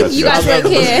something, you guys won't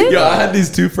care. Yo, I had these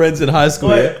 2 friends in high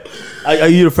school. Yeah? Are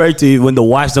you referring to when the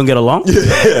wives don't get along?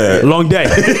 Yeah. Long day.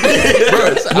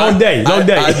 Long day.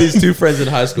 I had these 2 friends in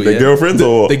high school. The yeah? girlfriends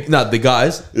or what? The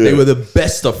guys. They were the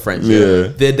best of friends. Yeah.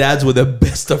 Their dads were the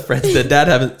best of friends. Their dad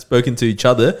haven't spoken to each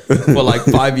other for like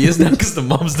 5 years now because the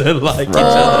moms don't like each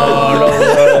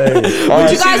other.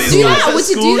 Would you guys do that? Would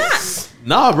you do that?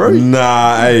 Nah, bro.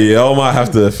 Nah, hey, y'all might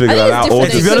have to figure I that think out. it's Or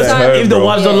different. just To be honest, stay home, If the bro.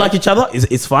 wives don't like each other,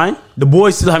 it's fine. The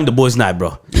boys still having the boys' night,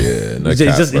 bro. Yeah, no It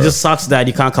cap, just bro. sucks that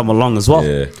you can't come along as well.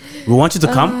 Yeah. We want you to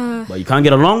come, but you can't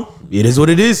get along. It is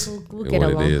what it is. We'll Yeah, get what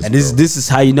along. it is, And this bro. this is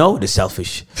how you know they're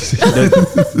selfish.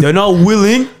 they're not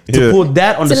willing to Yeah. put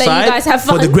that on To the let you side guys have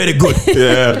for the fun. greater good.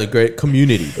 Yeah. The great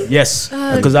community. Yes,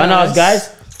 because I know us guys.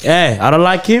 Hey, I don't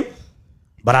like him,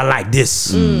 but I like this.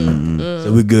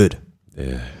 So we're good.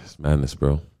 Yeah, it's madness,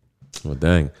 bro. Oh,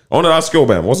 dang. I want to ask you,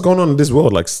 man, what's going on in this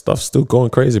world? Like, stuff's still going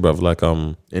crazy, bro. Like,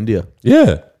 India.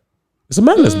 yeah. It's a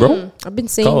madness, bro. I've been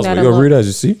seeing Carlos, that you a got lot. read as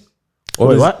you see?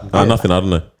 Wait, what? Nothing. I don't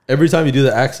know. Every time you do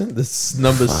the accent, this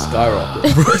number's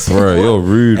skyrocket. Bro, you're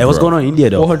rude. Hey, what's bro. going on in India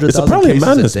though? 400,000 It's apparently a cases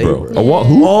madness, day, bro. A what?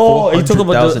 Who? Oh, you talking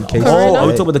about 400,000 the cases. oh,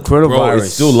 you talking about the coronavirus? Bro,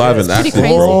 it's still live and pretty active,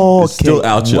 crazy. bro. It's Okay. still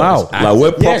out here. Wow. Like,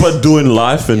 we're proper doing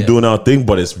life and doing our thing,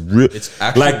 but it's real. It's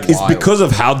actually like, it's wild. because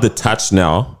of how detached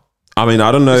now. I mean,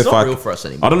 I don't know It's if not I real for us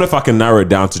anymore. I don't know if I can narrow it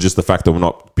down to just the fact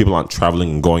that people aren't traveling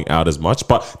and going out as much,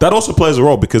 but that also plays a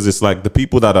role because it's like the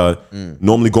people that are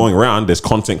normally going around, there's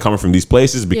content coming from these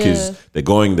places because Yeah.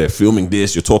 they're filming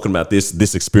this, you're talking about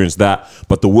this experience, that.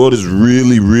 But the world is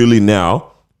really, really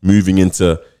now moving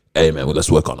into, hey man, well,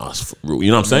 let's work on us. You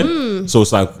know what I'm saying? So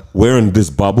it's like we're in this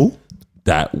bubble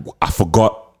that I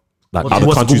forgot. Like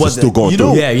other countries are still going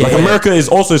through. Like America is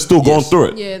also still going through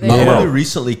it. Yeah, they I are. only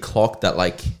recently clocked that,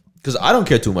 like, because I don't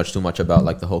care too much about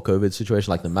like the whole COVID situation,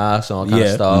 like the masks and all kind of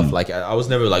Yeah. stuff. Like, I was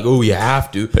never like, oh, you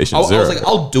have to. Patient I was zero. like,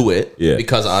 I'll do it Yeah.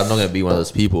 because I'm not gonna be one of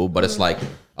those people. But it's like,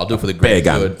 I'll do it for the greater Big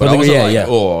good. gun. But I wasn't like, yeah.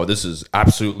 oh, this is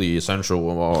absolutely essential.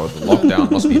 Or the lockdown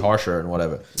must be harsher and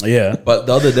whatever. Yeah. But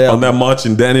the other day, On that march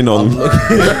and Danny on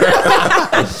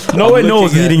No one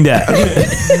knows eating that.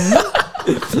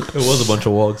 it was a bunch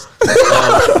of wogs.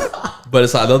 But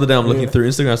it's like the other day I'm looking through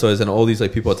Instagram stories and all these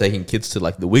like people are taking kids to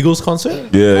like the Wiggles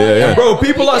concert. yeah. Bro,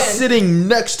 people are Weekend. sitting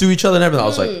next to each other and everything. I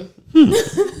was like,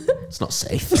 it's not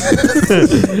safe.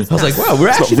 I was like, wow, we're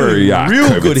actually very, doing real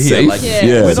COVID good here. safe. Like,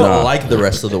 Yeah. we're not nah. like the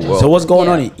rest of the world. So what's going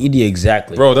Yeah. on in India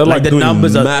exactly? Bro, they're like the doing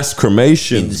numbers are mass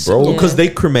cremations, bro. Because they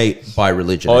cremate by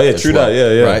religion. Oh, yeah, as true well, that.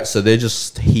 Yeah. Right? So they're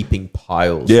just heaping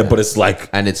piles. Yeah, man. but it's like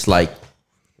and it's like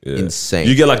insane.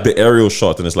 you get like the aerial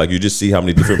shot, and it's like you just see how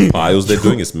many different piles they're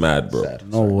doing. It's mad, bro.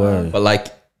 no way. But like,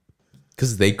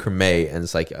 because they cremate and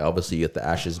it's like obviously you get the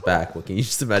ashes back. Well, can you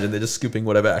just imagine they're just scooping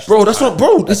whatever ashes? Bro, that's what,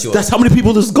 bro. That's That's how many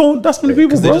people that's going. That's how many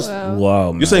people, they bro. just-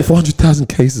 Wow, man. You're saying 400,000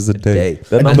 cases a day. day.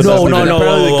 That And number no, doesn't no, even- no.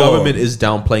 Apparently, whoa, the whoa. government is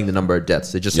downplaying the number of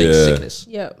deaths. They're just saying Yeah. sickness.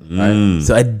 Yep. Right?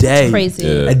 So a day. Crazy.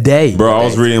 A day. Bro, I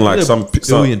was reading like Look at some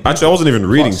billion actually, I wasn't even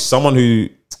reading. plus. Someone who,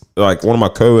 like, one of my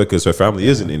coworkers, her family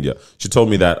is in India. She told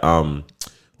me that,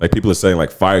 like, people are saying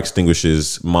like fire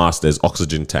extinguishers masked as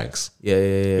oxygen tanks. Yeah.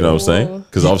 You know what I'm saying?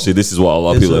 Because obviously, this is what a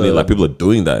lot of There's people need. a- Like, people are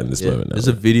doing that in this Yeah. moment. Now. There's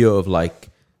a video of like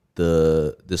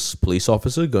this police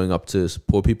officer going up to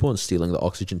poor people and stealing the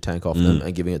oxygen tank off them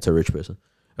and giving it to a rich person.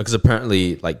 Because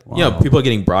apparently, like, people are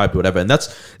getting bribed or whatever. And I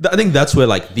think that's where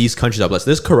like these countries are blessed.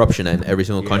 There's corruption in every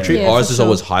single country. Yeah, Ours for is sure.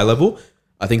 always high level.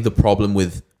 I think the problem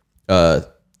with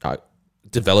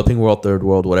developing world, third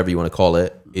world, whatever you want to call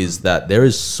it, is that there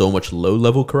is so much low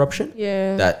level corruption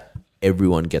Yeah. that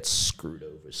everyone gets screwed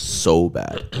over so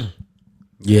bad.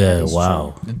 Yeah,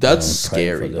 wow. That's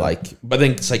scary. Like, but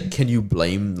then it's like, can you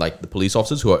blame like the police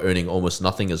officers who are earning almost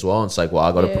nothing as well? And it's like, well,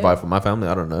 I got to Yeah. provide for my family.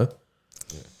 I don't know.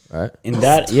 Right? In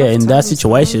that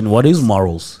situation, what is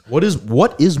morals? What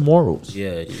is morals?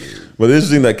 Yeah. Well, the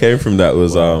interesting that came from that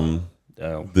was Damn.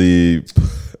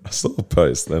 I saw a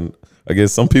post, and I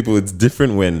guess some people it's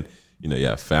different when you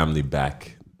have family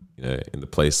back, in the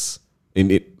place in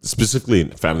it specifically in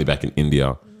family back in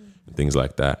India and things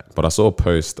like that. But I saw a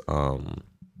post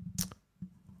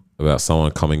about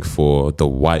someone coming for the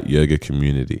white yoga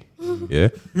community. Yeah,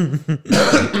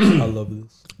 I love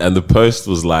this. and the post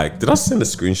was like, did I send a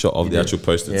screenshot of the actual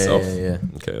post itself? Yeah.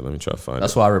 Okay, let me try to find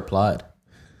That's it. why I replied.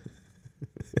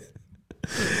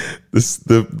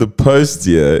 The post,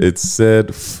 it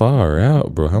said far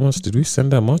out, bro. How much did we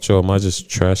send that much, or am I just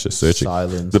trash at searching?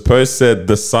 Silence. The post said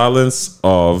the silence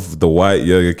of the white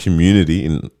yoga community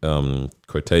in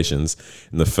quotations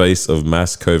in the face of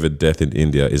mass COVID death in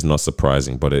India is not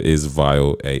surprising, but it is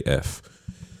vile AF.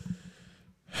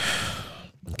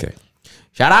 Okay.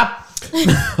 Shut up.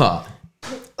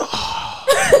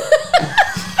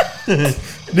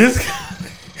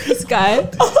 This guy.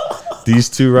 These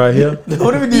two right here. They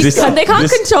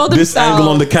can't control This angle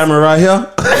on the camera right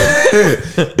here.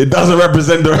 It doesn't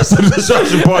represent the rest of the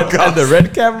Destruction podcast. The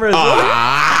red camera.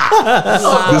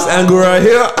 This angle right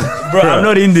here. Bro, I'm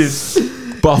not in this.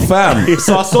 But fam,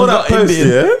 so I saw that post,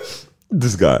 yeah?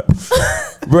 This guy.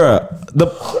 Bruh.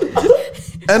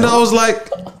 And I was like,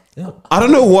 I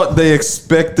don't know what they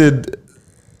expected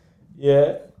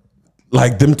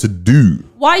like them to do.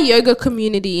 Why yoga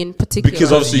community in particular?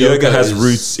 Because obviously yoga yoga has is-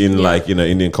 roots in like,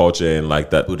 Indian culture and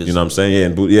like that. Buddhism. You know what I'm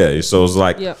saying? Yeah, and so it was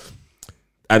like, Yep.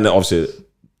 and obviously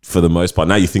for the most part,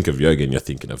 now you think of yoga and you're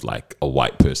thinking of like a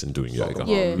white person doing yoga.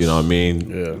 Yeah. You know what I mean?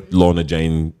 Yeah. Lorna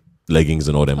Jane leggings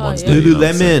and all them ones. yeah. there, you know what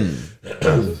I'm saying?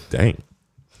 Lululemon. Dang.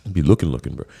 Be looking,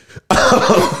 bro.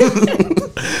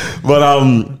 But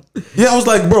yeah, I was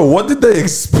like, bro, what did they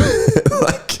expect?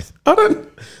 Like, I don't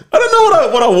know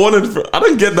what I wanted. I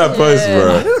don't get that post, I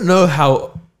bro. don't know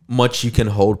how much you can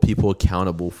hold people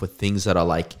accountable for things that are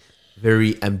like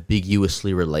very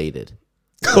ambiguously related.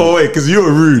 Oh wait, because you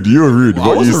were rude. I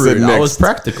What you wasn't said rude. next? I was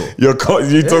practical. You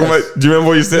talking about? Do you remember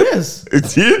what you said? Yes.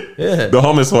 It's you. Yeah. The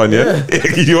hummus one. Yeah.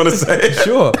 You want to say it?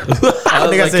 Sure.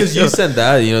 Because sure. you said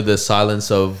that, you know, the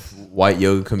silence of white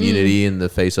yoga community in the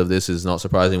face of this is not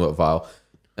surprising, but vile.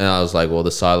 And I was like, well,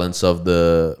 the silence of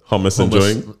the Hummus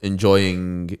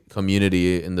enjoying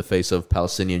community in the face of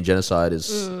Palestinian genocide is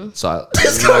silent.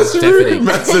 This guy's rude.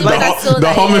 Man said But I saw the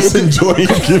that, hummus enjoying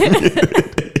community.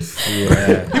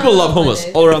 People love hummus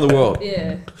all around the world.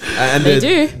 Yeah. And They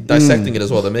they're do. dissecting it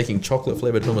as well. They're making chocolate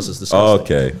flavored hummus. It's disgusting.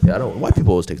 Okay. Yeah, I don't. White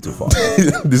people always take it too far.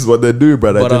 This is what they do,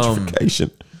 bro. But,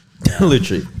 Identification.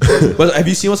 Literally. But have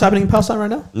you seen what's happening in Palestine right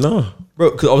now? No.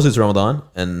 Bro, because obviously it's Ramadan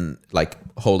and like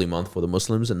holy month for the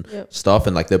Muslims and stuff,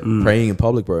 and like they're praying in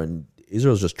public, bro. And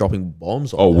Israel's just dropping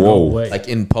bombs. Oh, on them. whoa. Like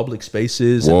in public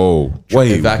spaces. and Whoa.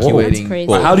 Wait. evacuating. That's crazy.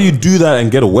 But how do you do that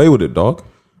and get away with it, dog?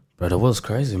 Bro, that was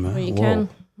crazy, man. You Whoa. can.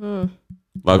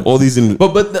 Like all these in.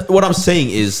 But what I'm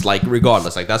saying is like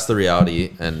regardless, like that's the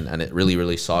reality, and it really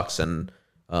really sucks, and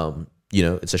you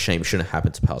know it's a shame. It shouldn't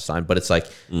happen to Palestine, but it's like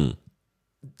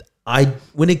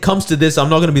when it comes to this, I'm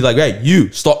not gonna be like, hey,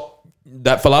 you stop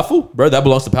that falafel, bro. That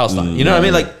belongs to Palestine. You know what I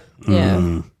mean? Like,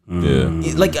 Yeah.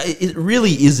 Yeah. it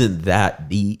really isn't that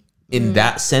deep in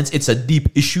that sense. It's a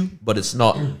deep issue, but it's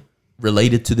not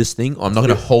related to this thing. I'm not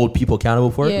gonna hold people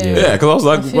accountable for it. Yeah. Yeah, because I was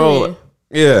like, feel bro. you.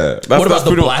 Yeah. That's, What about that's the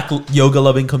pretty- black yoga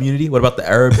loving community? What about the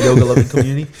Arab yoga loving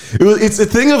community? It's a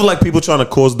thing of like people trying to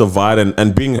cause divide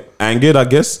and being angered, I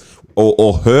guess,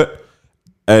 or hurt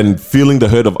and feeling the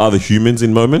hurt of other humans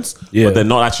in moments, Yeah. but they're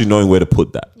not actually knowing where to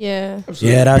put that. Yeah.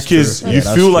 Yeah, that's Because true. you Yeah,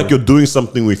 that's feel true. like you're doing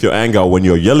something with your anger when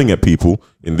you're yelling at people,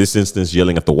 in this instance,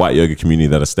 yelling at the white yoga community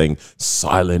that are staying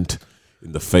silent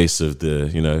in the face of the,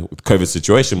 COVID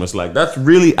situation. It's like, that's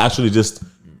really actually just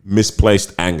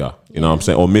misplaced anger, you know what I'm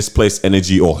saying? Or misplaced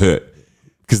energy or hurt.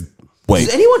 Because, wait.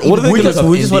 Does anyone even We think just of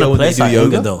want India to when they place do our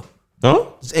yoga? yoga, though. Huh?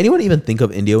 Does anyone even think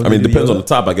of India when I mean, they it do depends on yoga?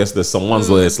 the type. I guess there's some ones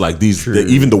where it's like these,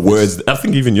 even the words. I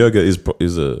think even yoga is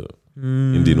a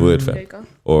Indian word, fam. Yoga.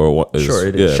 Or what? Is, Sure,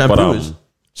 it is. Yeah, Shampoo but, is.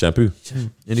 shampoo.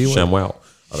 Indian word. ShamWow.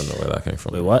 I don't know where that came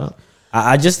from. Wait, what?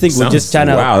 I just think we're Sounds- just trying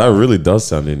to. Wow, that really does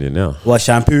sound Indian now. What,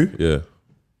 shampoo? Yeah.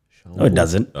 No, it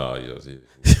doesn't. Oh, yes.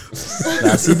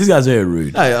 Nah, see, this guy's very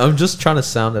rude. Hey, I'm just trying to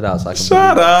sound it out so I can.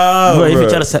 Shut up, Bro, if you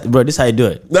try to say, bro, this is how you do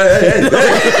it.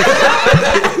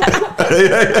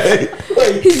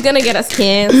 He's gonna get us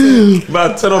canceled.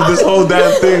 Man, turn off this whole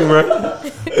damn thing, bro.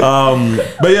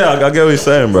 But yeah, I get what you're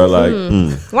saying, bro. Like,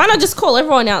 Why not just call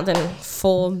everyone out then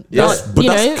for Yes, not, but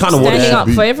that's kinda what it standing should up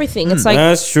be. for everything? It's like,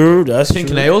 That's true. That's Pink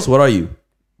true. nails. What are you?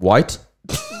 White?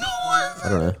 I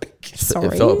don't know. sorry.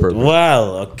 It felt appropriate. Wow.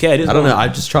 Okay. This I don't goes- know.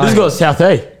 I'm just trying. This goes South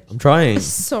A. I'm trying.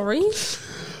 Sorry.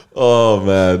 oh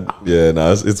man, yeah,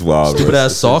 no, it's wild. Stupid bro.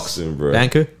 ass It's socks. interesting, bro.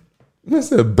 Banker. I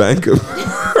said banker.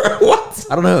 What?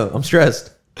 I don't know. I'm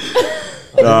stressed.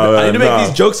 Nah, I need to man, make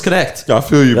these jokes connect. I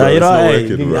feel you, bro. You It's know, not hey,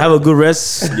 working, bro. have a good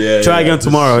rest. Yeah, Try yeah, again just-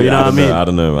 tomorrow. You yeah, know what I mean? I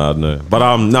don't know.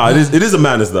 But no, it is a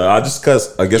madness though. I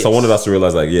guess I wanted us to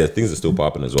realize like, yeah, things are still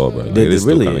popping as well, bro. Like, it is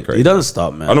still kind of Really, crazy. it doesn't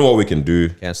stop, man. I don't know what we can do.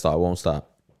 Can't stop. Won't stop.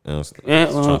 I was Yeah,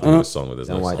 trying to think of a song with this.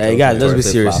 Don't like Hey, those guys, let's be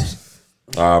birthday serious.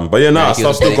 flaps. But yeah, nah, Thank you,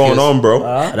 stuff's still thank going you. on, bro.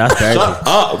 That's crazy.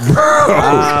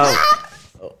 bro.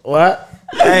 What?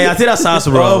 Hey, I think that's us,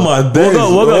 bro. Oh my days. We'll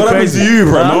go what happened crazy. to you,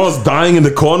 bro? Huh? I was dying in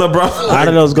the corner, bro. I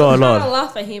don't know what's going I on.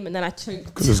 laugh at him and then I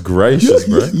choked. This is gracious,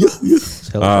 bro.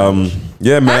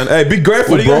 Yeah, man. Hey, be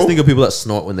grateful, What do you bro. guess think of people that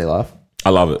snort when they laugh? I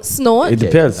love it. Snort. It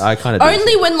depends. I kind of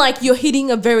Only when like you're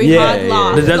hitting a very Yeah, hard yeah.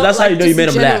 laugh. That's not, how you know you just made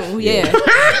him laugh. general.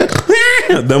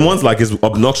 Yeah. Them ones like is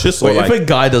obnoxious or Wait, like if a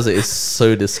guy does it, it's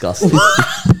so disgusting.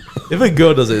 If a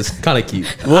girl does it, it's kind of cute.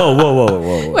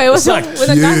 Whoa. Wait, what's wrong when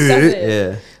a guy does it?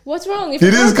 Yeah. What's wrong? If it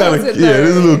a girl is kind does of it, yeah, it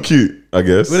is a though? little cute, I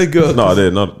guess. With a girl. No, they're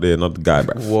not the guy,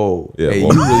 bro. Whoa. Yeah, Hey,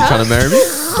 whoa. you really trying to marry me?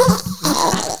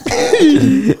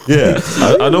 Yeah,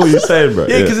 I know what you're saying, bro.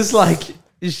 Yeah, because it's like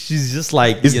she's just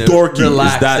like it's dorky.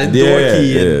 relaxed It's that and yeah,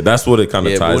 dorky. yeah. And, That's what it kind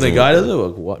of yeah, but ties. when a in guy with. does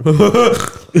it,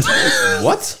 what?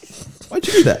 What? Why'd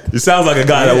you do that? It sounds like a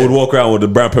guy that would walk around with a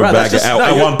brown paper Right, bag that's just- at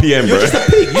no, 1 p.m., bro. You're just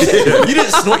a pig. You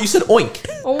didn't snort. You said oink.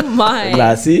 Oh my.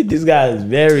 Nah, see, this guy is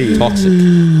very Toxic.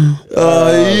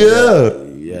 Yeah.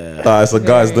 So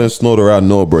guys, don't snort around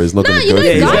Noah, bro. It's not No, gonna you go. know, for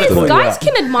you guys, after that. guys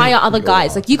can admire other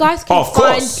guys. Like you guys can Oh, of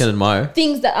course. find Can admire.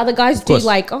 things that other guys do. course.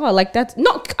 Like like that's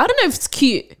not. I don't know if it's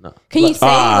cute. Can you say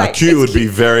like Cute it's would be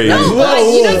very. No, but like,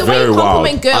 you know the way Very you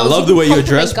compliment wild. girls. I love you the way can you're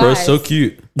dressed, bro. compliment So guys.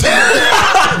 cute.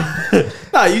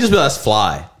 Nah, you just be like, that's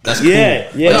fly. That's cool. Yeah,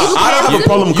 yeah. You look I don't have a handsome.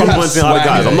 problem You have complimenting other swag,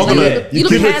 guys. I'm not yeah. gonna. You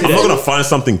look I'm handsome. not gonna find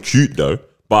something cute though.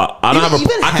 But I don't have a.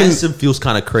 Even I can. handsome feels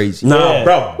kind of crazy. Nah,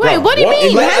 bro. Wait, what do you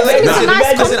mean? Handsome is a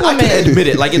nice Listen, I compliment. can admit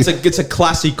it. Like it's a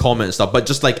classy comment and stuff, but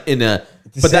just like in a,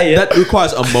 but say it. that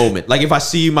requires a moment. Like if I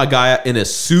see my guy in a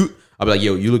suit, I'll be like,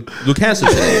 yo, you look handsome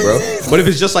today, bro. But if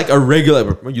it's just like a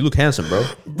regular, bro, you look handsome, bro.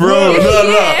 Bro,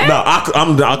 Yeah. no.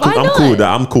 I'm not? cool with that.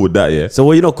 I'm cool with that. Yeah. So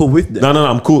what you not cool with them? No,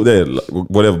 I'm cool with that. Like,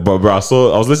 whatever. But bro, I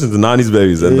was listening to 90s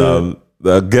Babies and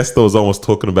the guest was almost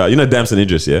talking about Damson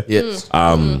Idris, yeah. Yes.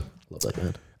 Um, Love that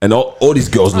man. and all these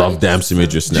girls love Damson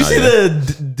Idris now. Did you see yeah.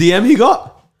 the DM he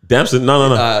got? Damson?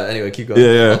 No. Anyway, keep going.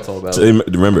 Yeah. I'll talk about So, it.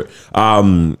 remember it.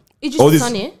 You all just these-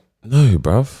 son here. No,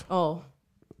 bruv. Oh,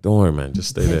 Don't worry, man. Just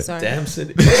stay there. sorry. Damn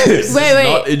city.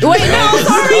 Wait. No,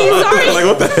 sorry. Like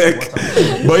what the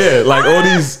heck? But yeah, like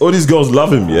all these girls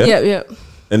love him, yeah. Yeah.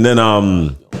 And then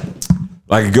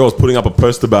like a girl's putting up a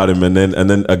post about him, and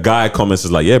then a guy comments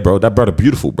is like, "Yeah, bro, that brother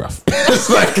beautiful, bruv." It's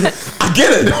like I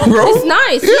get it, bro. It's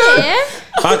nice. Yeah.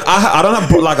 I don't have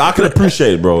like I can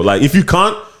appreciate it, bro. Like if you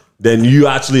can't, then you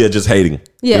actually are just hating.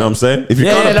 You Yeah. know what I'm saying? If you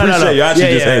can't appreciate, you're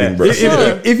actually just hating, bro.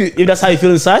 If that's how you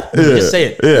feel inside, you just say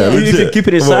it. Yeah, If you legit. keep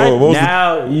it inside, What was the-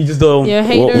 now you just don't. You're a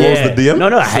What hater. was the DM?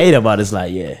 No, I hate about it. It's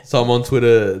like, yeah. So I'm on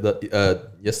Twitter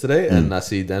yesterday, and I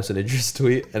see Damson Idris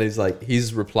tweet, and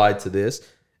he's replied to this.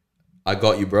 I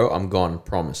got you, bro. I'm gone.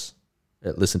 Promise.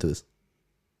 Yeah, listen to this.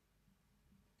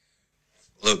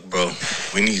 Look, bro,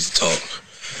 we need to talk.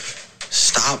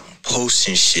 Stop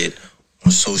posting shit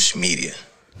on social media.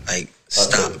 Like,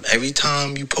 stop. Every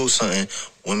time you post something,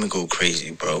 women go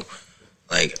crazy, bro.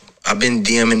 Like, I've been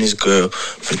DMing this girl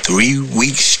for 3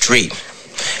 weeks straight.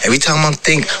 Every time I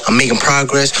think I'm making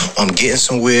progress or I'm getting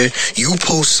somewhere, you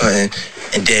post something,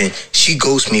 and then she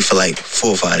ghosts me for like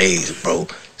 4 or 5 days, bro.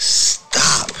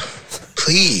 Stop.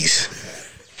 Please.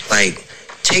 Like,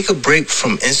 take a break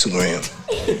from Instagram.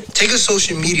 Take a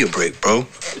social media break, bro.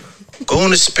 Go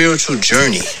on a spiritual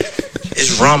journey.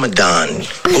 It's Ramadan.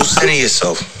 Go center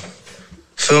yourself.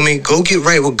 Feel me? Go get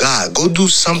right with God. Go do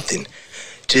something.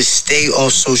 Just stay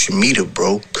off social media,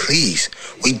 bro. Please.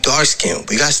 We dark skinned.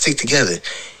 We gotta stick together.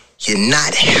 You're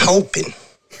not helping.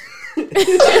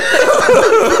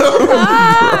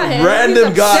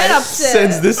 Random guy upset.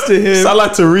 sends this to him. Sound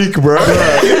like Tariq, bro.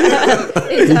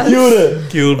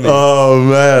 Killed me. Oh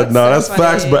man, no, that's so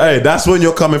facts. funny. But hey, that's when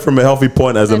you're coming from a healthy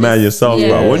point as a man yourself, yeah.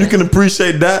 bro. When you can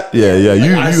appreciate that, you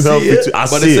see healthy it, too. I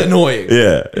but see it's it. annoying.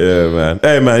 Yeah, man.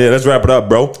 Hey, man, yeah, let's wrap it up,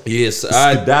 bro. Yes. All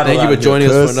right. Skedaddle Thank you out for joining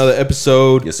here, us cuz. for another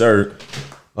episode. Yes, sir.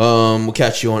 We'll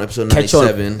catch you on episode Catch you on-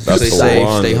 97. That's Stay the safe.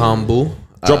 one. Stay humble.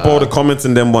 Drop all the comments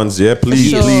in them ones, yeah.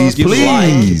 Please, Sure. please, Give please,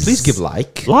 like. Please give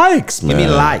like. likes, man. Give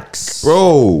me likes.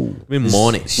 bro. Give me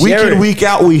morning. Week Share in, it. week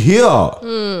out, we here.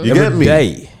 You get Every me?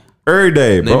 day. Every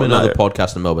day, bro. Name another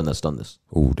podcast in Melbourne that's done this.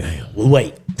 Oh damn. We'll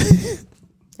wait.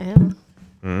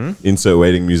 Insert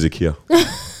waiting music here. All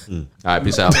right.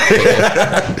 Peace out. Take care.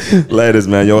 Laters,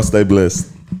 man. Y'all stay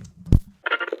blessed.